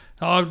 Come on.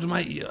 Oh,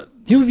 mate.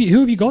 Who have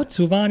you got?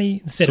 Silvani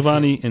and Setterfield.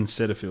 Silvani and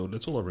Setterfield.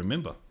 That's all I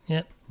remember.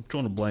 Yeah. I'm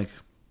drawing a blank.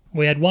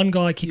 We had one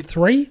guy kick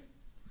 3.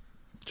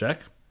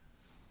 Jack?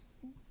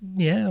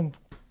 Yeah, I'm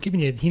giving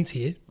you hints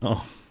here.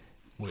 Oh.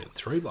 We had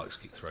 3 blokes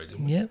kick 3,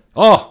 didn't we? Yeah.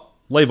 Oh,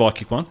 Levi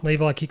kicked one.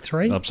 Levi kicked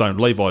 3. I'm sorry,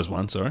 Levi's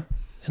one, sorry.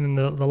 And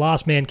then the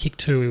last man kicked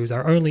 2. He was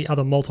our only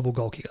other multiple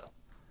goal kicker.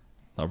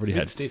 I already He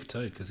had had. stiff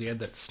too because he had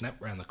that snap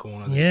round the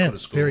corner. That he Yeah, could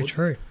have scored, very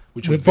true.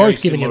 Which We've was very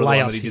both given you similar to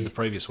the one that layups he did here. the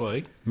previous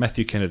week.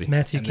 Matthew Kennedy.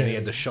 Matthew And then he Kennedy.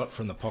 had the shot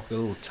from the pocket, the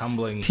little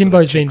tumbling.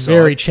 Timbo's sort been of check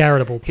very side,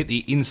 charitable. hit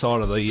the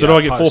inside of the. Did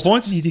I get 4 post.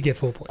 points? You did get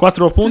 4 points. 4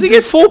 Does points. he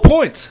get 4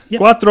 points? Yep.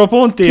 4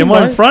 points. Am I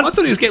in Timbo. front? I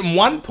thought he was getting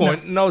 1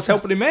 point, and I was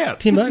helping him out.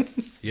 Timbo,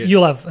 Yes.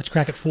 you'll have a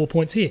crack at 4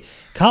 points here.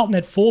 Carlton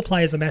had 4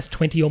 players amass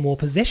 20 or more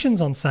possessions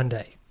on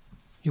Sunday.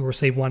 You'll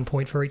receive 1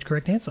 point for each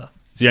correct answer.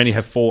 So you only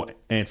have 4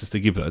 answers to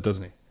give, though,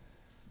 doesn't he?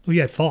 Well,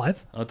 you had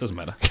 5. Oh, it doesn't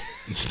matter.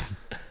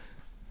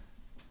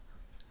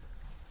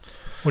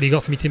 What do you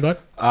got for me, Timbo?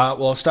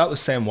 Well, I'll start with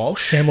Sam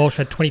Walsh. Sam Walsh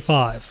had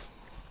 25.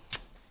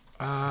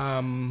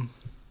 I'm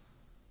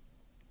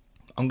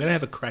going to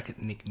have a crack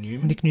at Nick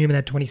Newman. Nick Newman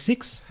had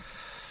 26.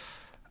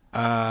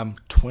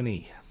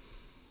 20.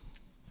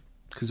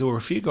 Because there were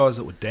a few guys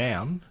that were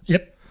down.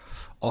 Yep.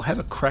 I'll have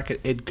a crack at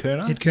Ed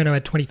Kerner. Ed Kerno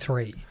had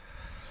 23.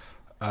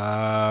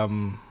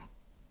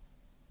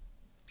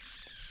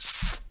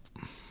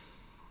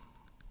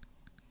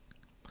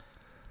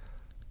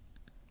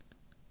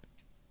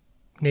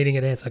 Needing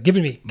an answer. Give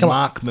it me. Come on.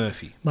 Mark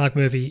Murphy. Mark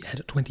Murphy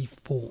had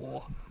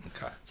 24.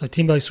 Okay. So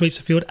Timbo sweeps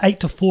the field.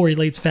 8-4. He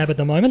leads Fab at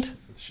the moment.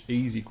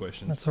 Easy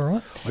questions. That's all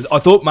right. I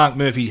thought Mark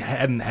Murphy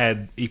hadn't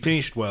had. He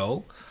finished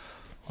well.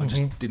 I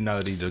just didn't know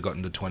that he'd have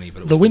gotten to 20.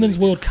 But it The was Women's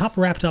really World Cup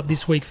wrapped up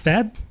this week,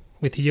 Fab,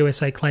 with the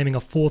USA claiming a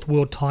 4th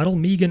world title.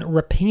 Megan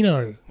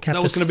Rapinoe capped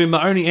That was going to be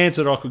my only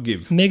answer that I could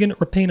give. Megan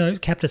Rapinoe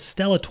capped a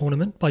stellar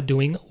tournament by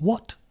doing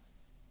what?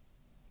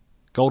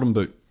 Golden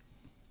boot.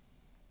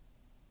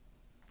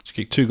 She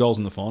kicked 2 goals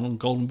in the final.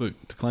 Golden boot.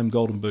 To claim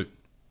golden boot.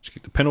 She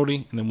kicked the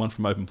penalty and then one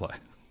from open play.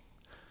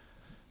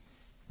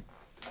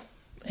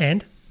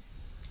 And?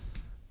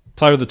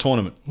 Player of the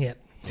tournament. Yeah.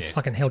 Yeah.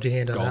 Fucking held your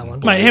hand on that Golden one.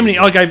 Boot. Mate, how many?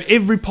 I gave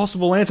every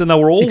possible answer and they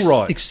were all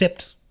right.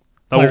 Except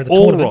They player were of the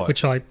all tournament, right.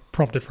 which I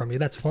prompted from you.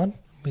 That's fine.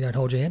 We don't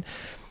hold your hand.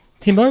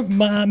 Timbo,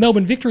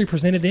 Melbourne Victory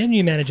presented their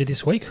new manager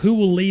this week. Who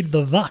will lead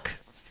the VUC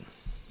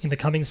in the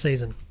coming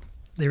season?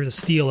 There is a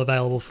steal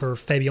available for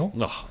Fabian.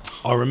 Ugh.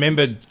 I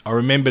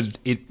remembered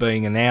it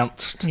being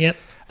announced. Yep.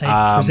 They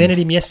presented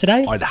him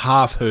yesterday. I'd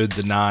half heard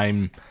the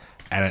name,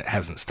 and it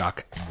hasn't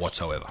stuck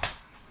whatsoever.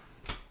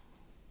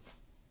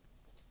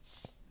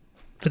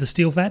 For the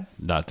steal, Fab?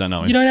 No, don't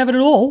know him. You don't have it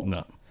at all?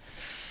 No.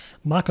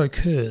 Marco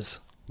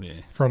Kurz Yeah.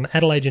 from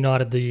Adelaide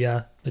United,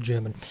 the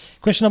German.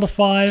 Question number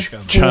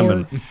 5.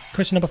 German.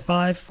 Question number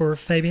 5 for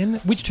Fabian.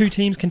 Which 2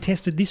 teams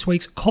contested this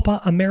week's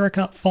Copa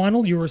America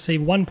final? You'll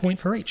receive 1 point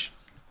for each.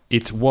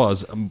 It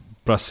was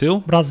Brazil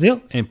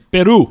Brazil. and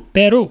Peru.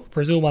 Peru.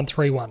 Brazil won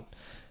 3-1.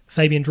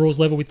 Fabian draws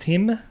level with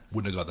Tim.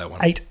 Wouldn't have got that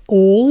one.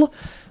 8-all.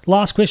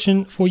 Last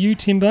question for you,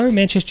 Timbo.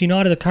 Manchester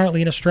United are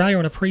currently in Australia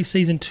on a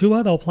pre-season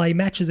tour. They'll play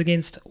matches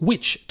against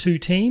which 2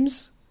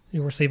 teams?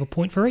 You'll receive a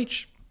point for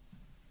each.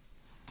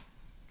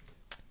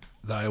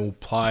 They will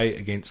play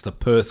against the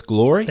Perth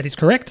Glory, That is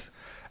correct.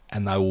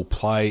 and they will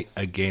play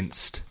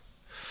against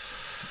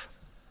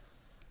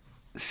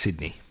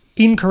Sydney.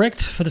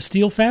 Incorrect for the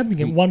Steel Fab. You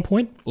get 1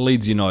 point.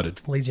 Leeds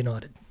United. Leeds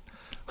United.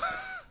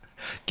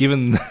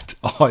 Given that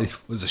I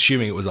was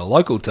assuming it was a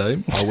local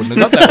team, I wouldn't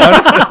have got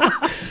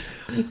that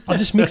one. I've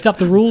just mixed up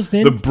the rules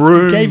then. The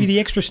broom. Gave you the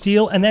extra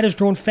steal, and that has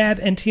drawn Fab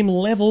and Tim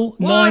level.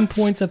 9 What?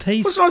 points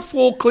apiece. Wasn't I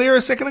 4 clear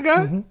a second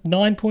ago?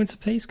 9 points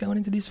apiece going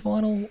into this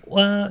final.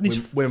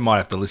 We might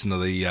have to listen to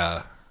the.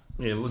 Yeah,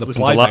 The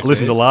listen, playback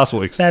listen to there. last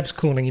week's. Fab's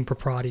calling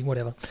impropriety,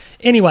 whatever.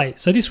 Anyway,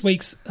 so this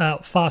week's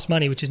Fast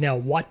Money, which is now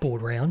a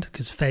whiteboard round,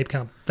 because Fab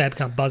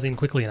can't buzz in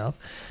quickly enough,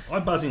 I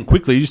buzz in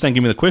quickly, you just don't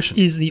give me the question.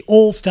 is the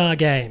All-Star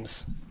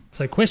Games.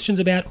 So questions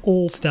about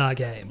All-Star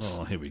Games.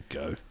 Oh, here we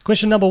go.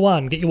 Question number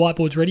 1. Get your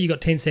whiteboards ready. You've got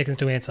 10 seconds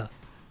to answer.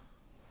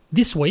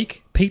 This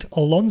week, Pete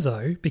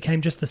Alonso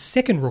became just the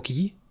 2nd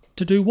rookie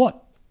to do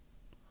what?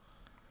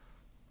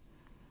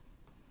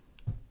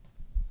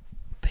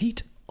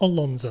 Pete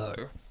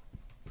Alonso.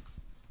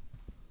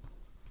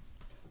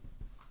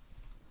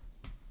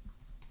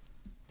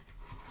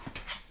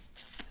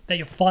 That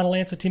your final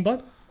answer,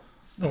 Timbo?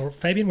 Or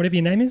Fabian, whatever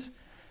your name is?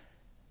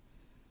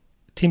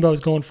 Timbo has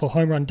gone for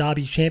Home Run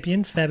Derby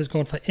champion. Fab has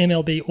gone for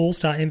MLB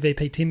All-Star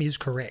MVP. Tim is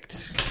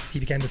correct. He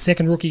became the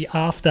 2nd rookie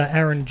after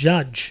Aaron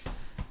Judge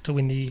to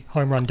win the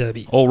Home Run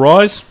Derby. All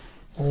rise.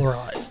 All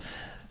rise.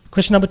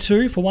 Question number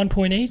 2 for 1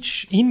 point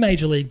each. In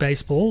Major League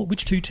Baseball,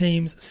 which 2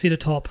 teams sit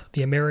atop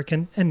the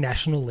American and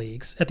National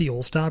Leagues at the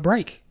All-Star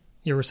break?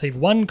 You'll receive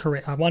 1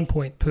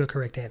 point per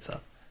correct answer.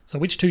 So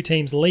which 2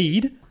 teams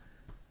lead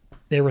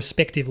their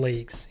respective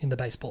leagues in the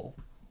baseball?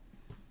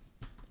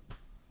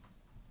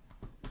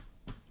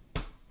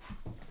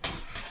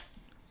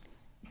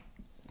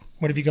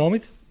 What have you gone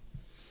with?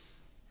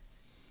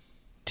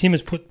 Tim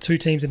has put two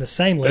teams in the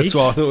same league. That's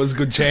why I thought it was a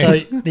good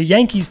chance. So the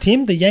Yankees,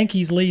 Tim, the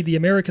Yankees lead the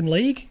American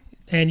League,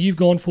 and you've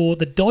gone for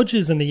the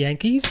Dodgers and the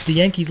Yankees. The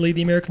Yankees lead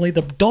the American League.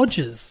 The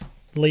Dodgers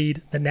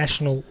lead the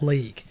National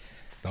League.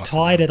 Nice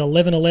Tied at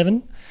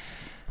 11-11.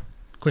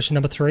 Question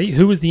number 3.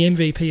 Who was the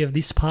MVP of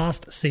this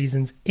past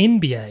season's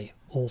NBA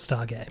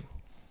All-Star Game?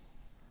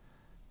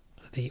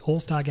 The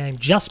All-Star Game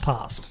just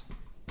passed.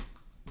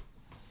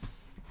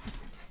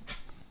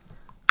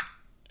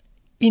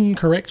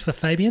 Incorrect for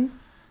Fabian.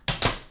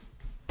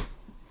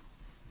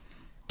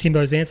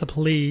 Timbo's answer,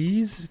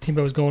 please.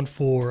 Timbo has gone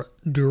for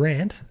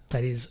Durant.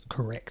 That is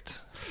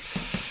correct.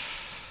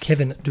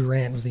 Kevin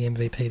Durant was the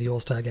MVP of the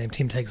All-Star Game.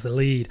 Tim takes the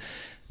lead.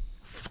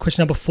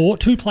 Question number 4.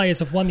 2 players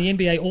have won the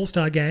NBA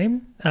All-Star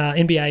Game,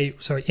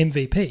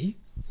 MVP,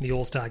 the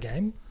All-Star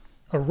Game,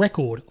 a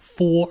record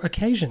 4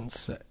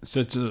 occasions.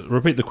 So to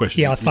repeat the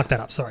question. Yeah, I fucked that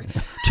up, sorry.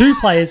 2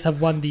 players have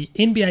won the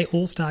NBA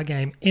All-Star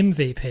Game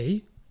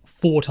MVP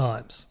 4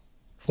 times.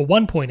 For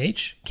 1 point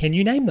each, can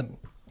you name them?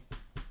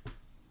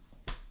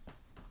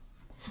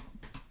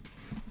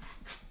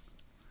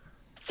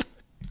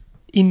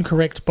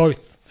 Incorrect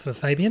both for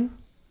Fabian.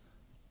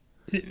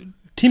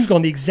 Tim's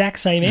gone the exact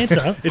same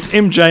answer. It's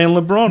MJ and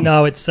LeBron.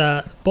 No, it's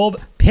Bob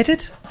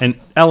Pettit And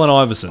Allen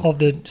Iverson. of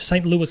the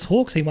St. Louis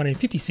Hawks. He won in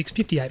 56,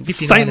 58, 59,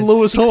 St. and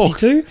Louis Hawks.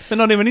 62. They're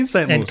not even in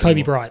St. Louis. And Kobe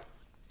anymore. Bryant.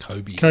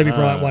 Kobe.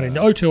 Bryant won in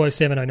 02,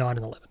 07, 09, and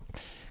 11.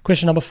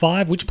 Question number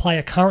 5. Which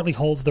player currently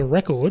holds the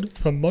record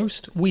for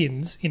most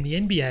wins in the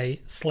NBA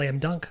slam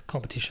dunk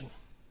competition?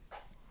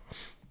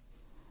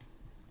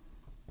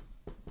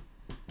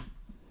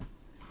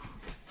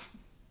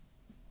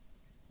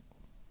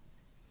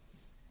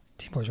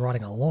 Timbo's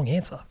writing a long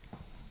answer.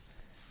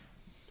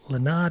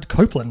 Leonard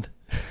Copeland.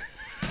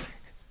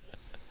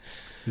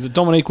 Is it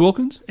Dominique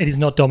Wilkins? It is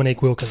not Dominique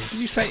Did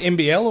Wilkins. you say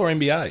NBL or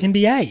NBA?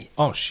 NBA.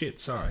 Oh, shit,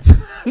 sorry.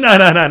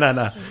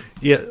 No.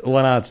 Yeah,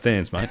 Leonard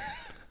stands, mate.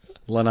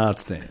 Leonard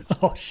stands.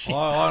 Oh, shit.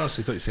 I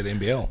honestly thought you said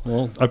NBL.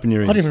 Well, open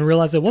your I ears. didn't even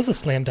realise there was a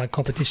slam dunk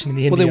competition in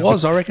the NBA. Well, there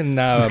was, I reckon,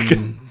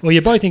 Well,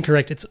 you're both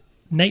incorrect. It's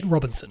Nate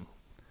Robinson.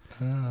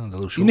 the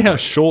little You short know how guy.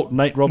 short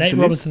Nate Robinson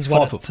Nate is? Robinson's He's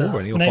won 5'4", it.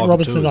 isn't he? Or Nate 5'2",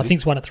 Robinson, is I he?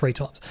 think, has won it 3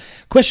 times.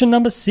 Question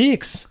number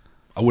 6.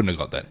 I wouldn't have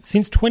got that.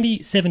 Since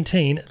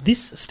 2017,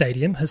 this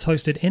stadium has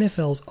hosted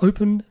NFL's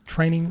open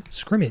training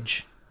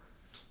scrimmage,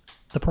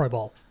 the Pro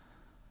Bowl.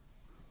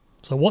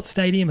 So what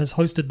stadium has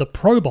hosted the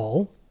Pro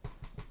Bowl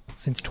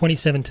since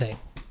 2017?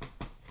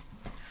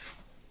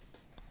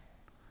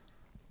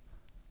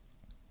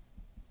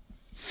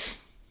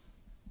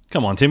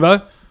 Come on,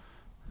 Timbo.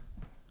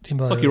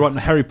 Timbo, It's like you're writing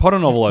a Harry Potter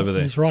novel over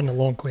there. He's writing a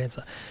long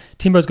answer.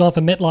 Timbo's gone for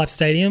MetLife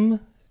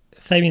Stadium.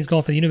 Fabian's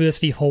gone for the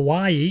University of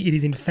Hawaii. It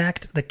is, in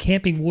fact, the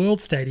Camping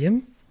World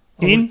Stadium.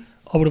 I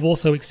would have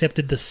also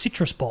accepted the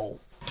Citrus Bowl,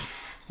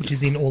 which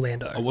is in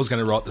Orlando. I was going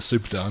to write the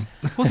Superdome.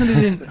 Wasn't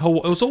it in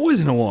Hawaii? It was always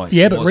in Hawaii.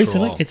 Yeah, but was for a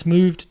recently while. it's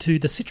moved to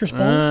the Citrus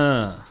Bowl.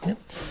 Ah. Yep.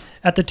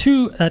 At the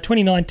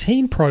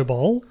 2019 Pro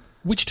Bowl,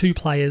 which 2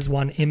 players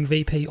won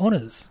MVP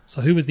honours?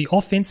 So who was the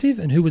offensive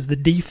and who was the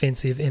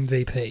defensive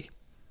MVP?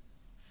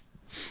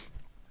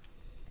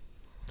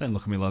 Don't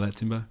look at me like that,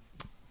 Timbo.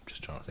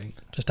 Just trying to think.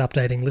 Just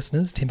updating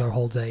listeners, Timbo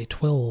holds a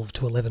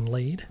 12-11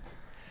 lead,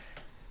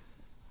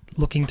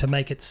 looking to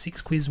make it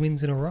 6 quiz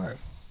wins in a row.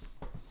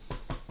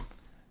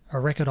 A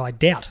record I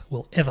doubt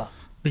will ever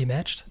be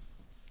matched.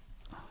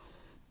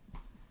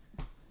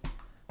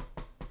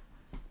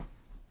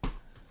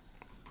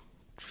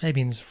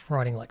 Fabian's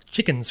writing like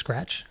chicken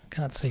scratch.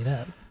 Can't see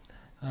that.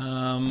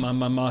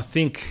 I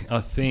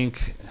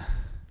think.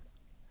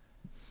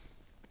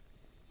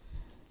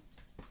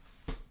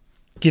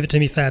 Give it to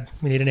me, Fab.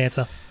 We need an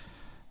answer.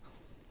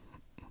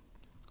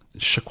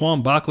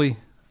 Shaquan Barkley.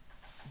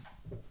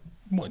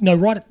 No,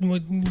 write it.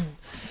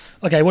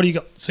 Okay, what do you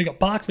got? So you got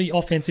Barkley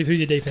offensive. Who's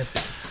your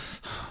defensive?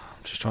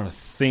 I'm just trying to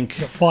think.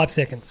 You got 5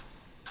 seconds.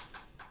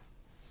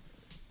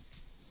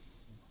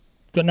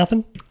 Got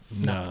nothing?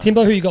 No.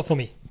 Timbo, who you got for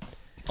me?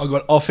 I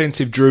got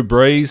offensive Drew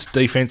Brees,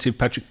 defensive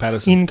Patrick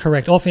Patterson.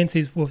 Incorrect.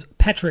 Offensive was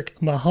Patrick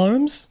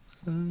Mahomes.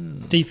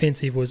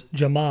 Defensive was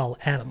Jamal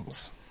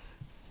Adams.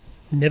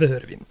 Never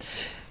heard of him.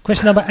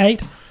 Question number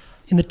 8.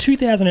 In the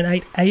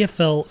 2008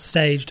 AFL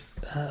staged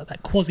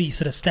that quasi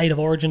sort of state of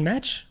origin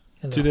match.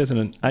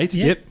 2008.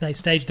 Yeah, Yep. They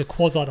staged the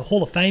the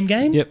Hall of Fame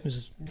game. Yep. It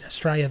was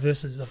Australia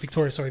versus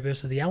Victoria,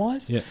 versus the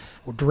Allies. Yep.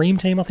 Or Dream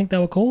Team, I think they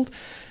were called.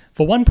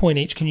 For 1 point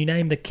each, can you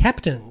name the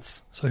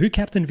captains? So who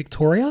captained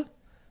Victoria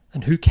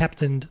and who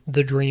captained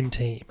the Dream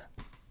Team?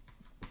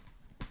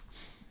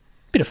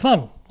 Bit of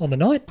fun on the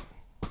night.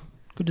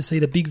 Good to see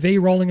the big V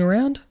rolling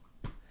around.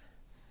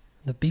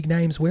 The big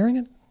names wearing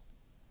it.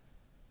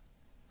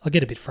 I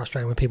get a bit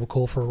frustrated when people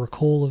call for a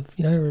recall of,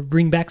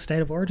 bring back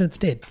State of Origin. It's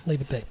dead.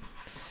 Leave it be.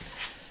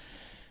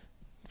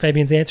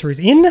 Fabian's answer is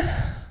in.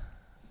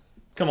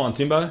 Come on,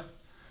 Timbo.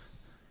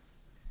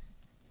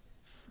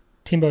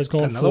 Timbo's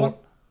gone another one?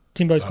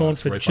 Timbo's gone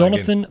it's for replay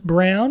Jonathan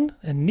Brown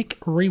and Nick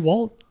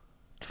Rewalt.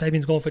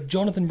 Fabian's gone for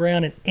Jonathan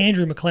Brown and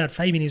Andrew McLeod.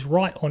 Fabian is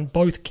right on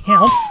both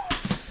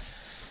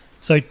counts.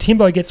 So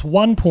Timbo gets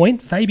 1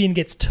 point. Fabian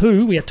gets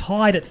 2. We are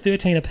tied at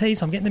 13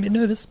 apiece. I'm getting a bit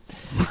nervous.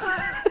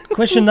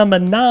 Question number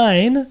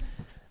 9.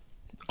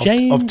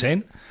 Of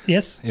 10?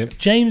 Yes. Yep.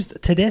 James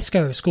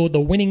Tedesco scored the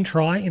winning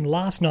try in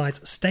last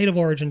night's State of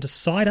Origin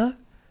decider.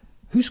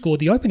 Who scored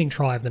the opening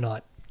try of the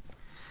night?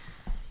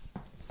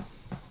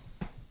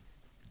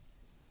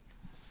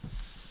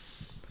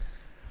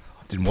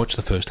 Didn't watch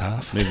the first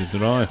half. Neither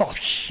did I. Oh,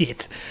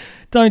 shit.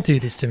 Don't do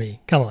this to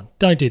me. Come on.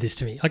 Don't do this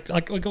to me.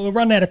 We're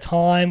running out of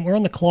time. We're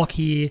on the clock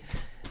here,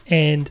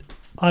 and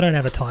I don't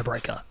have a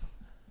tiebreaker.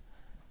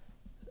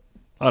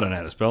 I don't know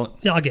how to spell it.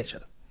 Yeah, I get you.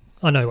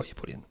 I know what you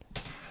put in.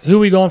 Who are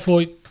we going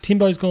for?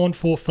 Timbo's gone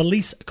for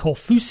Felice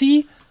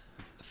Corfusi.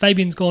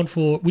 Fabian's gone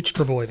for which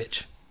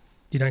Trebojevic?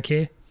 You don't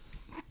care?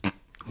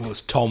 Well,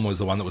 Tom was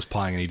the one that was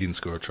playing and he didn't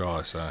score a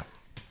try, so...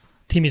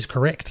 Tim is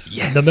correct.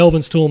 Yes. The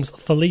Melbourne Storm's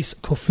Felice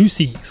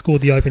Corfusi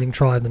scored the opening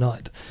try of the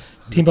night.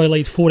 Timbo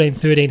leads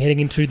 14-13 heading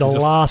into the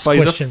last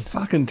question. He's a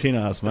fucking tin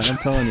ass, mate, I'm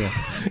telling you.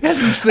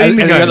 And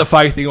the other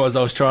fake thing was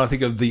I was trying to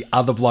think of the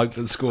other bloke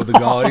that scored the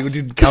goal. He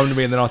didn't come to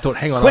me, and then I thought,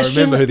 hang on, Question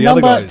I remember who the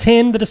other guy number is.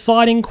 10, the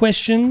deciding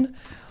question.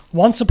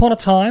 Once upon a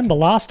time, the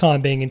last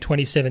time being in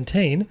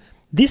 2017,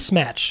 this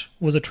match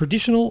was a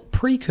traditional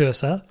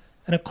precursor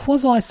and a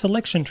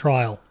quasi-selection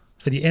trial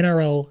for the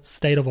NRL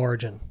State of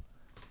Origin.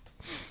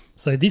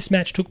 So this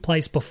match took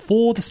place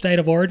before the State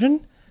of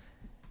Origin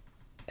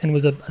and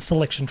was a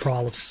selection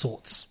trial of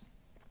sorts.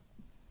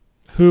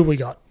 Who have we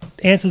got?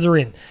 Answers are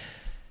in.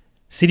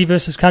 City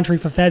versus country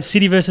for Fab,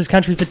 City versus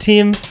country for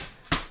Tim.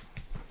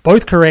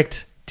 Both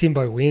correct.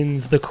 Timbo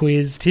wins the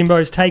quiz.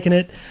 Timbo's taken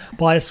it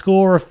by a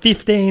score of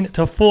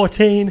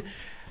 15-14.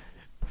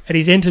 And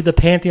he's entered the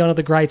pantheon of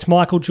the greats.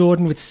 Michael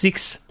Jordan with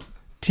 6.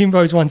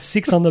 Timbo's won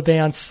 6 on the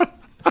bounce.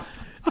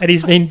 And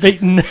he's been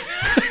beaten. Look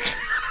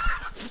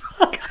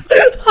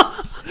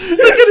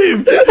at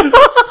him.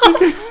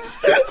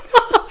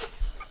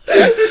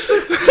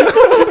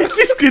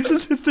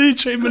 It's the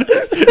achievement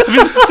of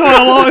his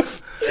entire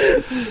life.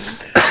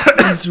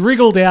 He's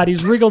wriggled out.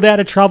 He's wriggled out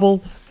of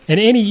trouble. And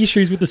any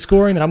issues with the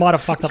scoring that I might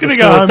have fucked up the gonna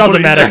score, go home it doesn't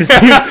and matter. He's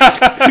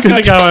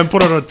going to go home and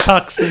put on a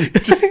tux and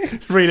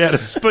just read out a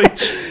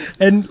speech.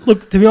 And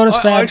look, to be honest,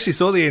 I Fab, actually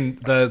saw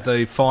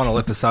the final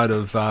episode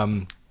of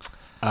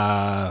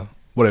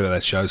whatever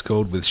that show's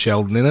called with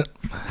Sheldon in it.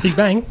 Big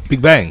Bang.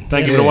 Big Bang.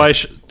 Don't give it away,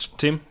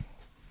 Tim.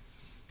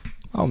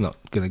 I'm not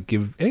going to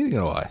give anything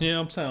away. Yeah,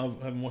 I'm saying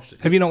I haven't watched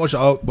it. Have you not watched it?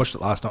 I watched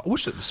it last night. I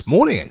watched it this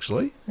morning,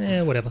 actually.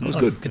 Yeah, whatever. It was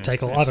good. Could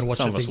take all. I haven't watched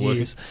Some it of us for working.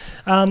 years.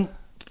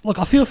 Look,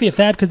 I feel for you,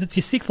 Fab, because it's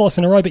your 6th loss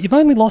in a row, but you've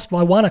only lost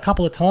by 1 a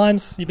couple of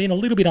times. You've been a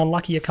little bit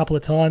unlucky a couple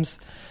of times,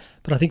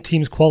 but I think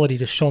Tim's quality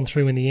just shone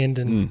through in the end.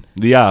 And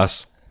The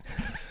arse.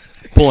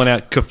 Pulling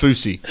out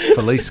Kafusi.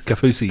 Felice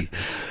Kafusi.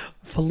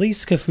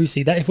 Felice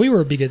Kafusi. That if we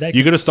were a bigger,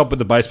 You got to stop with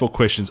the baseball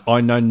questions.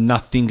 I know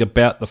nothing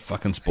about the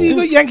fucking sport. You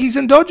got Yankees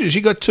and Dodgers.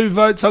 You got 2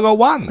 votes. I got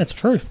 1. that's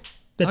true.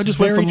 That's I just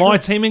went very for my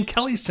true. team and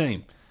Kelly's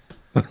team.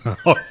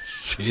 Oh,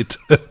 shit.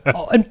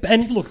 Oh,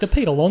 and look, the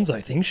Pete Alonso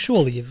thing.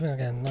 Surely you've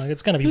again, like,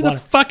 it's going to be Who one. the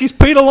fuck is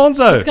Pete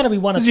Alonso? It's gonna be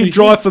one of Does two he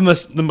drive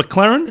things. for the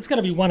McLaren? It's going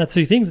to be one or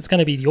two things. It's going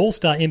to be the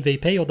All-Star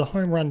MVP or the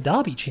Home Run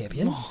Derby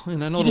champion. You know, You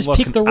not all just of us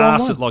pick can the wrong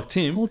arse one. it like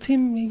Tim. Well,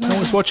 Tim, you I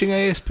was watching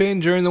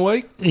ESPN during the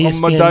week on ESPN,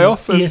 my day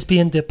off. And,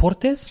 ESPN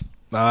Deportes.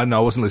 no, I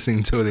wasn't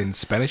listening to it in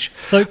Spanish.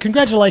 So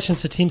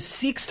congratulations to Tim,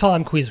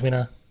 6-time quiz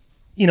winner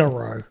in a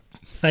row.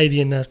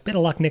 Fabian, better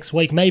luck next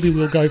week. Maybe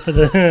we'll go for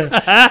the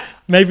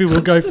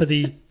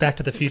Back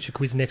to the Future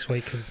quiz next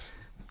week because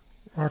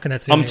I reckon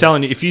that's it. I'm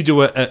telling you, if you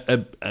do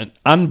an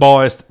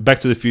unbiased Back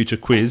to the Future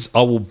quiz,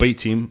 I will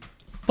beat him.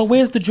 But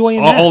where's the joy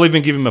in that? I'll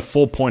even give him a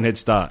 4-point head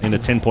start in a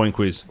 10-point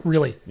quiz.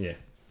 Really? Yeah.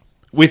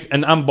 With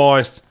an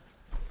unbiased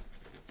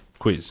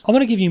quiz. I'm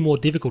going to give you more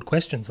difficult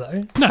questions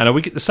though. No,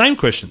 we get the same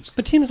questions.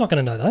 But Tim's not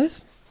going to know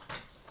those.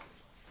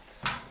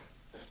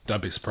 Don't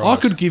be surprised. I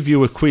could give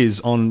you a quiz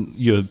on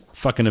your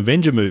fucking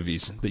Avenger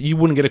movies that you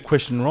wouldn't get a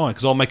question right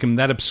because I'll make them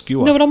that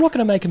obscure. No, but I'm not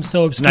going to make him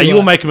so obscure. No,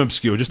 you'll make them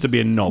obscure just to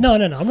be a knob. No.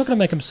 I'm not going to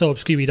make him so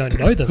obscure you don't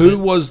know them. Who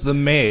was the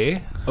mayor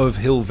of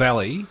Hill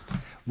Valley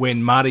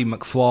when Marty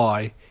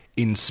McFly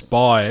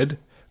inspired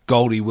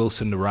Goldie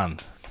Wilson to run?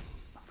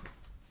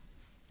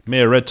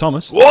 Mayor Red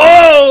Thomas.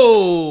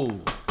 Whoa!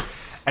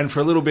 And for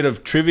a little bit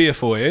of trivia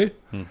for you,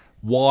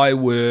 why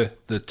were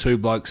the 2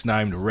 blokes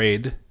named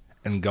Red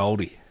and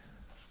Goldie?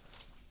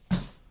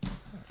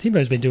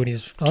 Timbo's been doing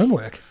his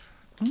homework.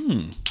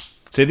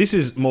 See, this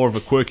is more of a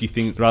quirky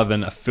thing rather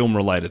than a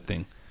film-related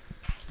thing.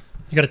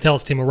 You got to tell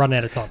us, Tim. We're running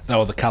out of time. They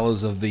were the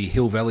colours of the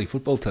Hill Valley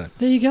football team.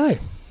 There you go.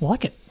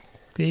 Like it.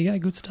 There you go.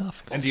 Good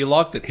stuff. And do you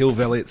like that Hill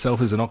Valley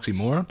itself is an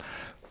oxymoron?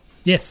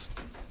 Yes.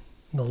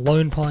 The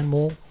Lone Pine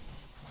Mall.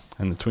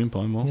 And the Twin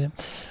Pine Mall. Yeah.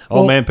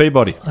 Old Man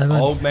Peabody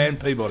Old man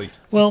Peabody.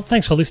 Well,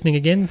 thanks for listening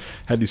again.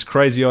 had this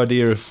crazy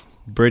idea of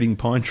breeding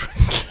pine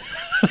trees.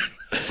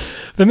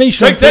 For me,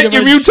 Sean Take that,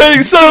 you Peterbridge-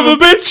 mutating son of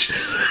a bitch!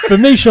 For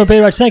me, Sean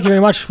Peterbridge, thank you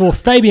very much. For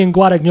Fabian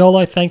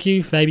Guadagnolo, thank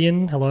you.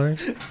 Fabian, hello.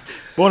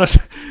 What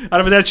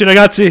Arrivederci,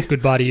 ragazzi.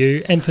 Goodbye to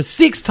you. And for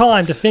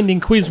 6th-time defending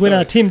quiz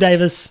winner, Tim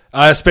Davis.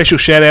 A special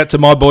shout out to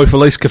my boy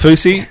Felice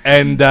Kafusi,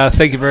 and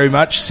thank you very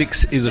much.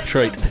 6 is a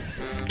treat.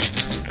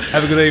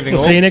 Have a good evening.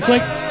 We'll all. see you next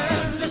week.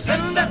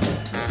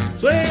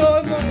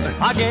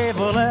 I gave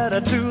a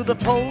letter to the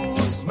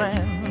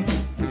postman.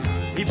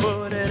 He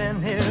put it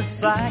in his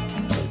sack.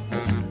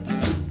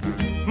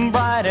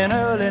 Bright and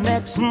early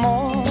next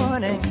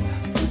morning,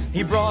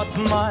 he brought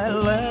my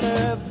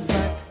letter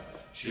back.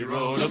 She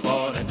wrote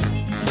upon it,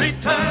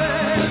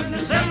 return to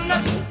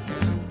sender,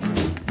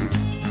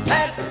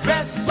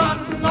 address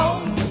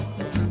unknown,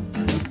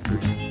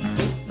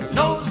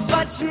 no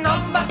such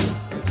number,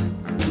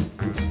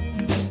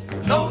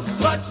 no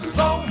such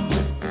zone.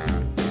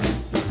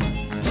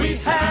 We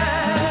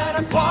had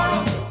a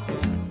quarrel,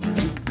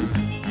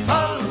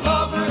 a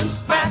lover's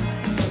spat.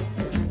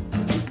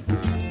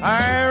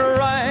 I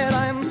write,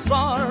 I'm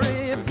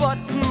sorry, but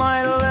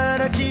my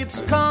letter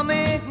keeps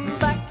coming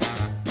back.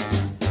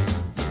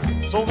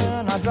 So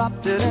then I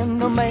dropped it in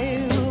the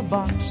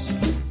mailbox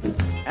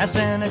as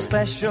in a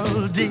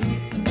special deed.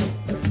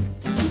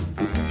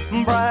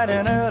 Bright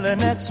and early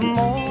next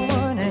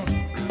morning,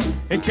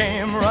 it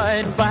came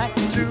right back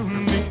to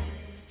me.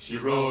 She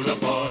wrote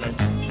upon it,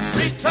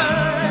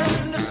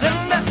 return to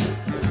sender.